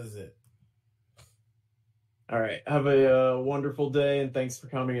 That is it. All right. Have a wonderful day, and thanks for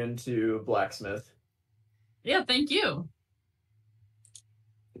coming into Blacksmith. Yeah, thank you.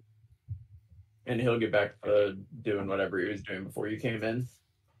 And he'll get back to doing whatever he was doing before you came in.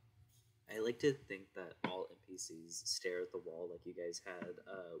 I like to think that all NPCs stare at the wall like you guys had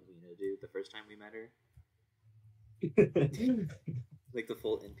Weena do the first time we met her. Like the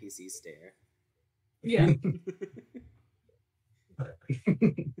full NPC stare. Yeah.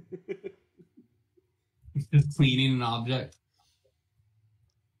 Just cleaning an object.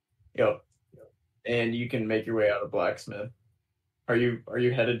 Yep. And you can make your way out of Blacksmith. Are you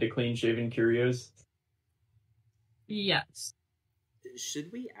headed to Clean Shaven Curios? Yes.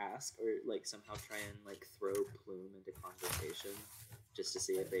 Should we ask or like somehow try and like throw Plume into conversation just to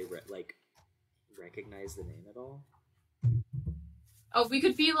see if they recognize the name at all? Oh, we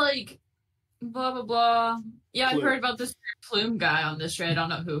could be like, blah, blah, blah. Yeah, I've Plume. heard about this Plume guy on this street. I don't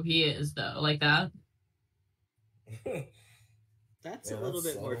know who he is, though. Like that. That's Yeah, a little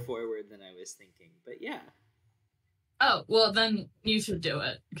that's bit more subtle. forward than I was thinking, but yeah. Oh, well, then you should do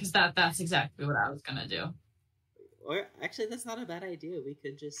it. Because that's exactly what I was going to do. Or actually, that's not a bad idea. We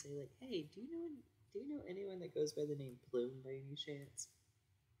could just say like, "Hey, do you know anyone that goes by the name Plume by any chance?"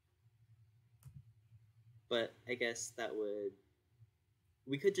 But I guess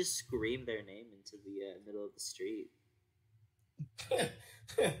we could just scream their name into the middle of the street.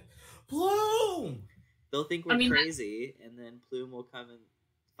 Bloom! They'll think we're I mean, crazy, and then Plume will come and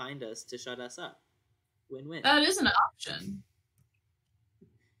find us to shut us up. Win-win. That is an option.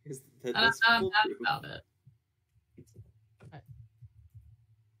 And That's I'm foolproof. happy about it.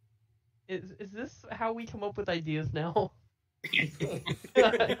 Is this how we come up with ideas now? They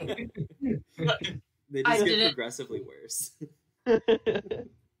I just get didn't- progressively worse. I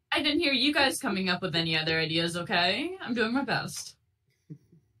didn't hear you guys coming up with any other ideas, okay? I'm doing my best.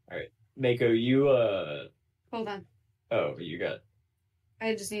 Mako, you Hold on. oh, you got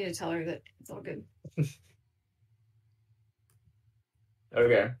I just need to tell her that it's all good.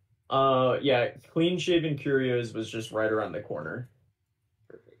 okay. Yeah, Clean Shaven Curios was just right around the corner.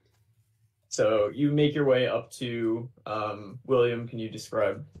 Perfect. So you make your way up to William. Can you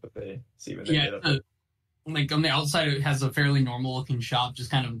describe what they see when they Yeah, get up? like on the outside, it has a fairly normal looking shop,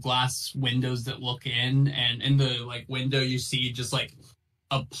 just kind of glass windows that look in, and in the like window you see just like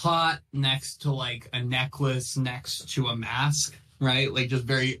a pot next to like a necklace next to a mask, right? Like just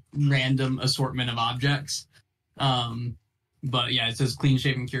very random assortment of objects. But yeah, it says clean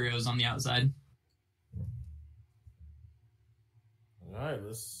shaven curios on the outside. All right,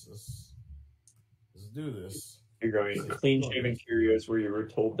 let's do this. You're going to clean shaven curios where you were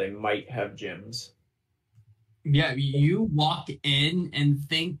told they might have gems. Yeah, you walk in and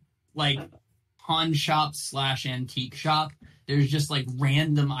think like pawn shop / antique shop. There's just like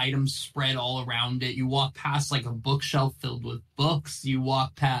random items spread all around it. You walk past like a bookshelf filled with books. You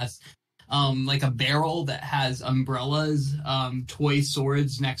walk past like a barrel that has umbrellas, toy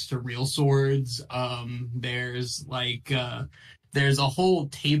swords next to real swords. There's like there's a whole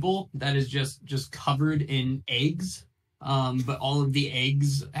table that is just covered in eggs. But all of the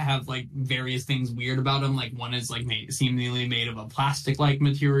eggs have like various things weird about them. Like one is like seemingly made of a plastic-like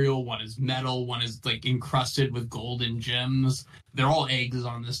material. One is metal. One is like encrusted with gold and gems. They're all eggs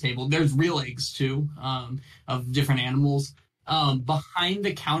on this table. There's real eggs too, of different animals. Behind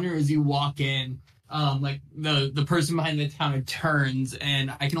the counter as you walk in, like the person behind the counter turns,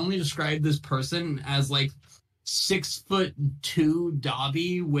 and I can only describe this person as like 6'2"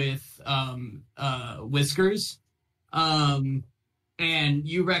 Dobby with whiskers. And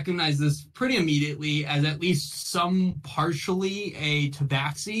you recognize this pretty immediately as at least some partially a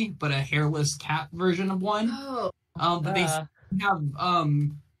tabaxi, but a hairless cat version of one. Oh. But they have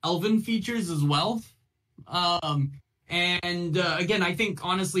elven features as well. And again, I think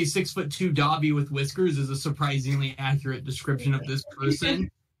honestly 6'2" Dobby with whiskers is a surprisingly accurate description of this person.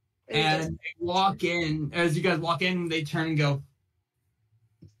 And they walk in, as you guys walk in, they turn and go,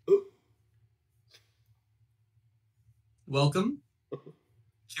 "Welcome,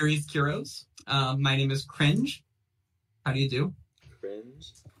 Curious Curos. My name is Cringe. How do you do?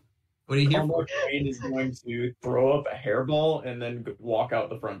 Cringe. What are you here for?" Crane is going to throw up a hairball and then walk out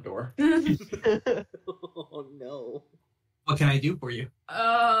the front door. Oh no. What can I do for you?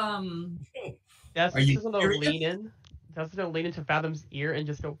 That's Are you just gonna serious? lean in. That's gonna lean into Fathom's ear and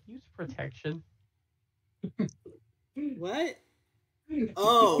just go, use protection. What?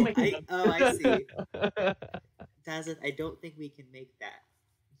 Oh, I see. Dazeth, I don't think we can make that.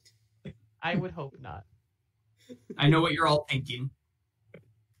 I would hope not. I know what you're all thinking.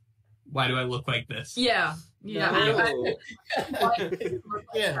 Why do I look like this? Yeah. No.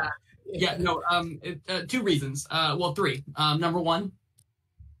 Yeah. Yeah, no, two reasons. Well, three. Number one,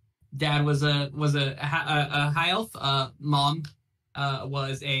 Dad was a high elf. Mom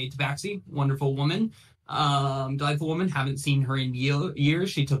was a tabaxi, wonderful woman. Delightful woman. Haven't seen her in years.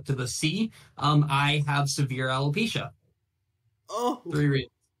 She took to the sea. I have severe alopecia. Oh. 3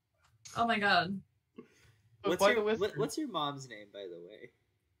 reasons. Oh my god. What's your mom's name, by the way?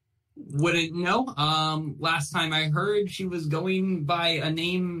 Wouldn't know. Last time I heard, she was going by a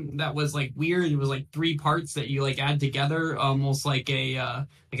name that was like weird. It was like 3 parts that you like add together, almost like a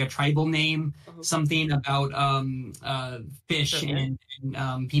tribal name. Oh. Something about fish and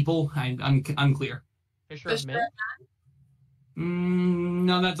people. I'm unclear. Fisher of Men?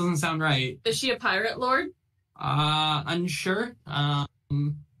 No, that doesn't sound right. Is she a pirate lord? Unsure.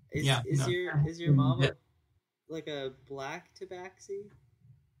 Is Yeah, no. is your mom like a black tabaxi?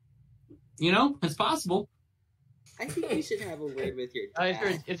 You know, it's possible. I think we should have a word with your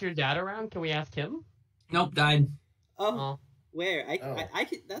dad. Is your dad around? Can we ask him? Nope, died. Oh, where? I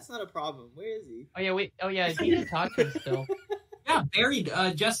can. That's not a problem. Where is he? Oh yeah, wait. Oh yeah, he can talk to him still. Yeah, buried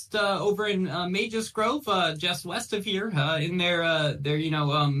just over in Magus Grove, just west of here, in their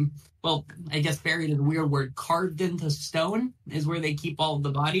well, I guess buried is a weird word. Carved into stone is where they keep all of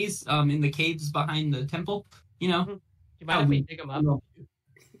the bodies, in the caves behind the temple. You know. Do you mind if we dig him up?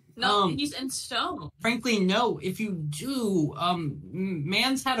 No, he's in stone. Frankly, no. If you do,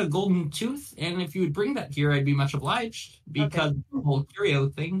 man's had a golden tooth, and if you would bring that here, I'd be much obliged, because the whole curio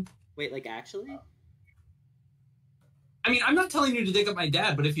thing. Wait, like actually? I mean, I'm not telling you to dig up my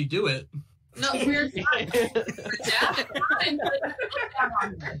dad, but if you do it. No, we're fine. Dad, fine.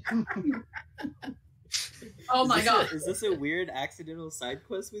 Oh my god. Is this a weird accidental side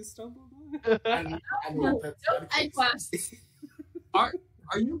quest we stumbled on? Side quest. Are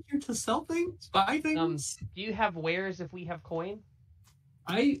you here to sell things? Buy things? Do you have wares if we have coin?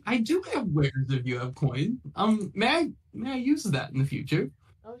 I do have wares if you have coin. May I use that in the future?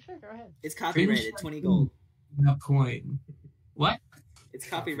 Oh sure, go ahead. It's copyrighted, 20 gold. Have coin. What? It's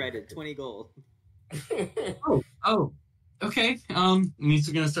copyrighted, 20 gold. Oh. Okay. He's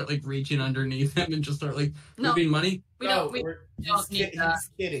gonna start like reaching underneath him and just start like moving money. We don't need that. He's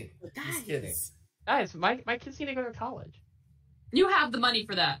kidding. Guys. He's kidding. Guys, my kids need to go to college. You have the money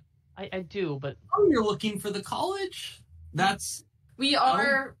for that. I do, but Oh, you're looking for the college? That's We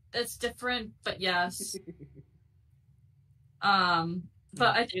are. It's different, but yes.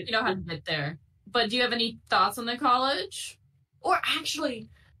 But I think you know how to get there. But do you have any thoughts on the college? Or actually,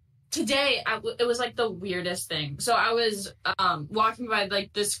 today it was like the weirdest thing. So I was walking by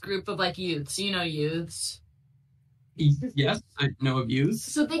like this group of like youths. You know youths. Yes, I know of views.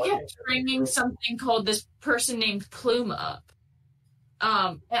 So they kept bringing something called this person named Plume up.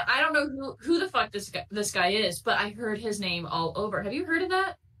 And I don't know who the fuck this guy is, but I heard his name all over. Have you heard of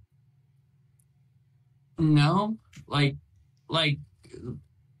that? No, like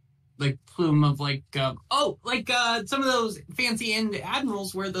plume of like some of those fancy end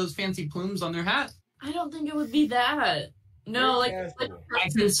admirals wear those fancy plumes on their hat. I don't think it would be that. No, like I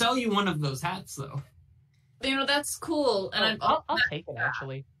can sell you one of those hats though. You know, that's cool, and I'll take it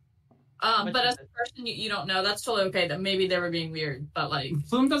actually. But as a person you don't know, that's totally okay. That maybe they were being weird, but like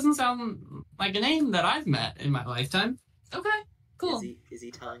Plume doesn't sound like a name that I've met in my lifetime. Okay, cool. Is he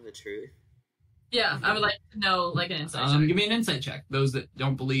telling the truth? Yeah, I would like to know like an insight check. Give me an insight check. Those that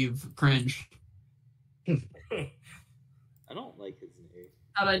don't believe cringe. I don't like his name.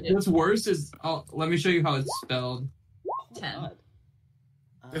 How'd I do? What's worse is let me show you how it's spelled. 10. God.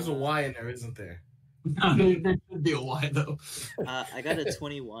 There's a Y in there, isn't there? There should be a Y though. I got a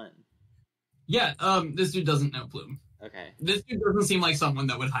 21. Yeah, this dude doesn't know Plume. Okay. This dude doesn't seem like someone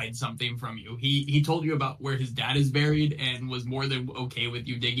that would hide something from you. He told you about where his dad is buried and was more than okay with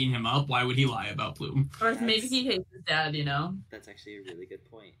you digging him up. Why would he lie about Plume? Or maybe he hates his dad, you know? That's actually a really good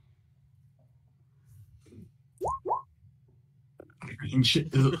point. Cringe.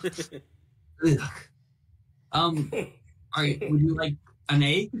 Ugh. Alright, would you like an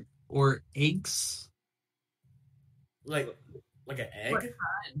egg or eggs? Like an egg? What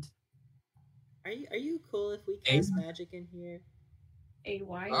kind? Are you cool if we cast magic in here?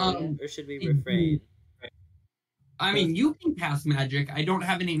 A-Y? Or should we refrain? I mean, you can cast magic. I don't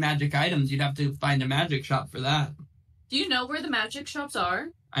have any magic items. You'd have to find a magic shop for that. Do you know where the magic shops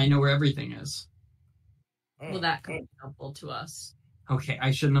are? I know where everything is. Well, that could be helpful to us. Okay, I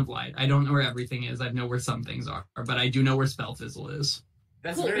shouldn't have lied. I don't know where everything is. I know where some things are, but I do know where Spellfizzle is.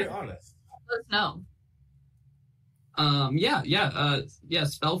 That's Cool. very honest. Let us know.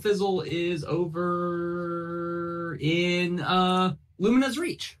 Spellfizzle is over in Lumina's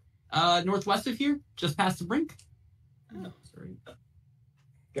Reach, northwest of here, just past the brink. Oh. Sorry.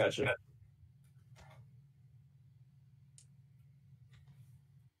 Gotcha.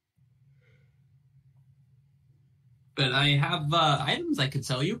 But I have items I could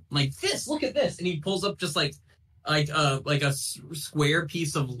sell you, like this. Look at this, and he pulls up just like a square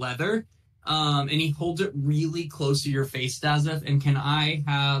piece of leather. And he holds it really close to your face, Dazeth. And can I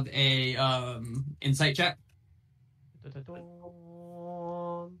have a insight check? Where's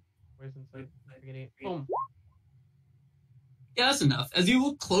insight? Boom. Yeah, that's enough. As you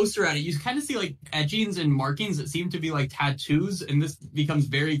look closer at it, you kind of see like etchings and markings that seem to be like tattoos, and this becomes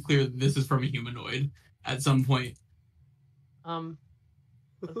very clear that this is from a humanoid at some point. Was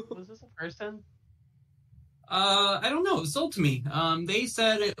this a person? I don't know. It was sold to me. They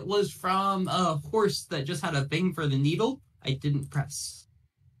said it was from a horse that just had a thing for the needle. I didn't press.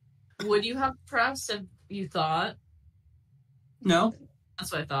 Would you have pressed if you thought? No.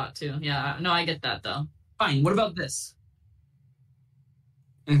 That's what I thought too. Yeah, no, I get that though. Fine. What about this?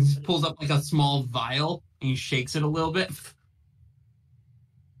 And he pulls up like a small vial and he shakes it a little bit.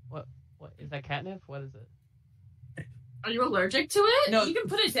 What is that catnip? What is it? Are you allergic to it? No. You can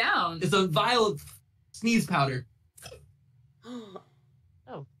put it down. It's a vial of sneeze powder.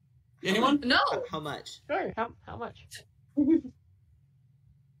 Oh. Anyone? No. How much? Sure. How much? And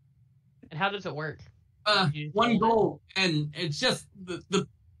how does it work? One gold, and it's just the.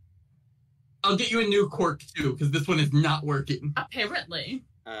 I'll get you a new cork too, because this one is not working. Apparently.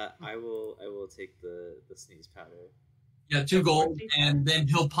 I will take the sneeze powder. Yeah, 2 gold, and then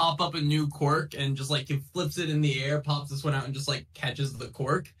he'll pop up a new cork, and just like he flips it in the air, pops this one out, and just like catches the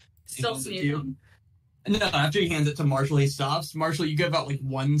cork. Still sneezing. No, after he hands it to Marshall, he stops. Marshall, you give out like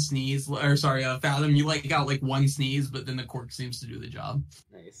one sneeze, or sorry, Fathom, you like out like one sneeze, but then the cork seems to do the job.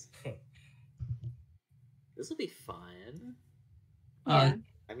 Nice. This will be fun. Yeah.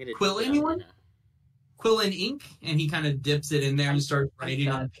 I'm gonna Quill do anyone? Omena. Quill and ink, and he kind of dips it in there and starts writing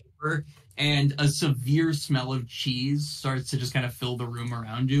on paper, and a severe smell of cheese starts to just kind of fill the room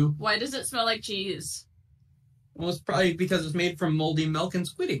around you. Why does it smell like cheese? Well, it's probably because it's made from moldy milk and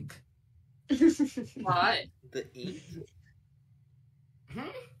squid ink. Why? The ink?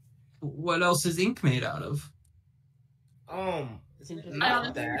 What else is ink made out of? Isn't it I not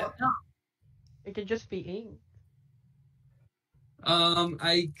don't that? know. It could just be ink.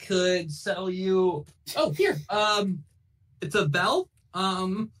 I could sell you. Oh, here. It's a bell.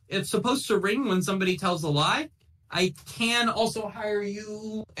 It's supposed to ring when somebody tells a lie. I can also hire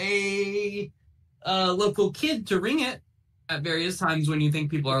you a local kid to ring it at various times when you think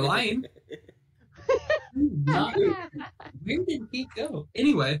people are lying. Where did he go?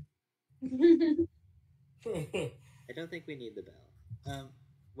 Anyway. I don't think we need the bell.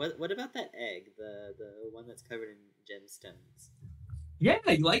 What about that egg? The one that's covered in gemstones. Yeah,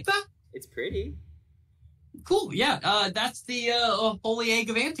 you like that? It's pretty. Cool. Yeah, that's the holy egg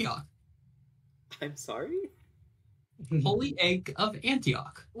of Antioch. I'm sorry? Holy egg of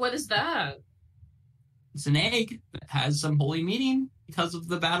Antioch. What is that? It's an egg that has some holy meaning because of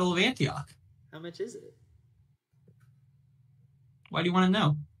the Battle of Antioch. How much is it? Why do you want to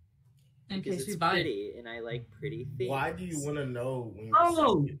know? In Because case we it's buy it. pretty, and I like pretty things. Why do you want to know when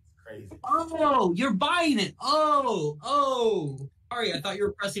Oh! it's crazy? Oh, you're buying it. Oh. Sorry, I thought you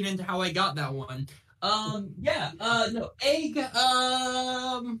were pressing into how I got that one. No, egg,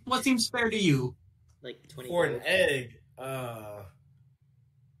 what seems fair to you? Like 20 For gold? an egg,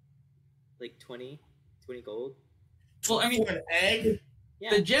 Like 20 gold? Well, I mean, for an egg,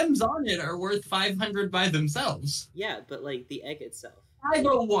 Yeah. the gems on it are worth 500 by themselves. Yeah, but like the egg itself.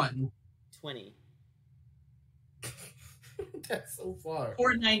 501. 20. that's so far.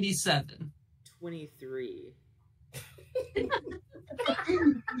 497. 23.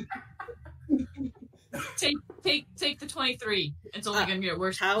 Take the 23. It's only gonna get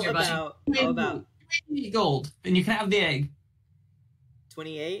worse. How Here, buddy. about 20 gold, and you can have the egg.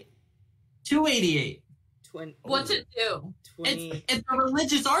 28? 288. 20. What's it do? 20. It's a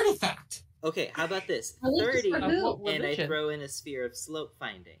religious artifact. Okay, how about this? Religious 30, for who? and I Religion. throw in a sphere of slope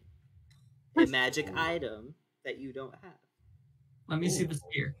finding. A magic item that you don't have. Let me see the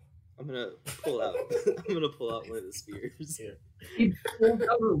spear. I'm gonna pull out. I'm gonna pull out one of the spears. He pulls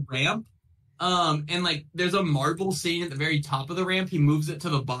out a ramp, and like there's a marble sitting at the very top of the ramp. He moves it to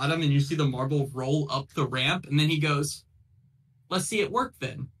the bottom, and you see the marble roll up the ramp, and then he goes, "Let's see it work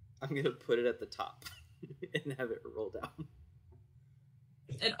then." I'm gonna put it at the top and have it roll down.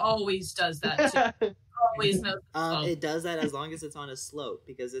 It always does that too. Always knows. It does that as long as it's on a slope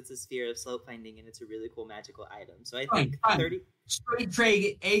because it's a sphere of slope finding and it's a really cool magical item. So I think Fine. 30. Straight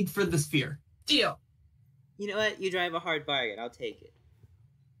trade egg for the sphere. Deal. You know what? You drive a hard bargain. I'll take it.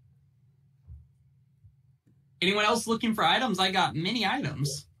 Anyone else looking for items? I got many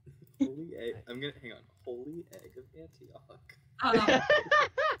items. Holy egg. I'm gonna hang on. Holy egg of Antioch.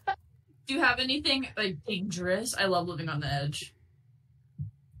 Do you have anything like dangerous? I love living on the edge.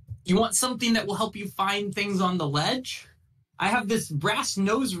 You want something that will help you find things on the ledge? I have this brass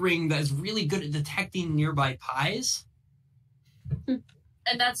nose ring that is really good at detecting nearby pies. And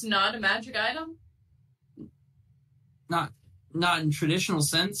that's not a magic item? Not in traditional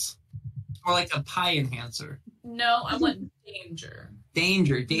sense. Or like a pie enhancer. No, I want danger.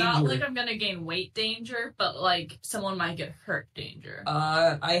 Danger. Not like I'm gonna gain weight danger, but like someone might get hurt danger.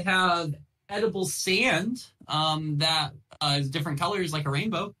 I have edible sand that is different colors like a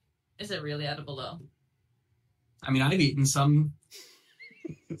rainbow. Is it really edible though? I mean, I've eaten some.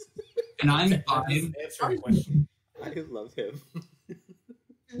 And I'm fine. Answer the question. I love him.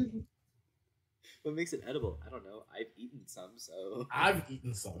 What makes it edible? I don't know. I've eaten some, so. I've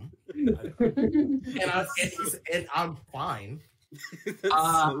eaten some, and I'm fine. That's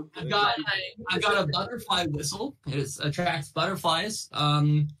so I've good. got a butterfly whistle. It attracts butterflies.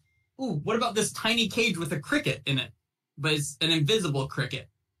 What about this tiny cage with a cricket in it? But it's an invisible cricket.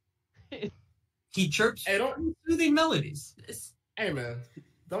 He chirps Hey, don't. soothing melodies. Hey, man.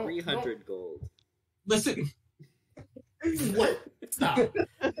 Don't. 300 gold. Listen, What? Stop.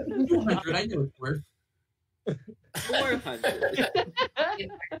 200, I know it's worth. 400.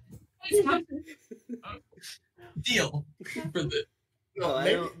 Deal for the. No,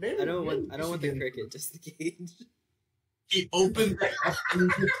 I don't want we should the get- cricket, just the cage. He opens it up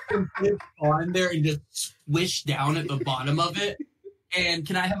and just puts on there and just swish down at the bottom of it. And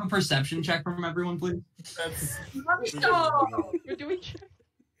can I have a perception check from everyone, please? That's We're doing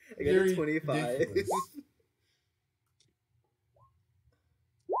I got a Very 25. ridiculous.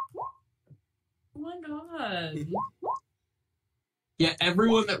 Oh my god. Yeah,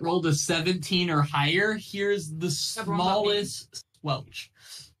 everyone that rolled a 17 or higher hears the smallest squelch.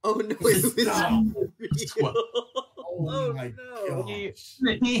 Oh no, it was Stop. real. Oh my no. god.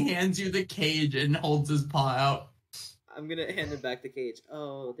 He hands you the cage and holds his paw out. I'm gonna hand him back the cage.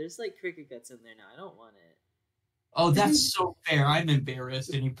 Oh, there's like cricket guts in there now. I don't want it. Oh, that's so fair. I'm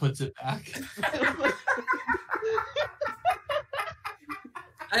embarrassed. And he puts it back.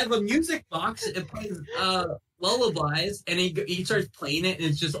 I have a music box. It plays lullabies, and he starts playing it, and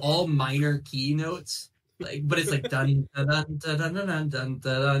it's just all minor key notes. like, but it's like dun dun dun dun dun dun dun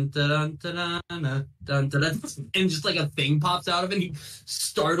dun dun dun dun dun, and just like a thing pops out of it. And he,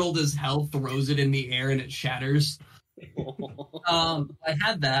 startled as hell, throws it in the air and it shatters. I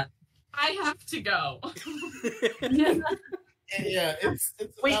had that. I have to go. Yeah, it's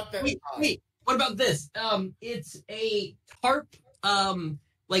Wait, about that wait, time. wait. What about this? It's a tarp,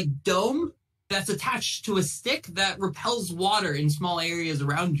 like dome that's attached to a stick that repels water in small areas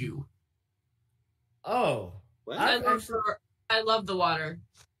around you. Oh, What? I love the water.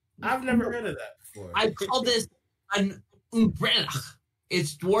 I've never heard of that before. I call this an umbrella.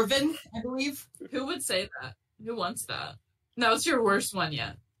 It's dwarven, I believe. Who would say that? Who wants that? No, it's your worst one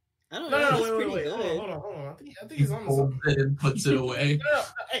yet. I don't No, know. no, It's wait, pretty wait, good. hold on. I think he's on to Holds something. it and puts it away. No,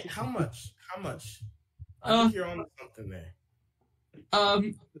 hey, how much? I think you're on to something there.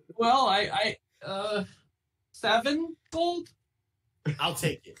 Well, I 7 gold. I'll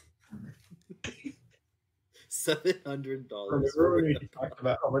take it. $700. Remember when we talked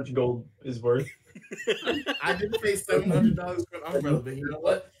about how much gold is worth? I did pay $700 for an umbrella, but you know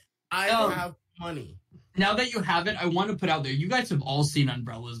what? I have money. Now that you have it, I want to put out there, you guys have all seen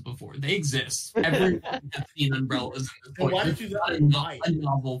umbrellas before. They exist. Everyone has seen umbrellas at this Then point. why It's did you not not buy a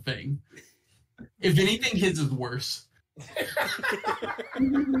novel thing. If anything, his is worse.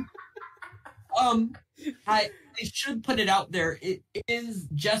 I should put it out there. It is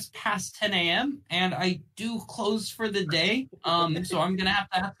just past 10 a.m. and I do close for the day. So I'm gonna have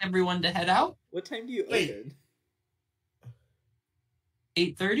to ask everyone to head out. What time do you Wait. open?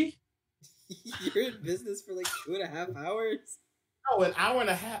 8:30. You're in business for like 2.5 hours? No, an hour and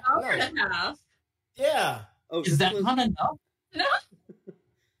a half. Hour No. and a half. Yeah. Oh, Is that not enough? No.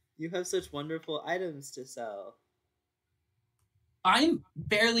 You have such wonderful items to sell. I'm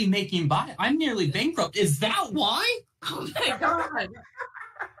barely making by. I'm nearly bankrupt. Is that why? Oh my god.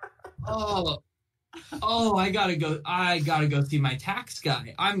 Oh, I gotta go see my tax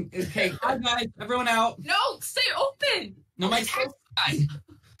guy. I'm okay. Hi guys, everyone out. No, stay open. No, my tax guy.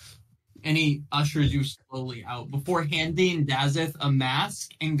 And he ushers you slowly out before handing Dazeth a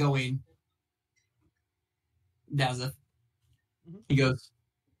mask and going, Dazeth. He goes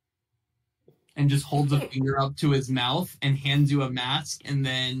and just holds a finger up to his mouth and hands you a mask and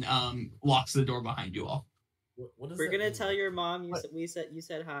then locks the door behind you all. What does We're that gonna mean? tell your mom What? you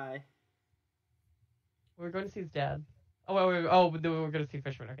said hi. We're going to see his dad. Oh, wait. Oh, but then we're going to see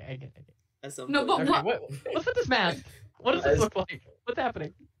Fishman. Okay, I get it. At some No, point. but Okay, what's with this mask? What does this look like? What's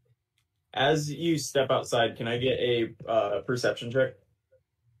happening? As you step outside, can I get a perception check?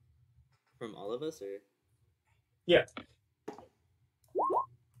 From all of us, or? Yeah.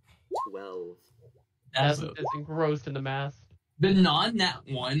 12. That's it's engrossed in the mask. The non-nat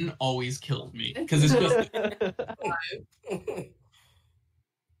one always kills me because it's just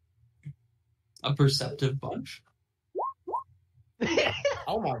a perceptive bunch.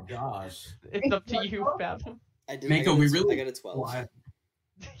 Oh my gosh. It's up to you, Fathom. I did. Mako, we really- I got a 12. Why?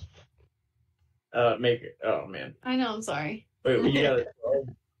 Make it. Oh man. I know, I'm sorry. Wait, you got it.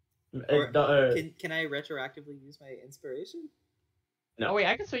 Can I retroactively use my inspiration? No. Oh wait,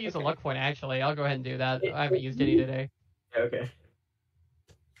 I can still use a Okay. luck point actually. I'll go ahead and do that. I haven't used any today. Okay.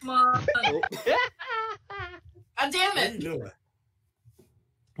 Come on. Oh, God damn What are you it. doing?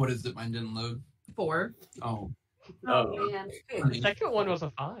 What is it? Mine didn't load. 4. Oh. Oh. man. The second one was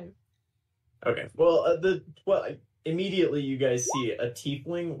a 5. Okay. Well, immediately you guys see a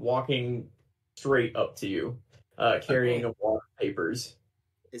tiefling walking straight up to you, carrying a wad of papers.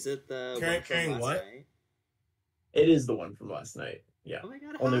 is it the Carrying- one from carrying last what? night? It is the one from last night. Yeah. Oh my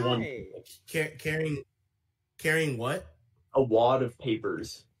god! Only hi. one. Carrying what? A wad of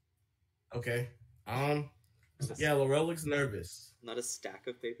papers. Okay. Yeah, Laurel looks nervous. Not a stack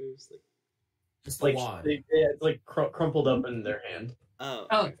of papers. Like Just Like a wad. it's like crumpled up in their hand. oh.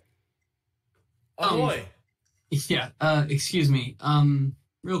 Oh. Oh boy. Yeah. Excuse me.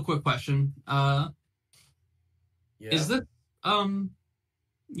 Real quick question. Yeah. Is this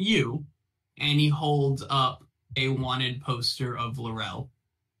you? And he holds up a wanted poster of Laurel,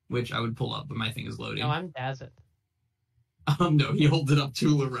 which I would pull up, but my thing is loading. No, I'm Dazit. No, he holds it up to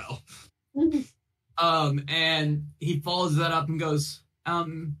Laurel. And he follows that up and goes,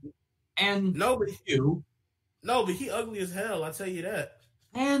 and No, but you, he ugly as hell. I tell you that.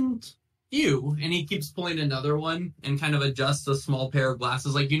 and you, and he keeps pulling another one and kind of adjusts a small pair of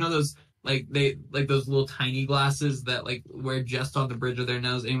glasses, like those, like those little tiny glasses that like wear just on the bridge of their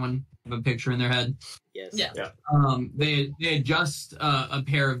nose. Anyone have a picture in their head? Yes. Yeah. They adjust a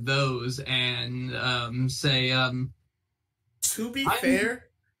pair of those and say, To be I'm- fair,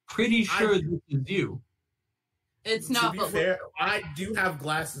 pretty sure this is you. It's to not, be but fair, I do have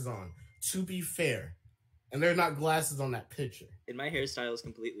glasses on. To be fair, and they're not glasses on that picture. And my hairstyle is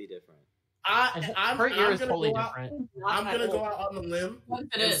completely different. Her ear is totally different. I'm gonna go out on the limb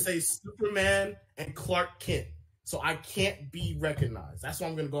and say Superman and Clark Kent, so I can't be recognized. That's what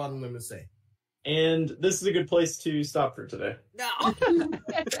I'm gonna go out on the limb and say. And this is a good place to stop for today. No.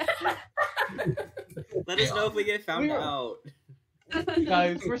 Let us know if we get found out.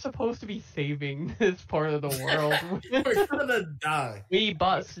 Guys, we're supposed to be saving this part of the world. We're gonna die. We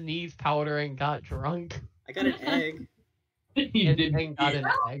bought sneeze powder and got drunk. I got an egg. And got an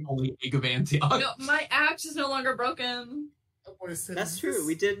egg. Holy egg of Antioch. No, my axe is no longer broken. That's true.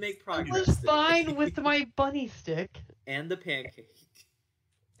 We did make I progress. was fine with my bunny stick. And the pancake.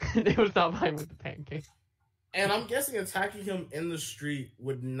 It was not fine with the pancake. And I'm guessing attacking him in the street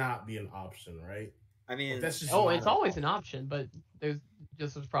would not be an option, right? I mean, that's just it's always an option, but there's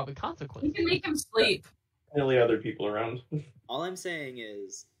probably You consequences. can make him sleep. Only other people around. all I'm saying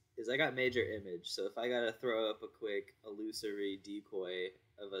is I got major image, so if I gotta throw up a quick illusory decoy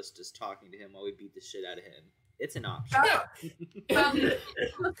of us just talking to him while we beat the shit out of him, it's an option.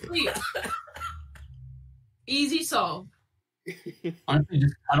 Sleep. Easy solve. Honestly,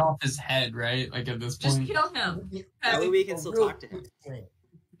 just cut off his head, right? Like at this Just point. kill him. That way we can still talk to him.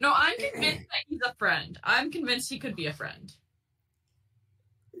 No, I'm convinced that he's a friend. I'm convinced he could be a friend.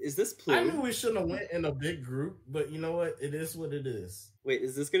 Is this I Plume? knew we shouldn't have went in a big group, but you know what? It is what it is. Wait,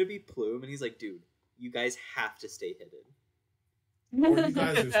 is this gonna be Plume? And he's like, dude, you guys have to stay hidden. Or you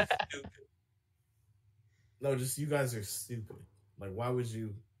guys are stupid. No, just you guys are stupid. Like, why would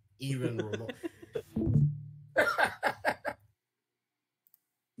you even remote?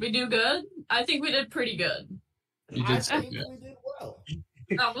 We do good? I think we did pretty good. You I did say think good. we did well.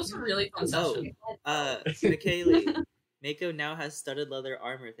 That was a really fun Oh, session. Michaeli, Mako now has studded leather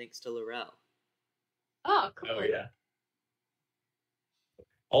armor thanks to Laurel. Oh, cool. Oh yeah.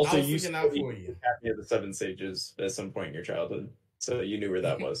 Also, I was you looking out for you. Academy of the Seven Sages at some point in your childhood, so you knew where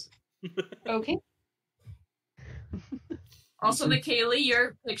that was. Okay. Also, Michaeli,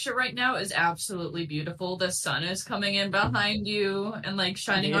 your picture right now is absolutely beautiful. The sun is coming in behind you and like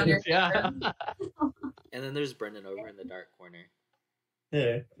shining on your Yeah. And then there's Brendan over in the dark corner.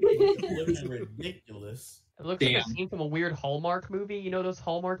 Yeah. It looks ridiculous. It looks like a Damn. scene from a weird Hallmark movie. You know those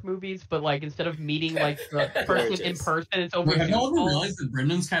Hallmark movies? But like instead of meeting like the person in Gorgeous. person, it's over Wait, have Zoom y'all ever calls. realized that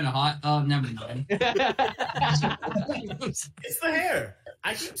Brendan's kind of hot? Never mind. It's the hair.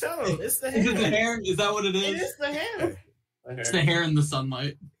 I keep telling him, it's the Is it the hair. hair? Is that what it It is? is the hair. It's the hair in the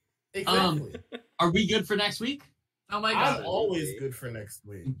sunlight. Exactly. Are we good for next week? Oh my I'm god. always good for next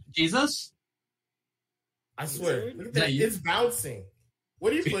week. Jesus? I swear. Look at Is that that. you? It's bouncing.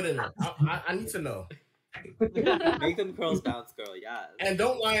 What do you put in it? I need to know. Make them curls bounce, girl. Yeah. And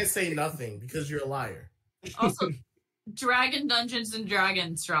don't lie and say nothing because you're a liar. Also, Dragon Dungeons and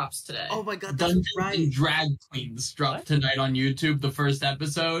Dragons drops today. Oh my god, that's Dungeons right. and Drag Queens dropped tonight on YouTube, the first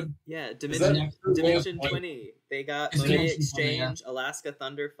episode. Yeah, that Dimension, next Dimension week? 20. They got It's Money Dimension 20, yeah. Exchange, Alaska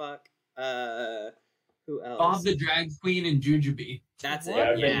Thunderfuck. Who else? Bob the Drag Queen and Jujubee. That's What?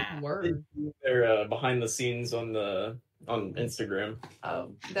 it. Yeah, Yeah. Word. They're behind the scenes on Instagram.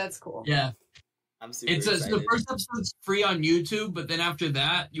 Oh, that's cool. Yeah. I'm super So excited. the first episode's free on YouTube, but then after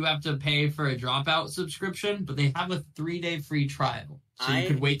that, you have to pay for a dropout subscription, but they have a 3-day free trial. So you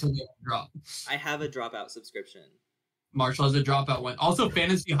could wait till they drop. I have a dropout subscription. Marshall has a dropout one. Also,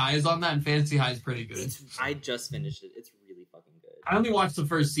 Fantasy High is on that, and Fantasy High is pretty good. I just finished it. It's really fucking good. I only watched the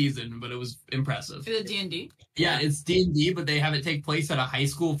first season, but it was impressive. For the D&D. Yeah, it's D&D, but they have it take place at a high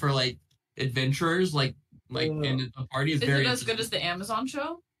school for like adventurers, and the party is Is very. it as good as the Amazon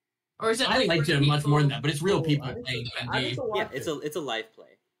show? Or is it I like liked it real much more than people? that, but it's real people I need playing to- I need D&D. to Yeah, watch it's a live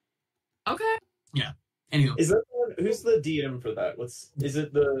play. Okay. Anyway, Is that who's the DM for that? Is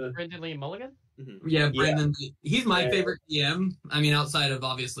it the Brendan Lee Mulligan? Mm-hmm. yeah, Brendan, he's my Yeah. favorite DM. I mean, outside of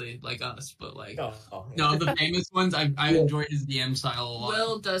obviously like us, but like Oh, no, the famous ones. I enjoyed his DM style a lot.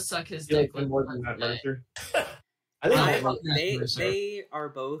 Will does suck his you dick. like him more than Matt today. Mercer? I think I Matt love Mercer- Matt Mercer. They are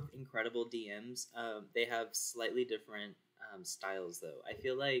both incredible DMs. They have slightly different styles, though. I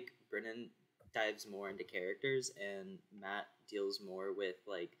feel like Brennan dives more into characters, and Matt deals more with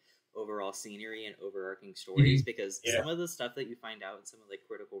like overall scenery and overarching stories. Because Yeah. some of the stuff that you find out in some of like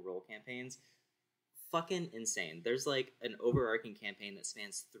Critical Role campaigns, fucking insane. There's like an overarching campaign that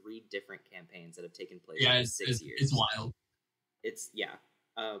spans 3 different campaigns that have taken place yeah, in it's 6 years. it's wild. It's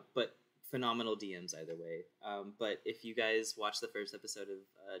but phenomenal DMs either way. But if you guys watch the first episode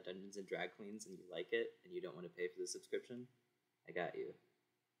of Dungeons and Drag Queens and you like it and you don't want to pay for the subscription, I got you.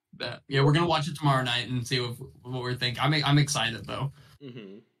 But, yeah, we're gonna watch it tomorrow night and see what we're thinking. I'm excited though.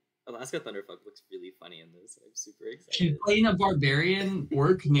 Mm-hmm. Alaska Thunderfuck looks really funny in this. I'm super excited. She's playing a barbarian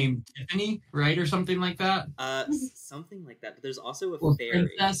orc named Tiffany, right, or something like that. Something like that. But there's also a Or fairy.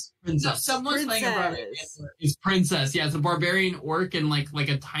 princess. No, someone's playing a barbarian. It's princess. Yeah, it's a barbarian orc in like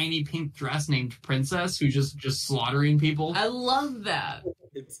a tiny pink dress named Princess who's just slaughtering people. I love that.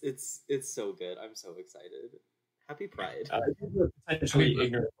 It's so good. I'm so excited. Happy Pride. Potentially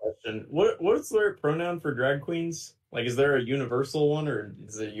ignorant question. What's their pronoun for drag queens? Like, is there a universal one, or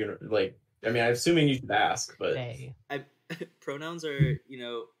is it I'm assuming you should ask, but They. Pronouns are,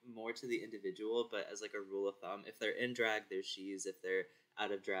 more to the individual, but as like a rule of thumb, if they're in drag, they're she's. If they're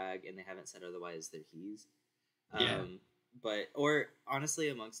out of drag and they haven't said otherwise, they're he's. Yeah. Or honestly,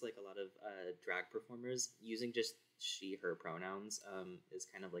 amongst like a lot of drag performers, using just she, her pronouns is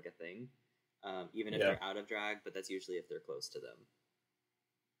kind of like a thing. Even if they're out of drag, but that's usually if they're close to them.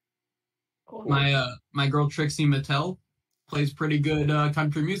 Cool. My girl Trixie Mattel plays pretty good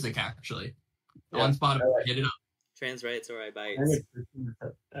country music actually. Yeah. On Spotify, get it up. Trans rights or I bite.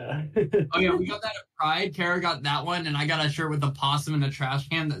 Oh yeah, we got that at Pride. Kara got that one, and I got a shirt with a possum in a trash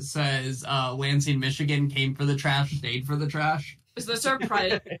can that says Lansing, Michigan came for the trash, stayed for the trash. Is this our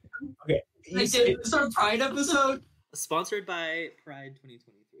Pride? Okay. Is this our Pride episode? Sponsored by Pride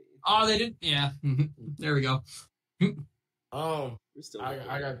 2023. Oh, they did. Yeah, there we go. We're still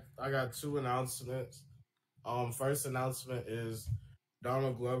I got two announcements. First announcement is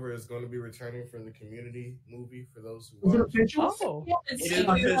Donald Glover is going to be returning for the Community movie. For those who watch, Oh. it is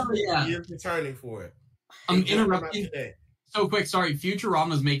official. Yeah. He is returning for it. I'm It came out interrupting today. so quick. Sorry,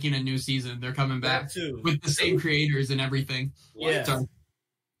 Futurama's making a new season. They're coming back That too. with the same creators and everything. Yeah. Sorry.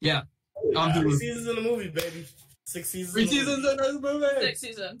 Yeah. Yeah. 3 seasons in the movie, baby. 6 seasons. 3 in the movie. seasons in this movie. 6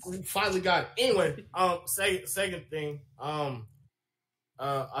 seasons. We finally got it. Anyway, second thing,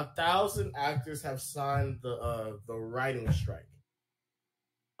 1,000 actors have signed the writing strike.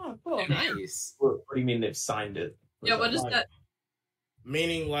 Oh, cool. Nice. What do you mean they've signed it? Yeah, what is that?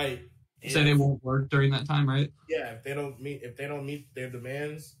 Meaning, like, So they won't work during that time, right? yeah, if they don't meet their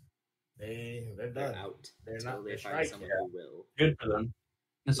demands, they're done. They're out. They're until not. they They're find striking. someone who will. Good for them.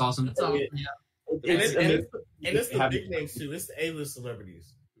 That's awesome. That's all. Yeah. And it's the Have- big names too. It's the A-list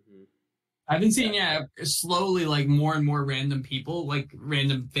celebrities. Mhm. I've been seeing, slowly, like, more and more random people, like,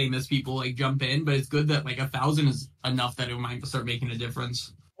 random famous people, like, jump in, but it's good that, like, 1,000 is enough that it might start making a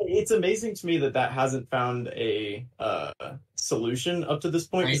difference. It's amazing to me that hasn't found a solution up to this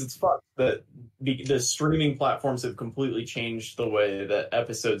point, because Right. it's fucked that the streaming platforms have completely changed the way that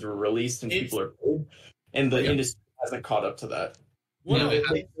episodes were released and people are paid, and the industry hasn't caught up to that. Well, Are no,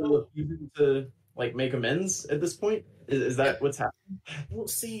 they refusing to like make amends at this point? Is that what's happening? well,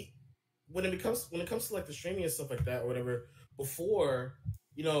 see, when it comes to like the streaming and stuff like that or whatever, before,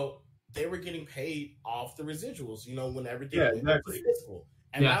 they were getting paid off the residuals, when everything Yeah, went exactly. to physical.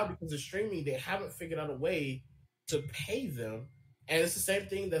 And Yeah. now because of streaming, they haven't figured out a way to pay them. And it's the same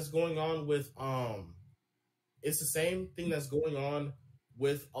thing that's going on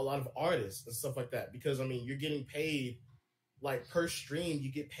with a lot of artists and stuff like that. Because you're getting paid like per stream, you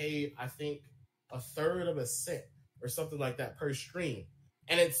get paid, I think, 1/3 of a cent or something like that per stream.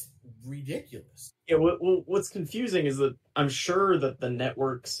 And it's ridiculous. Yeah, what's confusing is that I'm sure that the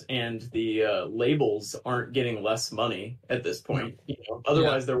networks and the labels aren't getting less money at this point.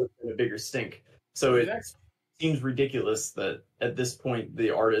 Otherwise, there would have been a bigger stink. So it seems ridiculous that at this point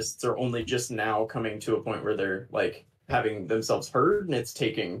the artists are only just now coming to a point where they're like having themselves heard, and it's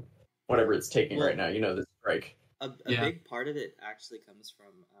taking whatever it's taking right now. This strike. A big part of it actually comes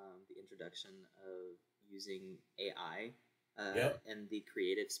from the introduction of using AI in the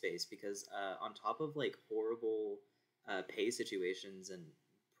creative space, because on top of like horrible pay situations and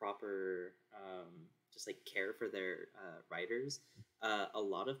proper just like care for their writers, a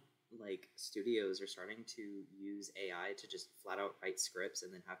lot of like studios are starting to use AI to just flat out write scripts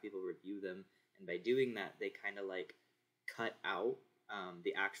and then have people review them, and by doing that they kind of like cut out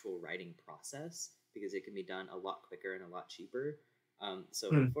the actual writing process, because it can be done a lot quicker and a lot cheaper. So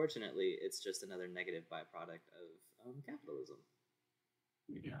unfortunately, it's just another negative byproduct of capitalism.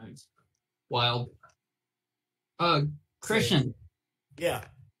 Yeah, it's wild. Christian, Yeah.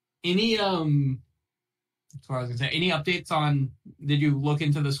 any that's what I was gonna say. Any updates on? Did you look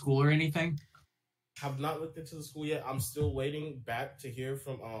into the school or anything? Have not looked into the school yet. I'm still waiting back to hear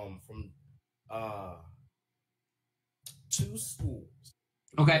from 2 schools.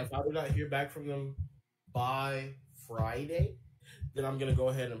 Okay. If I do not hear back from them by Friday, then I'm gonna go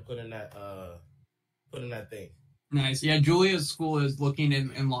ahead and put in that thing. Nice. Yeah, Julia's school is looking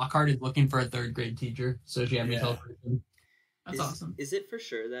in Lockhart is looking for a 3rd grade teacher. So she had me tell Christian. That's awesome. Is it for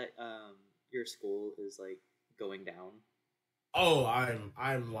sure that your school is like going down? Oh,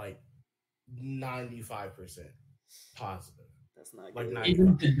 I'm like 95% positive. That's not Like good. 90. Even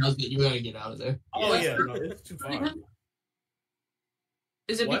if it doesn't, you gotta get out of there. Oh yeah, no, it's too far.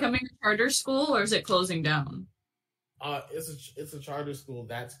 Is it What? becoming a charter school or is it closing down? It's a charter school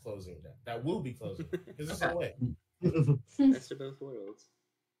that's closing down. That will be closing because there's no way. Best of both worlds.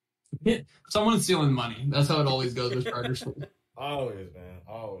 Someone's stealing money. That's how it always goes with charter school. Always, man,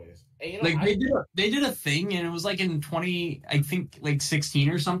 always. And, you know, Like they did a thing, and it was like in 16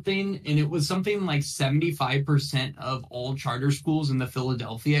 or something, and it was something like 75% of all charter schools in the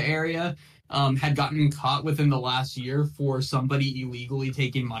Philadelphia area had gotten caught within the last year for somebody illegally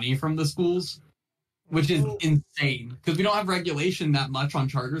taking money from the schools, which is insane because we don't have regulation that much on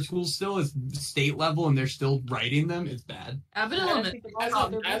charter schools still. It's state level, and they're still writing them. It's bad. as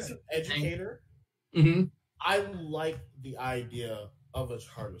an educator, Mm-hmm. I like the idea of a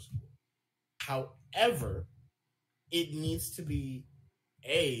charter school. However, it needs to be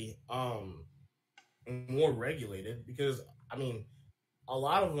more regulated because I mean, a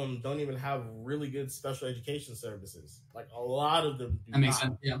lot of them don't even have really good special education services. Like a lot of them do That makes not.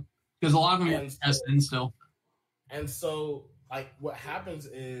 sense. Yeah, because a lot of them are testing still. And so, like, what happens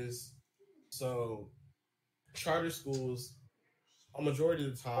is, so charter schools, a majority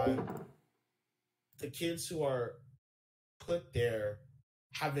of the time, the kids who are put there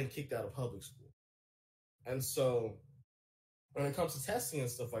have been kicked out of public school. And so, when it comes to testing and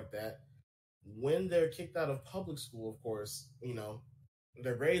stuff like that, when they're kicked out of public school, of course, you know,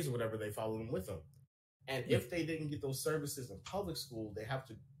 their grades or whatever, they follow them with them. And if they didn't get those services in public school, they have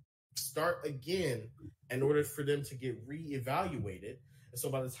to start again in order for them to get reevaluated. And so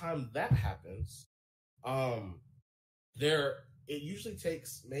by the time that happens, it usually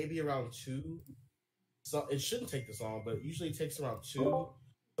takes maybe around 2. So it shouldn't take this long, but it usually takes around 2,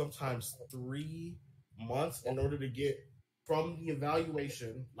 sometimes 3 months in order to get from the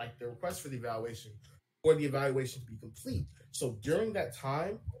evaluation, like the request for the evaluation, for the evaluation to be complete. So during that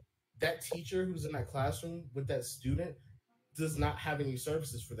time, that teacher who's in that classroom with that student does not have any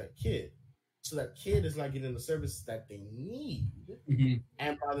services for that kid. So that kid is not getting the services that they need. Mm-hmm.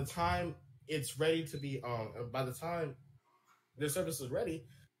 And by the time it's ready to be, by the time their service is ready,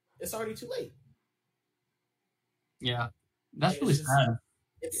 it's already too late. Yeah, that's It's really just- sad.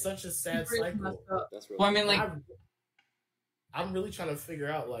 It's such a sad cycle. That's real. Well, I mean, like, I'm really trying to figure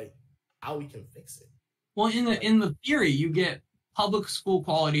out like how we can fix it. well, in the theory, you get public school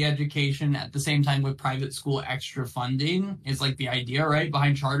quality education at the same time with private school extra funding is like the idea, right,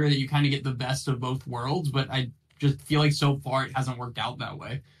 behind charter, that you kind of get the best of both worlds. But I just feel like so far it hasn't worked out that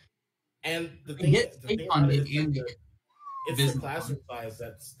way. And the You thing, get the state thing about it funding is and that it's business the classroom size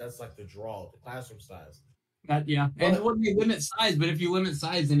that's like the draw, the classroom size. yeah, and it would be limit size, but if you limit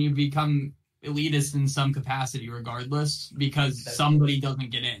size, then you become elitist in some capacity, regardless, because somebody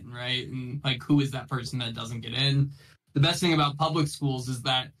doesn't get in, right? And like, who is that person that doesn't get in? The best thing about public schools is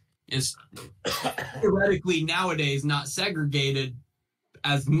that it's theoretically nowadays not segregated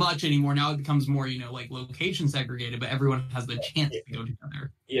as much anymore. Now it becomes more, like location segregated, but everyone has the chance to go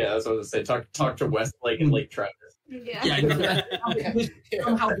together. Yeah, that's what I was gonna say. Talk to Westlake and Lake Travis. Yeah. Yeah,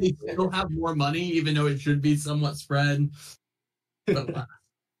 somehow they still have more money, even though it should be somewhat spread. But,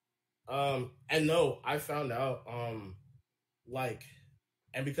 And no, I found out, and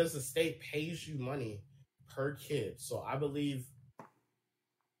because the state pays you money per kid, so I believe,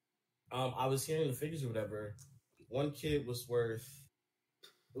 I was hearing the figures or whatever. One kid was worth,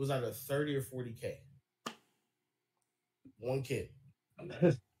 it was either 30 or 40K. One kid,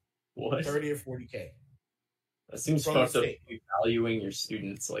 What? 30 or 40K. That seems From the fucked up. state. To be valuing your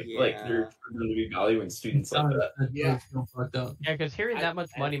students like Yeah. they're going to be valuing students like that. Yeah. fucked up. Yeah, because hearing I- that much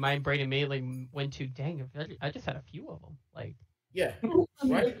money, my brain immediately went to, dang, I just had a few of them. Like, Yeah,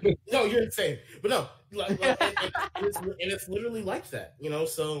 right? No, you're insane. But no, and it's literally like that,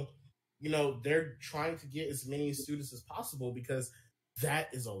 So, they're trying to get as many students as possible because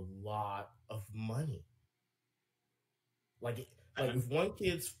that is a lot of money. Like if one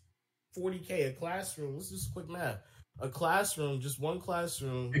kid's 40K a classroom, let's just quick math. A classroom, just one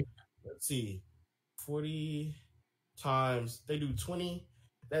classroom. Let's see, 40 times they do 20.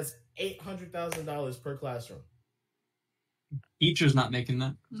 That's $800,000 per classroom. Teacher's not making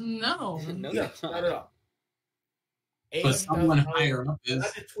that, No. No, No, that's not at all. but someone $800,000. higher up is.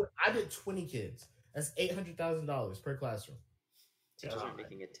 I did 20 kids. That's $800,000 per classroom. teachers are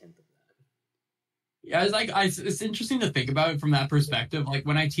making a tenth of that. Yeah, it's interesting to think about it from that perspective. Like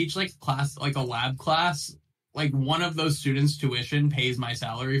when I teach like a lab class, like one of those students' tuition pays my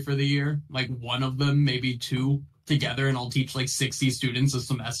salary for the year. Like one of them, maybe 2 together, and I'll teach like 60 students a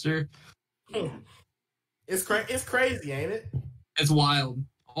semester. It's crazy, ain't it? It's wild.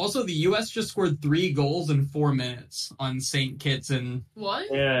 Also, the U.S. just scored 3 goals in 4 minutes on St. Kitts and What?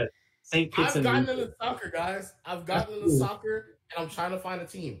 Yeah, St. Kitts I've and gotten into soccer, guys. I've gotten into soccer, and I'm trying to find a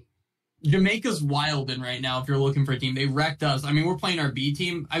team. Jamaica's wilding right now. If you're looking for a team, they wrecked us. I mean, we're playing our B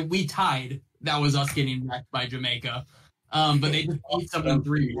team. We tied. That was us getting wrecked by Jamaica. But they just beat someone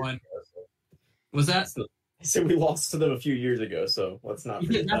 3-1. Was that? I said we lost to them a few years ago, so let's not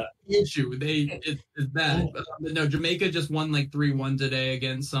forget That's that. the issue. It's bad. But no, Jamaica just won like 3-1 today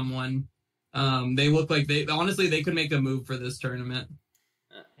against someone. They look like they could make a move for this tournament.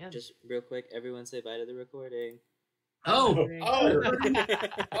 Just real quick, everyone say bye to the recording. Oh.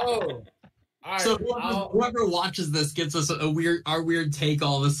 All right, So whoever watches this gets us our weird take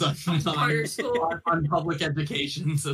all of a sudden on public education. So